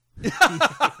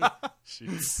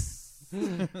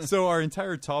 So our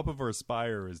entire top of our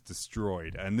spire is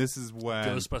destroyed, and this is when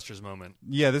Ghostbusters moment.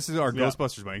 Yeah, this is our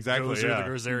Ghostbusters moment. Exactly. Gozer yeah. the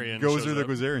Gozerian Gozer shows the up.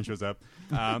 Gozerian shows up,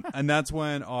 and that's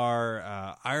when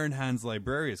our Iron Hands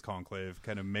Librarius conclave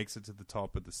kind of makes it to the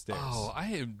top of the stairs. Oh, I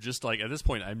am just like at this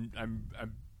point, I'm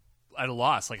at a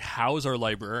loss. Like, how is our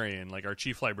librarian, like our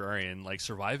chief librarian, like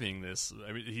surviving this?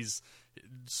 I mean, he's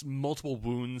multiple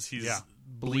wounds. He's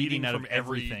bleeding out from of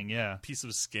everything. every Yeah. piece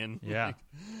of skin. Yeah.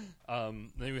 Then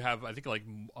we have, I think, like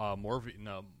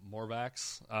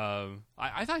Morvax.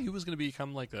 I thought he was going to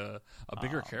become like a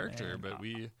bigger character, man. but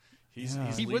he's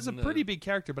He was a leading pretty big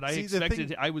character, but I See, the expected.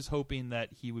 thing- I was hoping that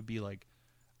he would be like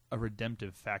a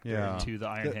redemptive factor Yeah. to the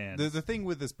Iron Hands. The thing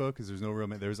with this book is there's no real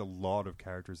there's a lot of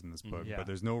characters in this book, Yeah. but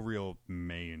there's no real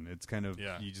main. It's kind of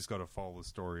you just got to follow the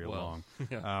story along.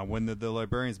 yeah. When the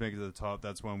librarians make it to the top,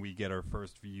 that's when we get our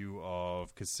first view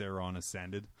of Casseron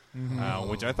Ascended,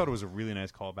 which I thought was a really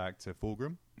nice callback to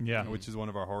Fulgrim, Yeah. which is one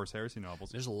of our Horus Heresy novels.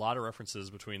 There's a lot of references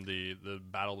between the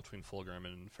battle between Fulgrim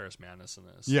and Ferrus Manus in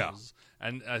this. Yeah.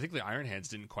 And I think the Iron Hands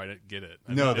didn't quite get it.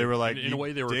 I No, think they were like, in a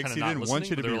way, they were dicks, kind of he not didn't listening, want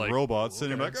you to but they be were like, robots,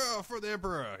 and okay. you're like, oh, for the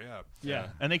Emperor, Yeah,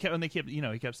 and they kept,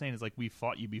 he kept saying, "It's like we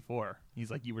fought you before."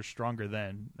 He's like, "You were stronger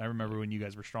then. I remember when you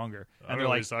guys were stronger." I don't And they're know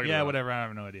what like, he's talking "Yeah, about." whatever. I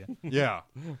have no idea." yeah.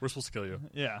 We're supposed to kill you.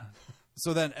 Yeah,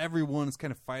 So then everyone is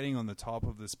kind of fighting on the top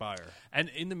of the spire. And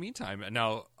in the meantime,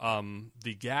 now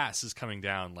the gas is coming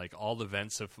down. Like all the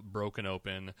vents have broken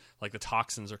open. Like the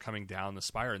toxins are coming down the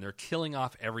spire, and they're killing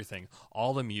off everything.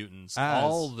 All the mutants,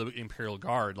 all the Imperial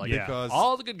Guard, like Because-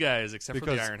 all the good guys except for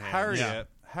Because the Iron Hands.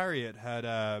 Harriet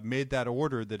had made that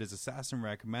order that his assassin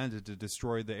recommended to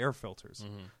destroy the air filters.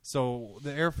 Mm-hmm. So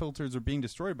the air filters are being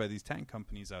destroyed by these tank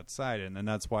companies outside, and then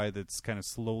that's why that's kind of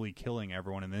slowly killing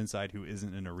everyone on the inside who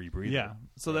isn't in a rebreather. yeah.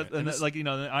 So Right. that, and And like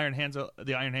the Iron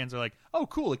Hands are like, "Oh,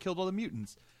 cool! It killed all the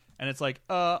mutants." And it's like,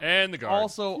 And the Guard.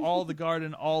 also all the Guard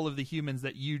and all of the humans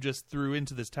that you just threw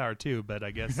into this tower too. But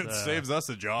I guess It saves us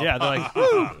a job. Yeah, they're like,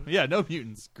 "Woo! Yeah, no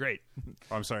mutants, great."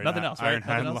 Oh, I'm sorry. Nothing not- else, right? Iron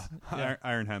hand, Nothing else? Yeah.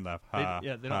 Iron hand laugh. They, yeah,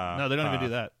 they don't. No, they don't even do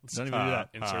that. They don't even do that.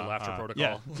 Insert laughter protocol.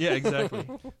 Yeah, yeah, exactly.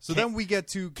 So then we get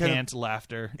to kind Can't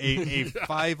laughter. of a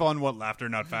 5 on what laughter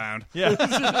not found. Yeah,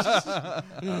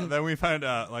 Then we found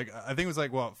like I think it was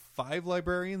like what 5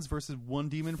 librarians versus 1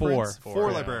 demon Four. prince. Four, Four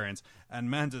yeah. librarians, and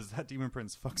man, does that demon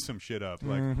prince fuck some shit up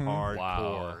like hardcore.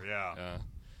 Wow.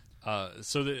 Yeah.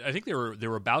 So I think they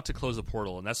were about to close the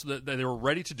portal, and that's they were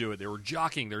ready to do it. They were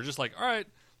jockeying. They were just like, all right.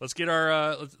 Let's get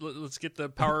our let's get the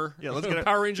power. yeah. Let's get it.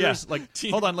 Power Rangers. Yeah, like, team.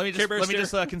 hold on. Let me Care just Bear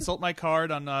Stare. consult my card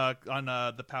on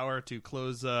the power to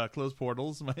close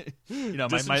portals. My my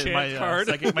Disenchant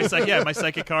card. my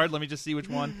psychic card. Let me just see which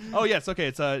one. Oh yes, okay.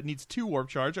 It needs 2 warp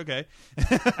charge. Okay.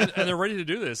 and they're ready to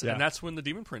do this, Yeah. and that's when the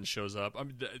Demon Prince shows up. I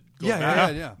mean, go Yeah,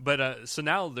 back. yeah. But so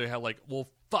now they have like, well,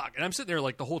 fuck, and I'm sitting there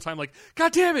like the whole time, like,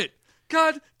 God damn it.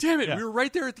 Yeah. We were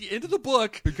right there at the end of the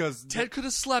book Because Ted could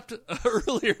have slept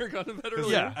earlier, gone to bed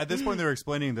earlier. Yeah. At this point, they're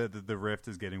explaining that the rift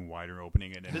is getting wider,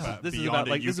 opening it. And This is beyond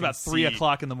about it, you can 3 see-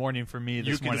 o'clock in the morning for me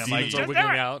this can morning. I'm see- like, Demons are just wiggling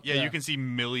do it! out. Yeah, Yeah. you can see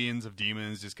millions of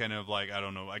demons just kind of like I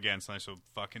don't know. Again, it's nice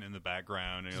fucking in the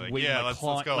background. And you're like, Waiting, yeah, like, let's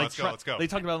clawing- go, like, let's go, let's go. They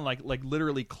talked about like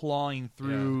literally clawing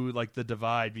through like the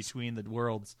divide between the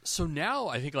worlds. So now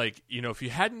I think like if you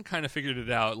hadn't kind of figured it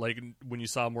out, like when you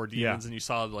saw more demons Yeah. and you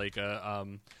saw like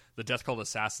the Death Cult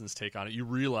Assassins take on it, you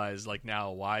realize like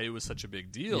now why it was such a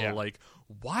big deal. Yeah. Like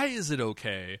why is it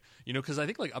okay? Because I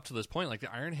think like up to this point, like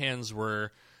the Iron Hands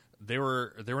were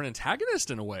an antagonist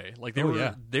in a way. Like they Oh, were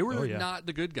yeah. they were Oh, yeah. not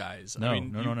the good guys. No, I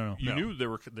mean, no. You No. knew they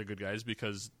were the good guys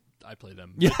because I play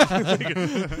them. Yeah.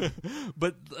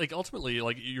 But like ultimately,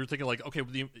 like you're thinking like okay,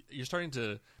 you're starting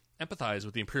to empathize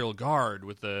with the Imperial Guard,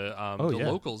 with the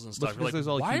locals and stuff. You're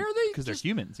like, why are they? Because they're just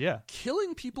humans. Yeah.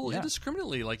 killing people Yeah.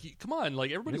 indiscriminately. Like, come on,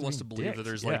 like everybody They're wants to being believe that dicks,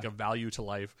 there's yeah. like a value to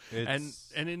life,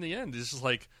 It's- and in the end, it's just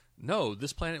like. No,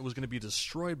 this planet was going to be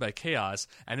destroyed by chaos,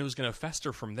 and it was going to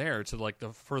fester from there to like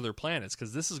the further planets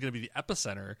because this is going to be the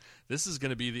epicenter. This is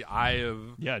going to be the eye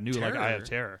of New terror. like Eye of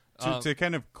Terror. to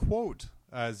kind of quote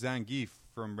Zangief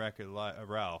from Wreck-It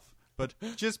Ralph. But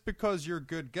just because you're a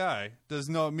good guy does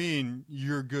not mean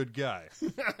you're a good guy.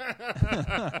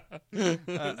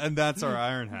 And that's our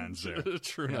Iron Hands there.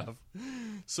 True enough.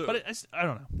 So, But I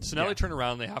don't know. so now Yeah. they turn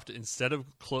around. They have to instead of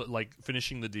like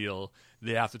finishing the deal,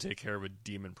 they have to take care of a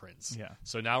demon prince. Yeah.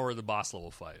 So now we're the boss level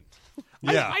fight.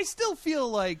 Yeah. I still feel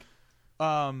like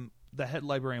the head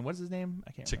librarian. What's his name?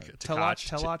 I can't remember.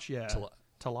 Telach. Yeah.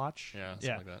 Telach. Yeah, something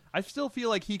like that. I still feel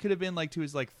like he could have been like to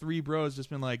his like 3 bros, just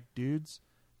been like, dudes,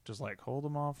 just like hold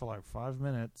them off for like 5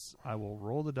 minutes. I will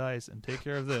roll the dice and take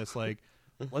care of this. Like,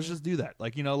 let's just do that.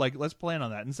 Like like let's plan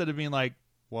on that instead of being like,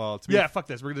 Well, to be Yeah, fuck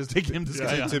this. We're gonna just take him to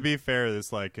Sky. to be fair,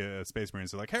 this like Space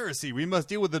Marines are like heresy. We must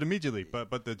deal with it immediately.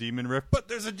 But the demon riff. But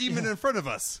there's a demon in front of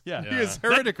us. Yeah. He is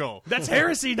heretical. That's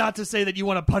heresy not to say that you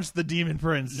want to punch the demon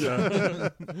prince.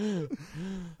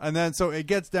 And then so it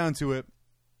gets down to it.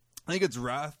 I think it's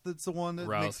Wrath that's the one that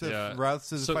makes it. Wrath's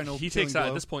his so final. he takes out blow.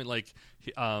 at this point, like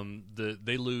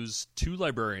they lose 2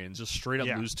 librarians, just straight up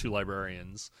lose 2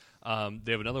 librarians.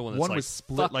 They have another one that's One like was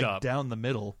split fucked like up. down the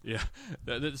middle. Yeah,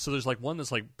 so there's like one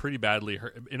that's like pretty badly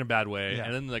hurt in a bad way, Yeah.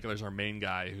 and then like there's our main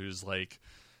guy who's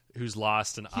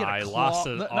lost an He had a eye, claw- lost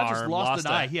an not arm, just lost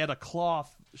an a- eye. He had a claw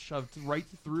shoved right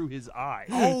through his eye.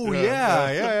 Oh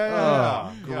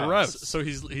yeah. Gross. So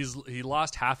he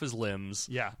lost half his limbs.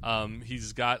 Yeah.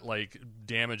 He's got like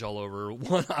damage all over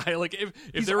one eye. Like if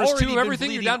He's there was already 2 of been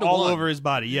everything, you're bleeding down to all 1. over his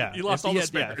body. Yeah, He lost If all he the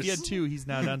had, yeah, spares. if he had 2, he's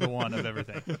now down to 1 of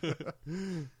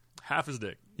everything. half his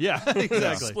dick. Yeah,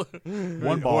 exactly.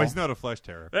 One ball. Oh, he's not a flesh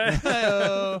terror.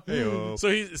 Hey-o. Hey-o. So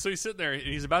he's sitting there and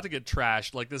he's about to get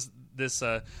trashed. Like this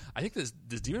I think this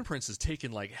Demon Prince is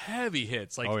taking like heavy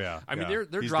hits. Like Oh, yeah. I mean Yeah.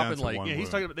 they're He's dropping down to like one Yeah,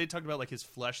 wound. they talked about like his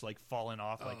flesh like falling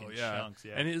off like in chunks.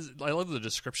 Yeah, and I love the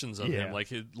descriptions of him.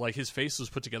 Yeah. His face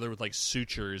was put together with like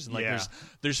sutures, and like Yeah.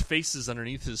 there's faces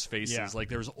underneath his faces. Yeah. Like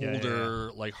there's Yeah,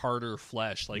 older, like harder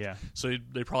flesh. Like Yeah. so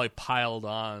they probably piled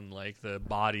on like the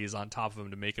bodies on top of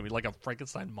him to make him like a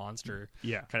Frankenstein monster.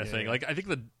 Yeah. kind of Yeah, thing. yeah. Like I think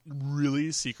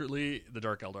really secretly the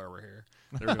Dark Eldar were here.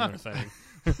 They were doing their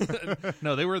thing.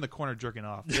 No, they were in the corner jerking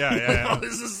off. Yeah. Oh,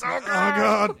 this is so good. Oh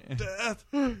God, death.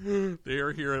 They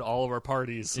are here at all of our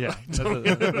parties. Yeah, that's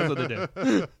what they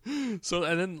do. So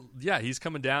and then he's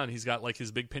coming down. He's got like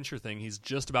his big pincher thing. He's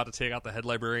just about to take out the head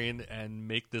librarian and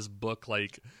make this book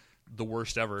like the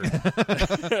worst ever. And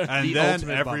The then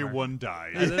ultimate everyone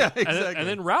dies. And then, Yeah, and then- exactly. and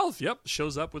then Ralph,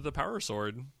 shows up with the power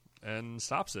sword and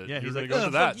stops it. Yeah, He he's was like, gonna go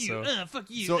to that. fuck you, So fuck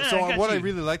you. So I got what I you.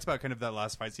 really liked about kind of that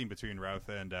last fight scene between Routh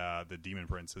and the Demon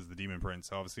Prince is the Demon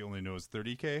Prince obviously only knows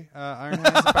 30k Iron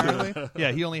Lands apparently.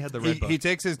 Yeah, he only had the red book. He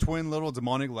takes his twin little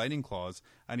demonic lightning claws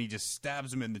and he just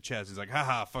stabs him in the chest. He's like,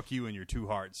 haha, fuck you and your 2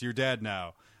 hearts. You're dead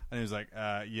now. And he's like,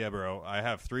 yeah, bro, I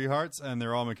have 3 hearts and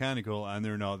they're all mechanical and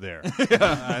they're not there.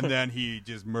 And then he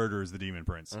just murders the Demon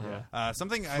Prince.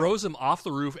 Something throws him off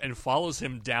the roof and follows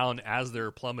him down as they're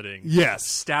plummeting. Yes.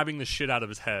 stabbing the shit out of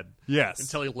his head. Yes.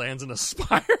 until he lands in a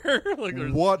spire. Like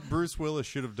there's- what Bruce Willis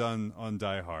should have done on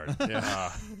Die Hard.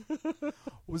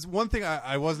 Was one thing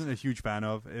I wasn't a huge fan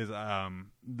of is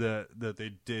that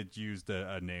they did use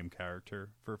a name character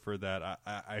for that.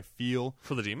 I feel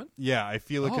for the demon. yeah, I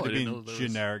feel it Oh, could I have been been know there was-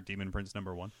 generic Demon Prince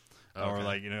 #1. Or Okay.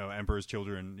 like Emperor's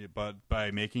Children, but by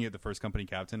making it the first company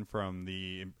captain from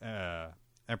the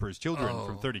Emperor's Children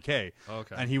from 30K,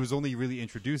 Okay. and he was only really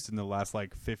introduced in the last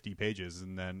like 50 pages,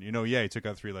 and then he took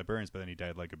out 3 librarians, but then he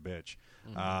died like a bitch.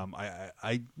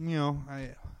 I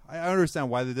understand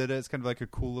why they did it. It's kind of like a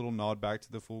cool little nod back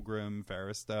to the Fulgrim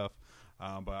Ferris stuff,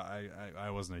 but I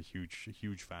wasn't a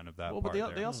huge fan of that. Well, part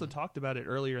but they also talked about it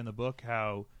earlier in the book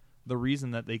how the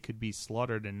reason that they could be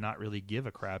slaughtered and not really give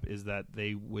a crap is that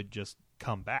they would just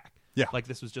come back. Yeah. Like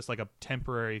this was just like a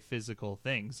temporary physical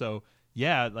thing. So,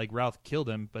 yeah, like Ralph killed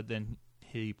him, but then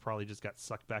he probably just got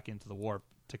sucked back into the warp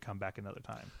to come back another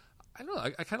time. I don't know.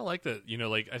 I kind of like that.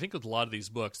 Like I think with a lot of these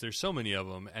books, there's so many of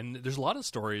them, and there's a lot of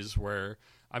stories where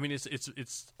I mean,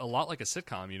 it's a lot like a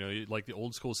sitcom. Like the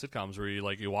old school sitcoms where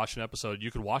you watch an episode,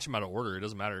 you could watch them out of order. It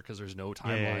doesn't matter because there's no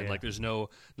timeline. Yeah. Like there's no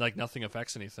nothing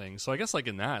affects anything. So I guess like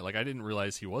in that, like I didn't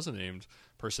realize he was a named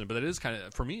person, but it is kind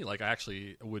of for me. Like I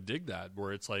actually would dig that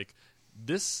where it's like.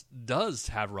 This does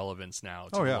have relevance now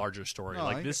to the larger story. No,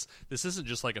 like this isn't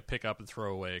just like a pick up and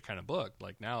throw away kind of book.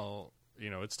 Like now,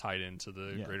 it's tied into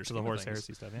the greater to scheme the of horse things.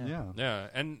 heresy stuff. Yeah,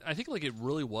 and I think like it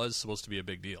really was supposed to be a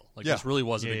big deal. Like Yeah. this really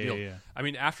was a big deal. Yeah. I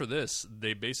mean, after this,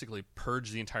 they basically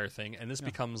purge the entire thing, and this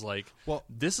becomes like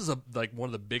this is one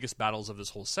of the biggest battles of this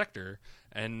whole sector.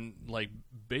 And like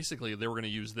basically, they were going to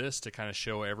use this to kind of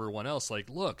show everyone else, like,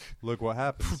 look what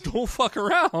happens. don't fuck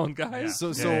around, guys.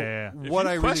 So Yeah. what you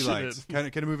I really question liked, it. kind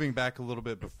of moving back a little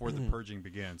bit before the purging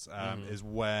begins, is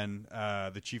when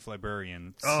the chief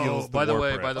librarian seals by the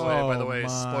way, Oh my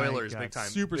spoilers, God. big time,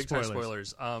 Super big time spoilers.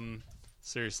 spoilers.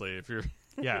 Seriously, if you're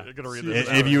Yeah. gonna read Super this,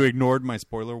 If you ignored my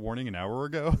spoiler warning an hour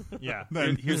ago, Yeah.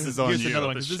 then Here's this is on you. another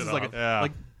one This because this is shit like off. Yeah.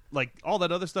 like all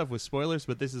that other stuff was spoilers,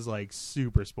 but this is like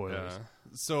super spoilers. yeah.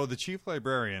 So the chief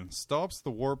librarian stops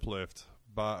the warp lift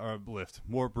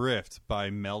warp rift by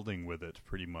melding with it,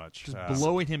 pretty much. Just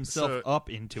blowing himself so up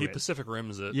into he it. Pacific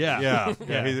Rims it. Yeah.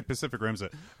 Yeah, he Pacific Rims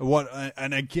it.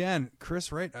 And again,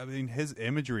 Chris Wright, I mean, his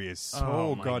imagery is so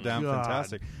Oh my goddamn God.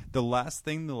 fantastic. The last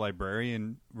thing the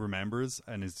librarian remembers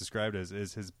and is described as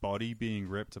is his body being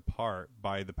ripped apart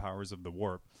by the powers of the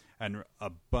warp and a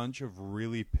bunch of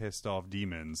really pissed off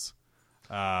demons.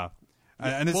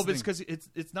 And Well, it's because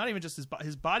it's not even just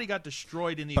his body got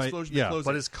destroyed in the explosion. yeah. To close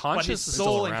But it, his conscious but is his still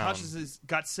soul and around. consciousness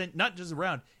got sent not just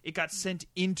around. It got sent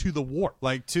into the warp,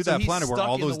 like to So that he's planet where stuck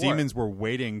all in the those warp. demons were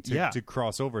waiting Yeah. to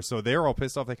cross over. So they're all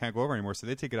pissed off they can't go over anymore. So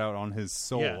they take it out on his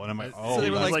soul. Yeah. And I'm like, So oh, so they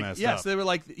were that's like, messed yeah. up. So they were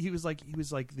like, he was like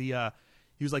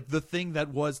the thing that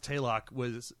was Talok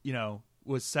was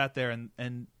was sat there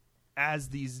and as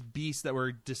these beasts that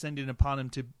were descending upon him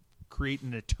to create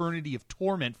an eternity of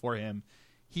torment for him,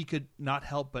 he could not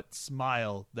help but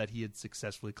smile that he had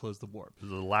successfully closed the warp.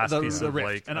 The last piece the of rift.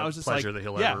 like and I was just pleasure like, that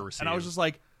he'll yeah. ever receive. And I was just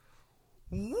like,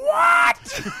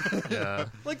 what? yeah.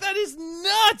 Like that is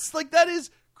nuts. Like that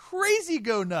is crazy.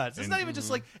 Go nuts. It's not even just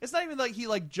like it's not even like he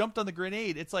like jumped on the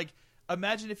grenade. It's like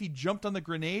imagine if he jumped on the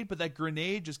grenade, but that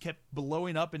grenade just kept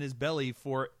blowing up in his belly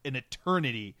for an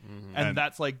eternity, and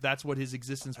that's what his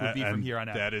existence would be from And here on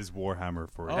out. That is Warhammer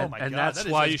for you. Oh my And God, that's that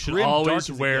is why as you should grim dark always as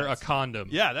it wear a gets. condom.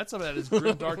 Yeah, that's about as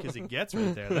grim dark as it gets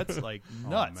right there. That's like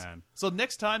nuts. man. So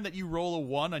next time that you roll a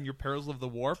 1 on your Perils of the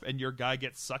Warp and your guy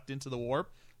gets sucked into the warp,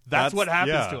 that's what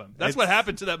happens yeah. to him. That's what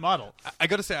happened to that model. I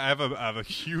gotta say, I have a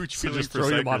huge feeling just for throw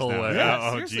your Psychers model now. away. Yeah,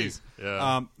 oh, seriously. jeez.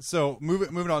 Yeah. So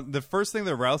moving on, the first thing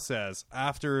that Ralph says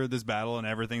after this battle and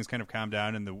everything's kind of calmed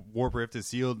down and the warp rift is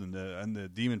sealed and the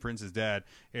demon prince is dead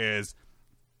is,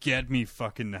 "Get me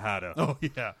fucking Nahada." Oh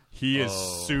yeah. He is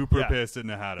super Yeah. pissed at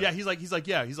Nahada. Yeah, he's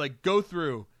like, go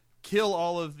through, kill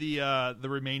all of the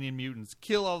remaining mutants,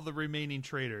 kill all of the remaining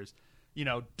traitors.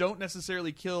 Don't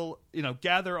necessarily kill.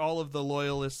 Gather all of the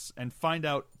loyalists and find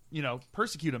out.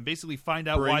 Persecute them. Basically, find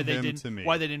out Bring why they him didn't to me.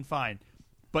 why they didn't find.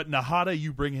 But Nahada,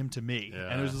 you bring him to me. Yeah.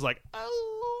 And it was just like,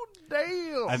 oh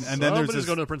damn. and then there's Somebody's this,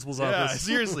 going to the principal's yeah, office.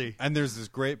 seriously. and there's this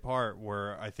great part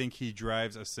where I think he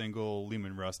drives a single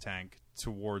Lehman Russ tank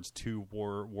towards two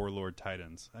warlord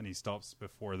titans, and he stops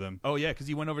before them. Oh yeah, because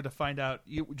he went over to find out.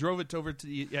 You drove it over to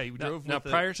the He drove. Now, with the-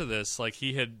 prior to this, like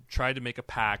he had tried to make a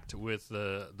pact with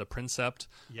the princept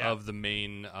Yeah. of the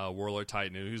main warlord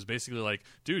titan, who's basically like,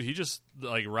 dude, he just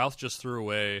like Ralph just threw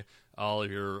away all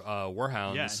of your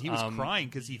warhounds. Yeah, and he was crying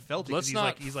because he felt it. 'cause Let's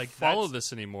not he's like follow "That's-"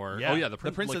 this anymore. Yeah. Oh yeah, the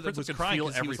prince prince was could crying feel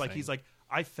because everything. he's like,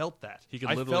 I felt that. He could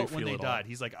I literally felt when feel they it died. all.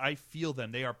 He's like, I feel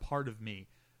them. They are part of me.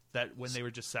 That when they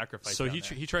were just sacrificed. so down he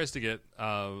there. he tries to get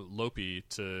Lopi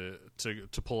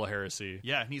to pull a heresy.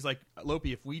 Yeah, and he's like,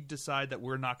 Lopi, if we decide that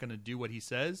we're not going to do what he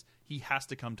says, he has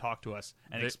to come talk to us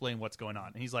and They- explain what's going on.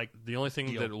 And he's like, The only thing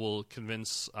Deal. that will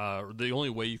convince, the only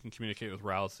way you can communicate with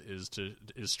Routh is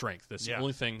strength. That's Yeah. the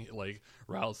only thing like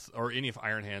Routh or any of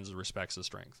Iron Hands respects is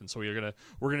strength, and so we're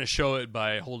gonna show it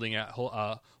by holding out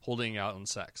on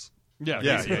sex. yeah,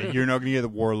 Yeah, basically. yeah, you're not gonna get the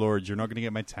warlords. You're not gonna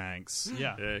get my tanks.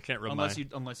 yeah. Yeah, I can't rub Unless my-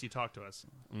 you talk to us.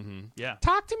 Mm-hmm. Yeah.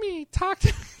 Talk to me. Talk to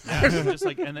me. Yeah, just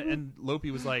like and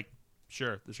Lopi was like,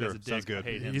 sure, this Sure, guy's a dick. sounds good. I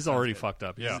hate him. He's Sounds already good. fucked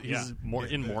up. Yeah. He's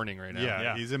in mourning right now. Yeah,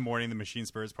 Yeah. he's in mourning. The machine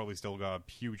spirit's probably still got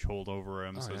a huge hold over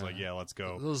him. So it's yeah. like, yeah, let's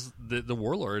go. The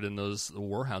warlord and those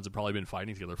warhounds have probably been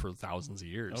fighting together for thousands of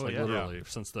years, Oh, like yeah. literally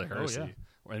since the heresy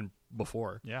and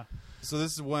before. Yeah. So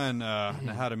this is when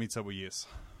Nahada meets up with Ys.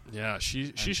 Yeah, she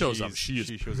And shows up. She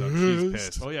shows up. She's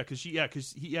pissed. Oh yeah,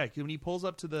 because when he pulls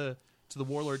up to the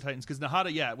warlord titans, because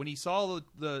Nahada, when he saw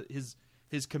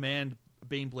his command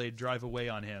Baneblade drive away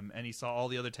on him, and he saw all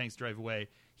the other tanks drive away,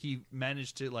 he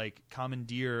managed to like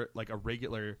commandeer like a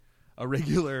regular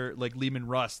like Lehman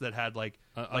Russ that had like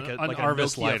An a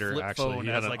Arvis Nokia lighter, flip actually. phone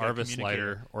He as, had an like, a Arvis communicator.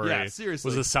 lighter, or Yeah, seriously.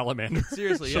 was a salamander.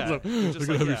 Seriously, Shows yeah. up, It was just Look at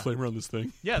like, heavy yeah. flamer on this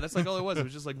thing. Yeah, that's like all it was. It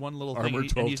was just like one little thing. Armor And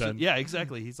he's 1210. yeah,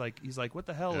 exactly. He's like, what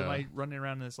the hell am Yeah. I running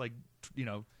around in this like,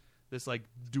 this like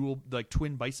dual like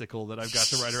twin bicycle that I've got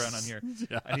to ride around on here?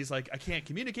 Yeah. And he's like, I can't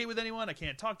communicate with anyone. I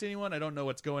can't talk to anyone. I don't know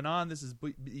what's going on. This is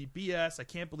BS. I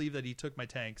can't believe that he took my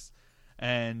tanks.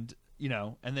 And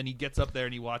and then he gets up there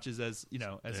and he watches as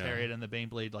Yeah. Harriet and the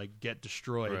Baneblade like get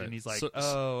destroyed, Right. and he's like, So-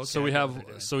 oh, okay, So we I know have. what they're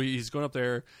doing. So he's going up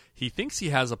there. He thinks he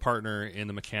has a partner in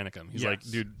the Mechanicum. He's like,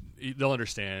 Yes. dude, they'll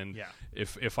understand. Yeah.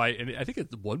 If I and I think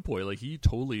at one point like he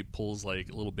totally pulls like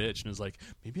a little bitch and is like,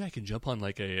 maybe I can jump on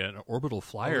like an orbital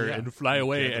flyer yeah. and fly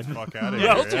away Get and the fuck out of Yeah,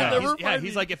 here. Ralph will Yeah. never He's find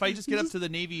me. like, if I just get up to the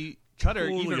Navy cutter,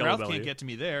 Totally even yellow Ralph belly. can't get to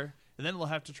me there, and then we'll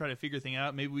have to try to figure thing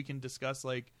out. Maybe we can discuss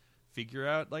figure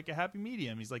out like a happy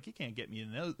medium. He's like, you can't get me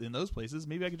in those places.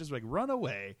 Maybe I could just like run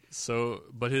away. So,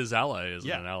 but his ally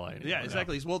isn't an ally anymore. Yeah,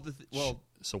 exactly. Well,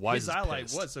 So Wise his is ally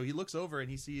pissed. was. So he looks over and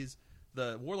he sees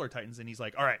the Warlord Titans, and he's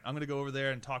like, "All right, I'm going to go over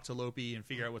there and talk to Lopi and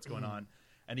figure out what's going on."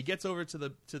 And he gets over to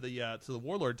the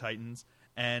Warlord Titans,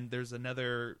 and there's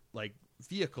another like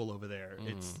vehicle over there.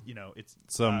 It's it's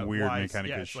Some weird Wise,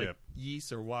 mechanical it's ship. like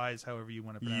Ys or Wise, however you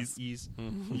want to pronounce Ys.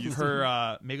 Ys.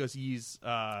 Her Magos Ys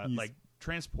like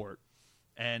transport,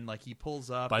 and like he pulls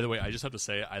up. By the way, I just have to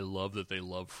say, I love that they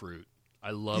love fruit. I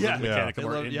love Yeah. that Mechanicum They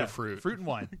are love- into fruit. fruit and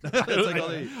wine. That's like all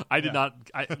they, I did not.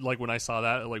 Like when I saw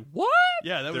that, like what?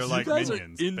 yeah, that They're was like guys are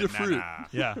minions. into fruit.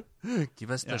 yeah.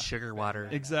 Give us Yeah. the sugar water.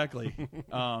 Exactly.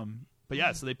 But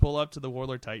yeah, so they pull up to the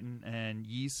Warlord Titan, and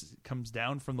Ys comes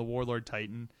down from the Warlord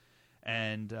Titan,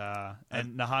 and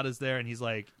Nahada's there, and he's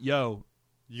like, "Yo,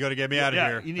 You got to get me out of yeah,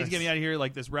 here. you need to get me out of here."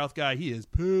 Like this Routh guy, he is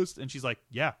pissed, and she's like,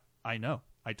 "Yeah, I know.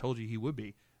 I told you he would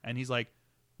be." And he's like,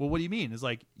 "Well, what do you mean?" It's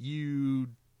like you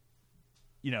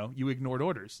ignored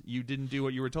orders. You didn't do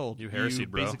what you were told. You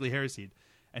heresied, bro. Basically heresied.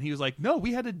 And he was like, "No,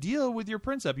 we had to deal with your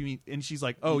princeps." You mean? And she's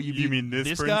like, "Oh, You mean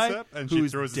this guy princeps?" And she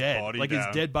who's throws his dead, body like down.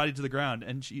 his dead body to the ground."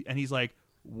 And he's like,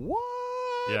 "What?"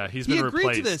 Yeah, he's he been agreed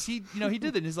replaced. to this. He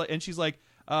did it. And, and she's like,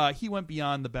 he went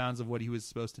beyond the bounds of what he was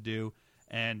supposed to do.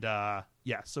 And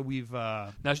yeah, so we've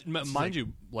Now, mind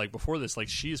you, like before this, like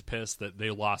she's pissed that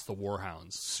they lost the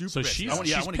Warhounds. So pissed. she's I wanna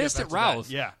get pissed back at to that. Routh.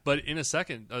 Yeah. But in a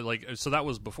second, like so that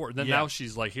was before. Then Yeah. now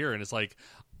she's like here, and it's like.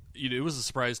 It was a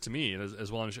surprise to me,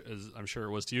 as well as I'm sure it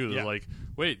was to you. Yeah. Like,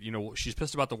 wait, she's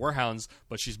pissed about the Warhounds,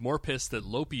 but she's more pissed that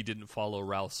Lopi didn't follow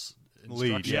Routh's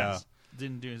Lead, instructions. yeah.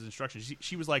 didn't do his instructions.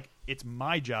 She was like, "It's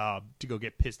my job to go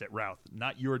get pissed at Routh,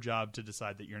 not your job to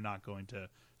decide that you're not going to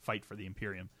fight for the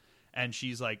Imperium." And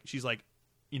she's like,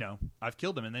 "I've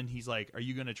killed him." And then he's like, "Are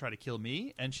you going to try to kill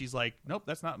me?" And she's like, "Nope,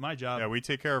 that's not my job." Yeah, we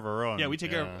take care of our own. Yeah, we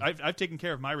take care of. I've taken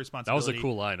care of my That was responsibility. a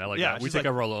cool line. I like Yeah, that. We she's take like,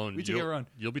 care of our own. we take care of our own.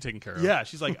 You'll be taken care of. Yeah,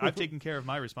 she's like, "I've taken care of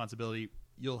my responsibility.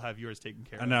 You'll have yours taken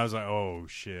care of." And I was like, oh,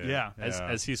 shit. Yeah.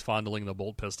 As he's fondling the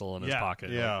bolt pistol in his Yeah. pocket.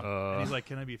 Yeah. Like, And he's like,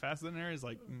 "Can I be faster than her?" He's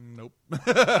like, "Nope."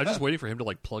 I'm just waiting for him to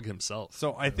like plug himself.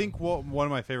 So I think one of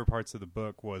my favorite parts of the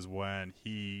book was when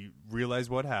he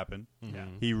realized what happened. Yeah.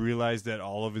 He realized that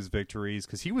all of his victories,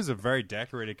 because he was a very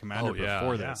decorated commander Oh, yeah.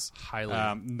 before Yeah. this.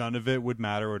 Highly. None of it would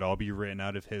matter. It would all be written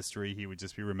out of history. He would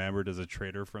just be remembered as a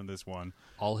traitor from this one.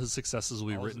 All his successes will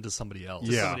be written to somebody else.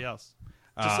 Just Yeah. somebody else.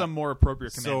 Just some more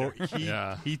appropriate commander. So he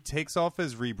Yeah. he takes off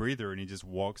his rebreather and he just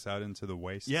walks out into the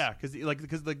waste. Yeah, because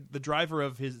the driver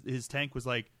of his tank was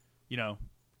like,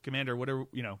 "Commander, what are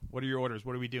your orders?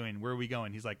 What are we doing? Where are we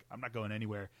going?" He's like, "I'm not going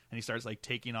anywhere." And he starts like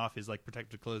taking off his like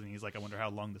protective clothing. He's like, "I wonder how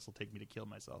long this will take me to kill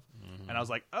myself." And I was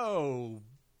like, "Oh,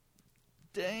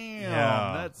 damn,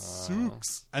 Yeah. that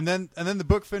sucks." And then the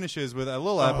book finishes with a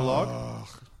little epilogue.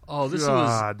 Oh, this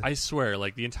God. was, I swear,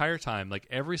 like the entire time, like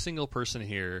every single person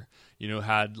here,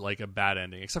 had like a bad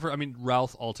ending. Except for,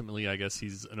 Ralph ultimately, I guess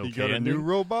he's an okay He got a ending. new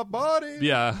robot body.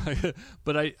 Yeah.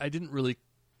 But I didn't really,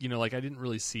 I didn't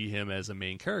really see him as a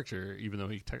main character, even though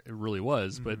he really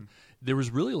was. But there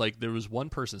was really there was one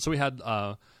person. So we had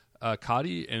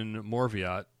Kadi and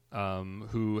Morviat,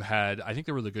 who had, I think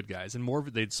they were the good guys, and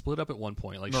they'd split up at one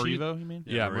point. Like Marivo, you mean?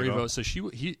 Yeah, Marivo. Marivo. So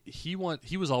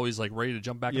he was always like ready to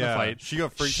jump back in the Yeah, fight. she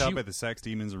got freaked out by the sex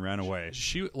demons and ran away.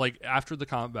 She like after the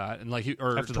combat and like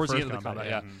or After the towards the first end of the combat,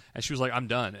 combat, yeah. And she was like, "I'm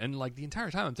done." And like the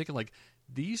entire time, I'm thinking like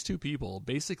these two people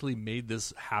basically made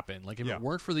this happen. Like if Yeah. it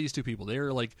weren't for these two people, they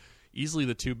are like easily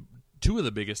the two of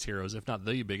the biggest heroes, if not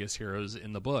the biggest heroes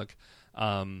in the book.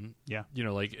 Yeah.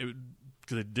 Like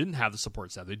because they didn't have the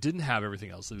support staff, they didn't have everything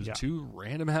else. It was Yeah. two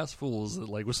random ass fools that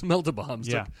like with some melta bombs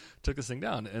Yeah. took this thing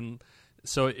down. And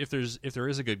so if there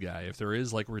is a good guy, if there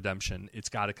is like redemption, it's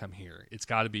got to come here. It's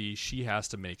got to be she has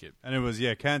to make it. And it was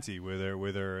Kanti with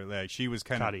her like she was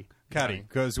kind Kadi. of Kadi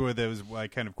because where there was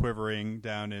like kind of quivering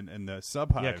down in the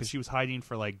sub hives. Yeah, because she was hiding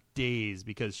for like days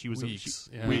because she was Weeks.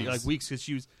 she- Yeah. like weeks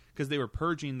because they were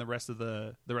purging the rest of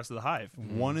the hive.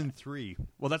 1 in 3.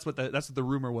 Well, that's what the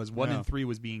rumor was. 1 Yeah. in 3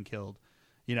 was being killed.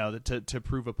 To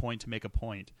prove a point, to make a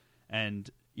point, and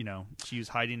she was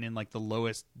hiding in like the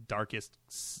lowest, darkest,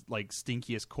 like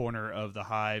stinkiest corner of the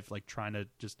hive, like trying to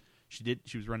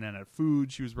she was running out of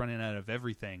food, she was running out of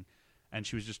everything, and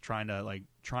she was just trying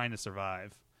to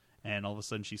survive. And all of a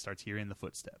sudden, she starts hearing the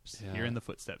footsteps,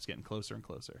 getting closer and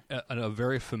closer. A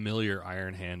very familiar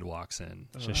Iron Hand walks in.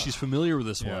 So she's familiar with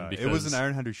this one because it was an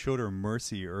Iron Hand who showed her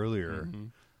mercy earlier.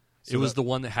 it was the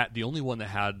only one that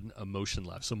had emotion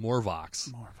left. So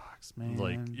Morvox, Man,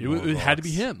 like it had to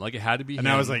be him. Like it had to be And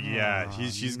him. I was like, yeah,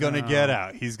 she's gonna get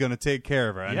out. He's gonna take care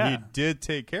of her, and he did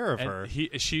take care of her. And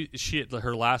she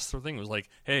her last thing was like,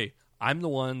 "Hey, I'm the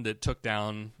one that took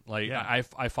down. Like I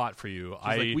fought for you.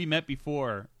 She's like, we met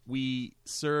before. We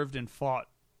served and fought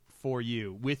for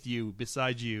you, with you,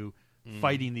 beside you,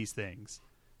 fighting these things.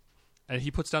 And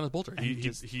he puts down his bolter. And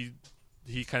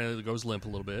He kind of goes limp a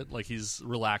little bit, like he's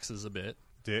relaxes a bit.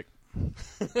 Dick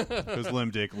goes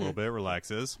limp dick a little bit,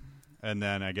 relaxes, and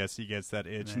then I guess he gets that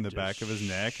itch in the back of his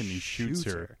neck, and he shoots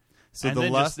her. So and the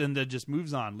then last, then just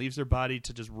moves on, leaves her body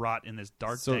to just rot in this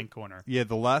dark, dank corner. Yeah,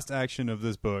 the last action of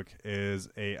this book is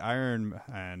a Iron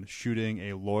Man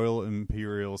shooting a loyal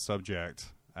Imperial subject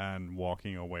and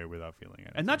walking away without feeling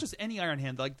anything. And not just any Iron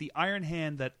Hand, like the Iron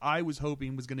Hand that I was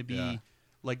hoping was going to be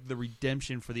like the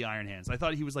redemption for the Iron Hands. I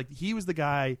thought he was the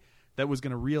guy that was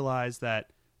going to realize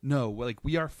that no, like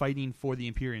we are fighting for the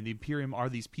Imperium. The Imperium are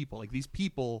these people. Like these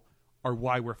people are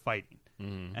why we're fighting.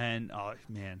 And oh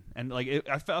man, and like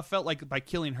I felt like by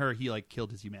killing her, he like killed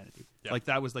his humanity. Yeah. Like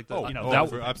that was like the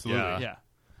absolutely yeah.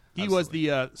 He was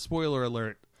the spoiler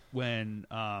alert when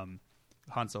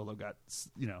Han Solo got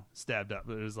stabbed up.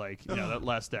 It was like that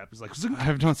last step is like I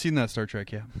have not seen that Star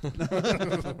Trek yet.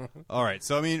 All right,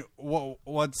 so I mean,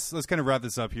 let's kind of wrap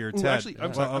this up here. Ted, actually,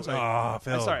 I'm sorry.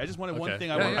 Phil. I'm sorry. I just wanted one thing.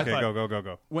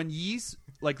 Go. When Ys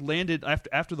like landed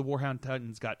after the Warhound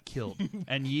Titans got killed,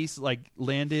 and Ys like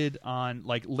landed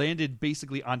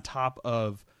basically on top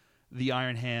of the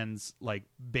Iron Hands like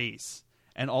base.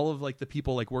 And all of like the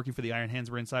people like working for the Iron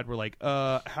Hands were inside. Were like,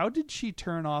 how did she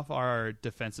turn off our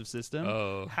defensive system?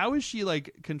 Oh. How is she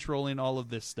like controlling all of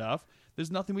this stuff? There's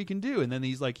nothing we can do. And then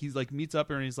he's like meets up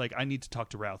her and he's like, I need to talk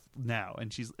to Routh now.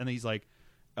 And he's like,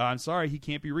 I'm sorry, he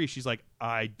can't be reached. She's like,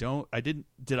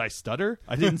 did I stutter?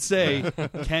 I didn't say,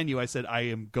 can you? I said, I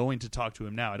am going to talk to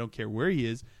him now. I don't care where he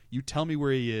is. You tell me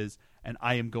where he is, and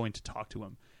I am going to talk to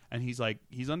him. And he's like,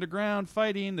 he's underground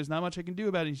fighting. There's not much I can do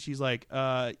about it. And she's like,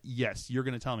 yes, you're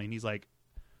going to tell me. And he's like,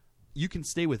 you can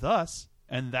stay with us,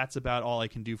 and that's about all I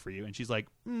can do for you. And she's like,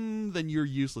 then you're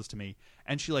useless to me.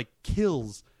 And she like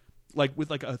kills, like with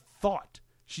like a thought.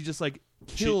 She just like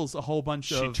kills a whole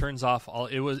bunch of. She turns off all.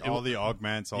 It was all the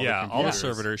augments. All the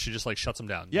servitors. She just like shuts them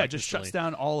down. Yeah, like, just instantly. shuts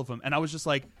down all of them. And I was just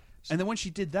like, and then when she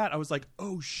did that, I was like,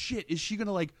 oh shit, is she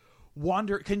gonna like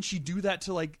wander? Can she do that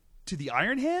to like? To the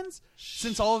Iron Hands,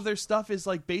 since all of their stuff is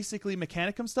like basically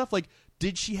Mechanicum stuff. Like,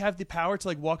 did she have the power to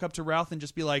like walk up to Routh and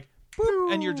just be like,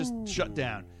 boop, and you're just shut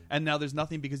down, and now there's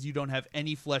nothing because you don't have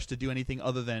any flesh to do anything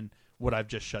other than what I've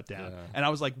just shut down. And I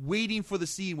was like waiting for the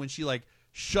scene when she like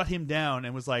shut him down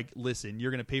and was like, listen,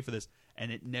 you're gonna pay for this,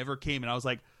 and it never came. And I was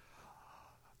like,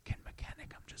 can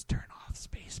Mechanicum just turn off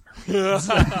Space Marines?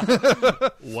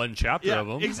 One chapter of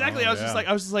them. Exactly. I was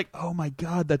just like, oh my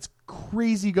god, that's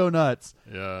crazy. Go nuts.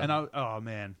 Yeah. And oh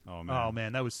man,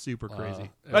 that was super crazy.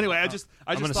 Yeah. But anyway, I just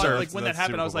thought like when that that's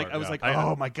happened, I was super like, hard,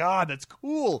 oh my god, that's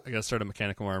cool. I gotta start a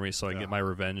Mechanical Army so I can get my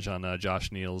revenge on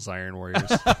Josh Neal's Iron Warriors.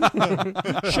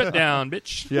 Shut down,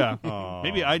 bitch. Yeah.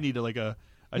 Maybe I need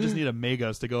I just need a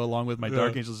Magos to go along with my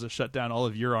Dark Angels to shut down all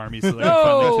of your armies. So that I can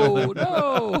finally kill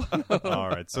them. No. All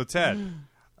right, so Ted,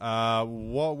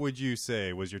 what would you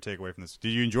say was your takeaway from this? Did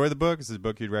you enjoy the book? Is this a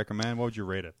book you'd recommend? What would you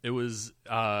rate it? It was,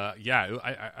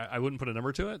 I wouldn't put a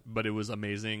number to it, but it was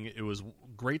amazing. It was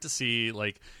great to see,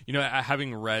 like,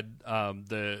 having read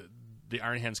the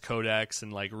Iron Hands Codex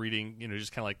and like reading,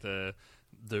 just kind of like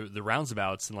the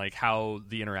roundabouts and like how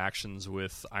the interactions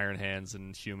with Iron Hands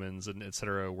and humans and et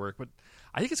cetera work. But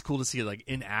I think it's cool to see it like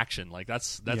in action. Like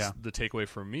that's the takeaway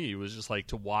for me was just like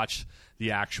to watch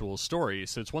the actual story.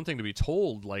 So it's one thing to be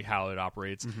told like how it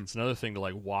operates. Mm-hmm. It's another thing to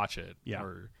like watch it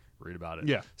or read about it.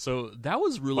 Yeah. So that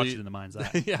was really watch it in the mind's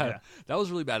eye. yeah, that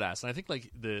was really badass. And I think like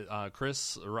the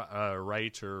Chris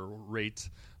Wright or Rate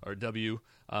or W.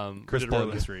 Chris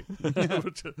Portland Street.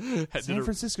 San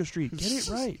Francisco Street. Get it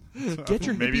right. Get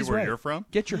your hippies Maybe where right. you're from?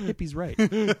 Get your hippies right.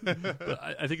 But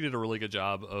I think he did a really good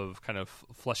job of kind of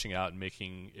fleshing out and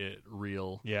making it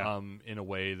real in a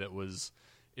way that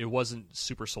it wasn't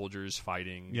super soldiers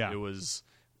fighting. Yeah. It was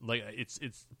like it's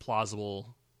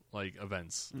plausible like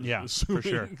events. Yeah, So, for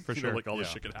sure. like all this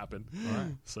shit could happen.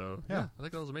 Right. So Yeah. I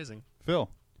think that was amazing. Phil.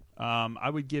 I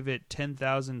would give it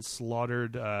 10,000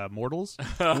 slaughtered mortals.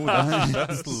 Ooh,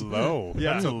 that's low.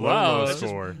 Yeah. That's a Wow, low that's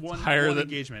score. One higher than-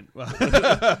 engagement.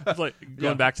 It's like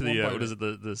going back to the 1.8. what is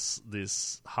it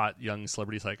these hot young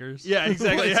celebrity psychers? Yeah,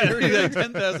 exactly. Yeah,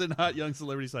 10,000 hot young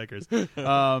celebrity psychers.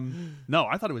 No,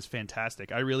 I thought it was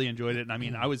fantastic. I really enjoyed it, and I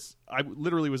mean, I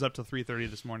literally was up till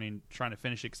 3:30 this morning trying to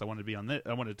finish it because I wanted to be on this.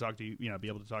 I wanted to talk to you, be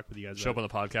able to talk with you guys. Show up on the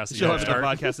podcast. Show up at the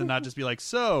podcast and not just be like,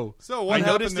 so what I happened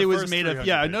noticed the it was first made of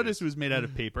 300 I pages? noticed it was made out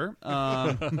of paper.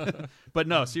 But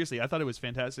no, seriously, I thought it was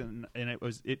fantastic, and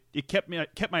it kept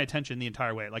my attention the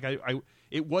entire way. Like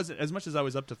it wasn't as much as I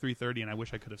was up to 3:30, and I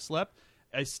wish I could have slept.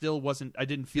 I still wasn't. I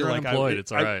didn't feel You're like unemployed,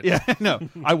 it's all right. Yeah, no.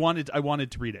 I wanted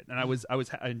to read it, and I was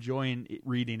enjoying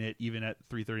reading it even at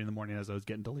 3:30 in the morning as I was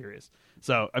getting delirious.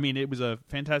 So I mean, it was a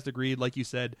fantastic read, like you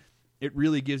said. It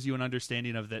really gives you an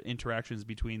understanding of the interactions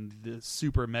between the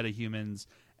super metahumans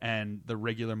and the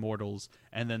regular mortals,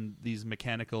 and then these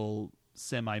mechanical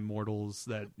semi-mortals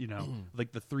that,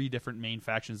 like the three different main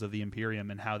factions of the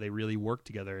Imperium and how they really work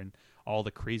together and all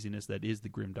the craziness that is the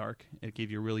Grimdark. It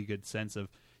gave you a really good sense of,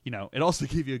 it also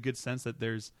gave you a good sense that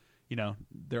there's,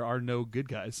 there are no good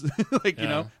guys.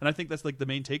 And I think that's like the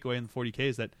main takeaway in the 40K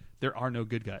is that there are no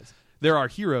good guys. There are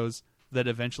heroes that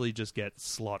eventually just get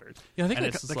slaughtered. Yeah, I think And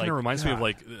that it's kind of reminds me of God.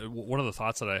 like one of the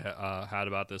thoughts that I had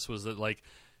about this was that like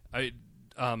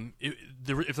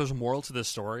if there's a moral to this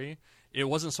story, it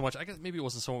wasn't so much. I guess maybe it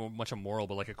wasn't so much a moral,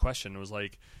 but like a question. It was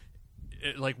like,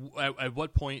 at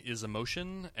what point is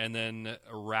emotion and then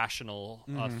a rational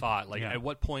thought? Like at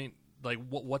what point, like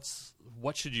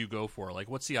what should you go for? Like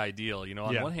what's the ideal?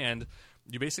 On one hand,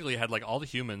 you basically had like all the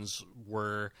humans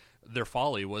were their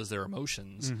folly was their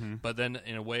emotions, but then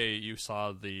in a way you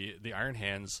saw the Iron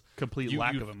Hands Complete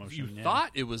lack of emotion. You thought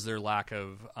it was their lack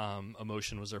of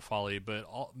emotion was their folly, but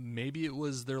maybe it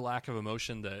was their lack of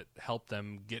emotion that helped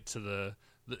them get to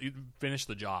finish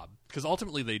the job, because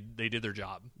ultimately they did their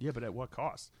job. Yeah, but at what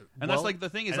cost? And Well, that's like the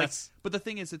thing is and like, that's- but the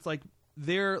thing is, it's like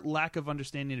their lack of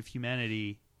understanding of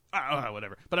humanity.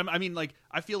 Whatever. But I mean, like,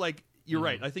 I feel like you're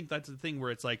right. I think that's the thing where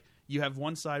it's like you have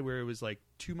one side where it was like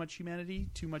too much humanity,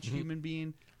 too much human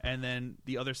being, and then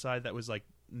the other side that was like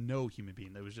no human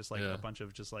being. That was just like a bunch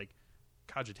of just like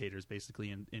cogitators basically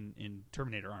in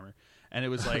Terminator armor. And it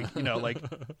was like, like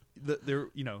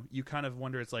you kind of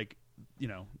wonder, it's like,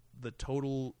 the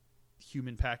total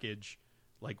human package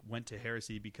like went to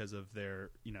heresy because of their,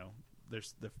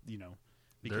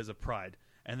 because of pride.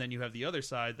 And then you have the other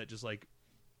side that just like,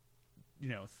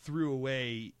 threw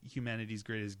away humanity's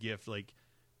greatest gift, like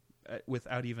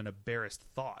without even a barest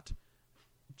thought,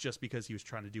 just because he was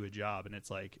trying to do a job. And it's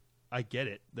like, I get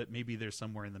it that maybe there's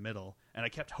somewhere in the middle, and I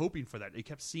kept hoping for that. I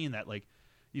kept seeing that, like,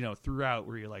 throughout,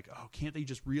 where you're like, oh, can't they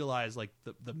just realize like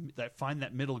that find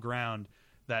that middle ground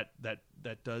that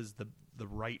does the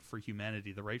right for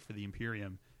humanity, the right for the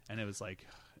Imperium. And it was like,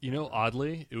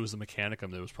 Oddly, it was the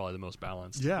Mechanicum that was probably the most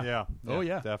balanced. Yeah. Oh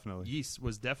yeah, Definitely. Yeast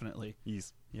was definitely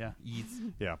Yeast. Yeah, Yeast.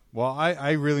 Yeah. Well,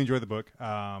 I really enjoyed the book.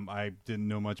 I didn't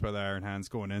know much about the Iron Hands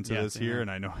going into this same here, here. and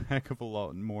I know a heck of a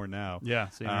lot more now. Yeah,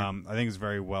 same here. I think it's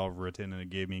very well written, and it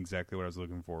gave me exactly what I was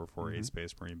looking for a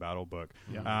Space Marine battle book.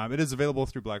 Yeah. It is available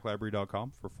through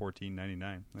BlackLibrary.com for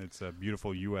 $14.99. It's a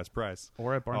beautiful U.S. price.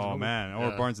 Or at Barnes and Oh Noble. man, or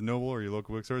Yeah. Barnes and Noble, or your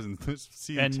local bookstores, and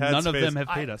see And Ted's none of face. them have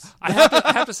paid us. I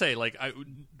have to say, like,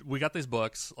 we got these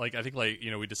books. Like, I think, like,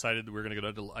 we decided we were going to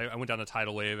go to. I went down to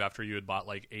Tidal Wave after you had bought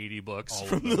like 80 books All of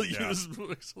from them, the yeah. used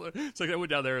books. So I went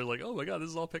down there, like, oh my god, this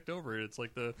is all picked over. It's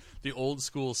like the old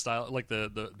school style, like the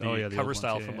the cover old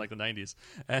style ones, from yeah. like the 90s,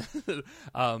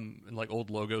 and like old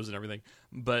logos and everything.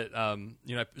 But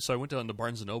so I went down to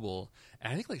Barnes and Noble,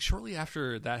 and I think like shortly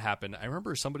after that happened, I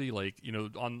remember somebody like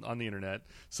on the internet,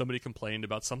 somebody complained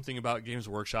about something about Games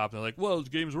Workshop. And they're like, well,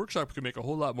 Games Workshop could make a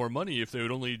whole lot more money if they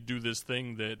would only do this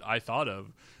thing that I thought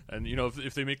of, and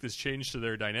if they make this change to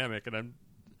their dynamic. And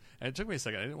it took me a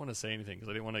second. I didn't want to say anything because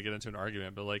I didn't want to get into an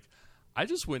argument, but like, I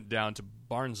just went down to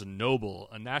Barnes and Noble,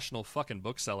 a national fucking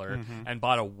bookseller, and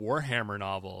bought a Warhammer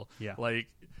novel. Yeah. Like,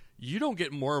 you don't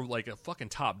get more of like a fucking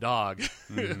top dog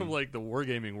of like the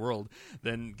wargaming world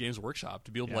than Games Workshop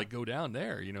to be able to like go down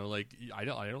there. Like, I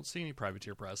don't see any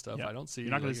Privateer Press stuff. Yeah. I don't see.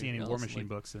 You're not going like, to see any anything War else. Machine Like,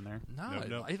 books in there. No,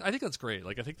 No. I think that's great.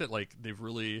 Like, I think that like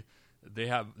they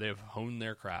have honed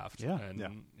their craft. Yeah. And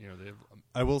Yeah. they've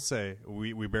I will say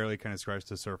we barely kind of scratched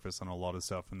the surface on a lot of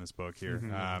stuff in this book here.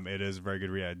 It is a very good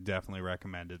read. I definitely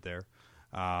recommend it there.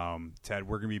 Ted,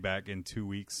 we're going to be back in 2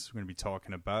 weeks. We're going to be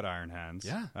talking about Iron Hands.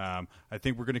 Yeah. I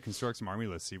think we're going to construct some army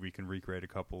lists, see if we can recreate a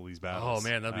couple of these battles. Oh,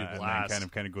 man, that'd be a And blast. then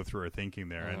kind of go through our thinking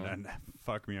there. And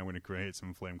fuck me, I'm going to create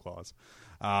some flame claws. is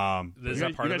You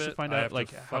that part guys of should it? find I out, have to like,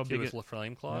 fuck how you big with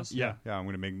flame claws. Yeah. Yeah, I'm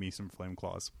going to make me some flame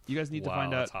claws. You guys need to Wow,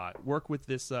 find out, that's hot. work with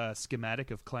this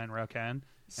schematic of Clan Raucan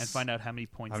and find out how many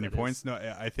points. How many that is. points? No,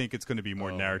 I think it's going to be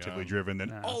more Oh, my narratively God. driven than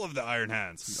No. all of the Iron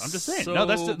Hands. I'm just saying. So No,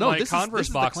 that's no. my This Converse is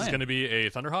the box clan. is going to be a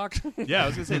Thunderhawk. Yeah, I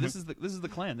was gonna say this is the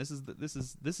clan. This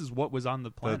is what was on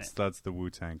the planet. That's the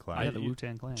Wu-Tang clan. Yeah, the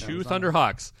Wu-Tang clan. That Two was on it.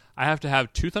 Thunderhawks. I have to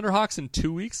have 2 Thunderhawks in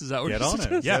 2 weeks. Is that what Get you're on it.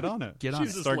 suggesting? Yeah. Get on it. Get on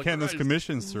Jesus. it. Start getting those Christ.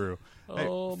 commissions through. Hey,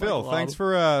 Oh, my Phil, God.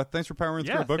 thanks for powering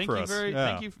through Yeah, a book thank for you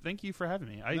us. thank you for having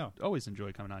me. I No. always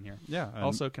enjoy coming on here. Yeah. and-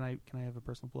 Also, can I have a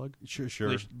personal plug? sure.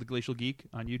 The Glacial Geek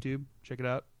on YouTube. Check it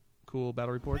out. Cool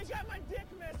battle reports. They got my dick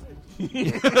message.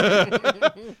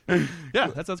 Yeah,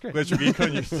 that sounds great. Which would be on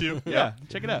YouTube. Yeah,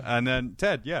 check it out. And then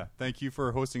Ted, thank you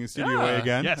for hosting in Studio A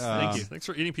again. Yes, thank you. Thanks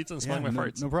for eating pizza and smelling my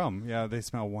farts. No problem. Yeah, they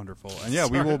smell wonderful. And yeah,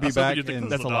 we will be back in.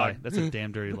 That's a lie. That's a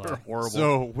damn dirty lie. Horrible.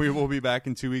 So we will be back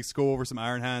in 2 weeks to go over some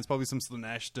Iron Hands, probably some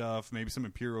Slanesh stuff, maybe some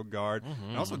Imperial Guard,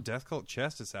 and also Death Cult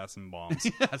chest assassin bombs.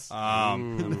 Yes.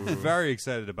 I'm very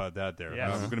excited about that there.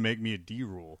 Yes. Going to make me a D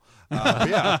rule.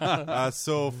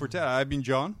 So for Ted, I've been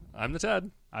John. I'm the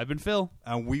Ted. I've been Phil.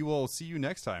 And we will see you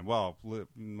next time. Well,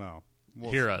 no.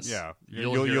 We'll Hear us. Yeah.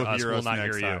 You'll hear us. We'll us not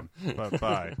next hear you. time. But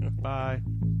bye. Bye.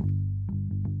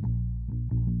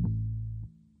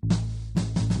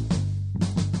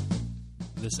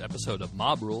 This episode of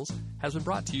Mob Rules has been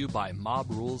brought to you by Mob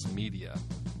Rules Media.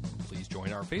 Please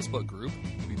join our Facebook group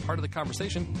to be part of the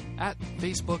conversation at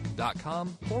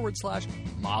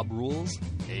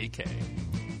facebook.com/MobRulesAK.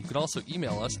 You can also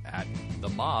email us at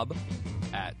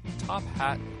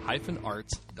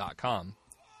themob@tophat-arts.com.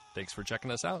 Thanks for checking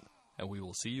us out, and we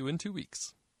will see you in 2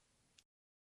 weeks.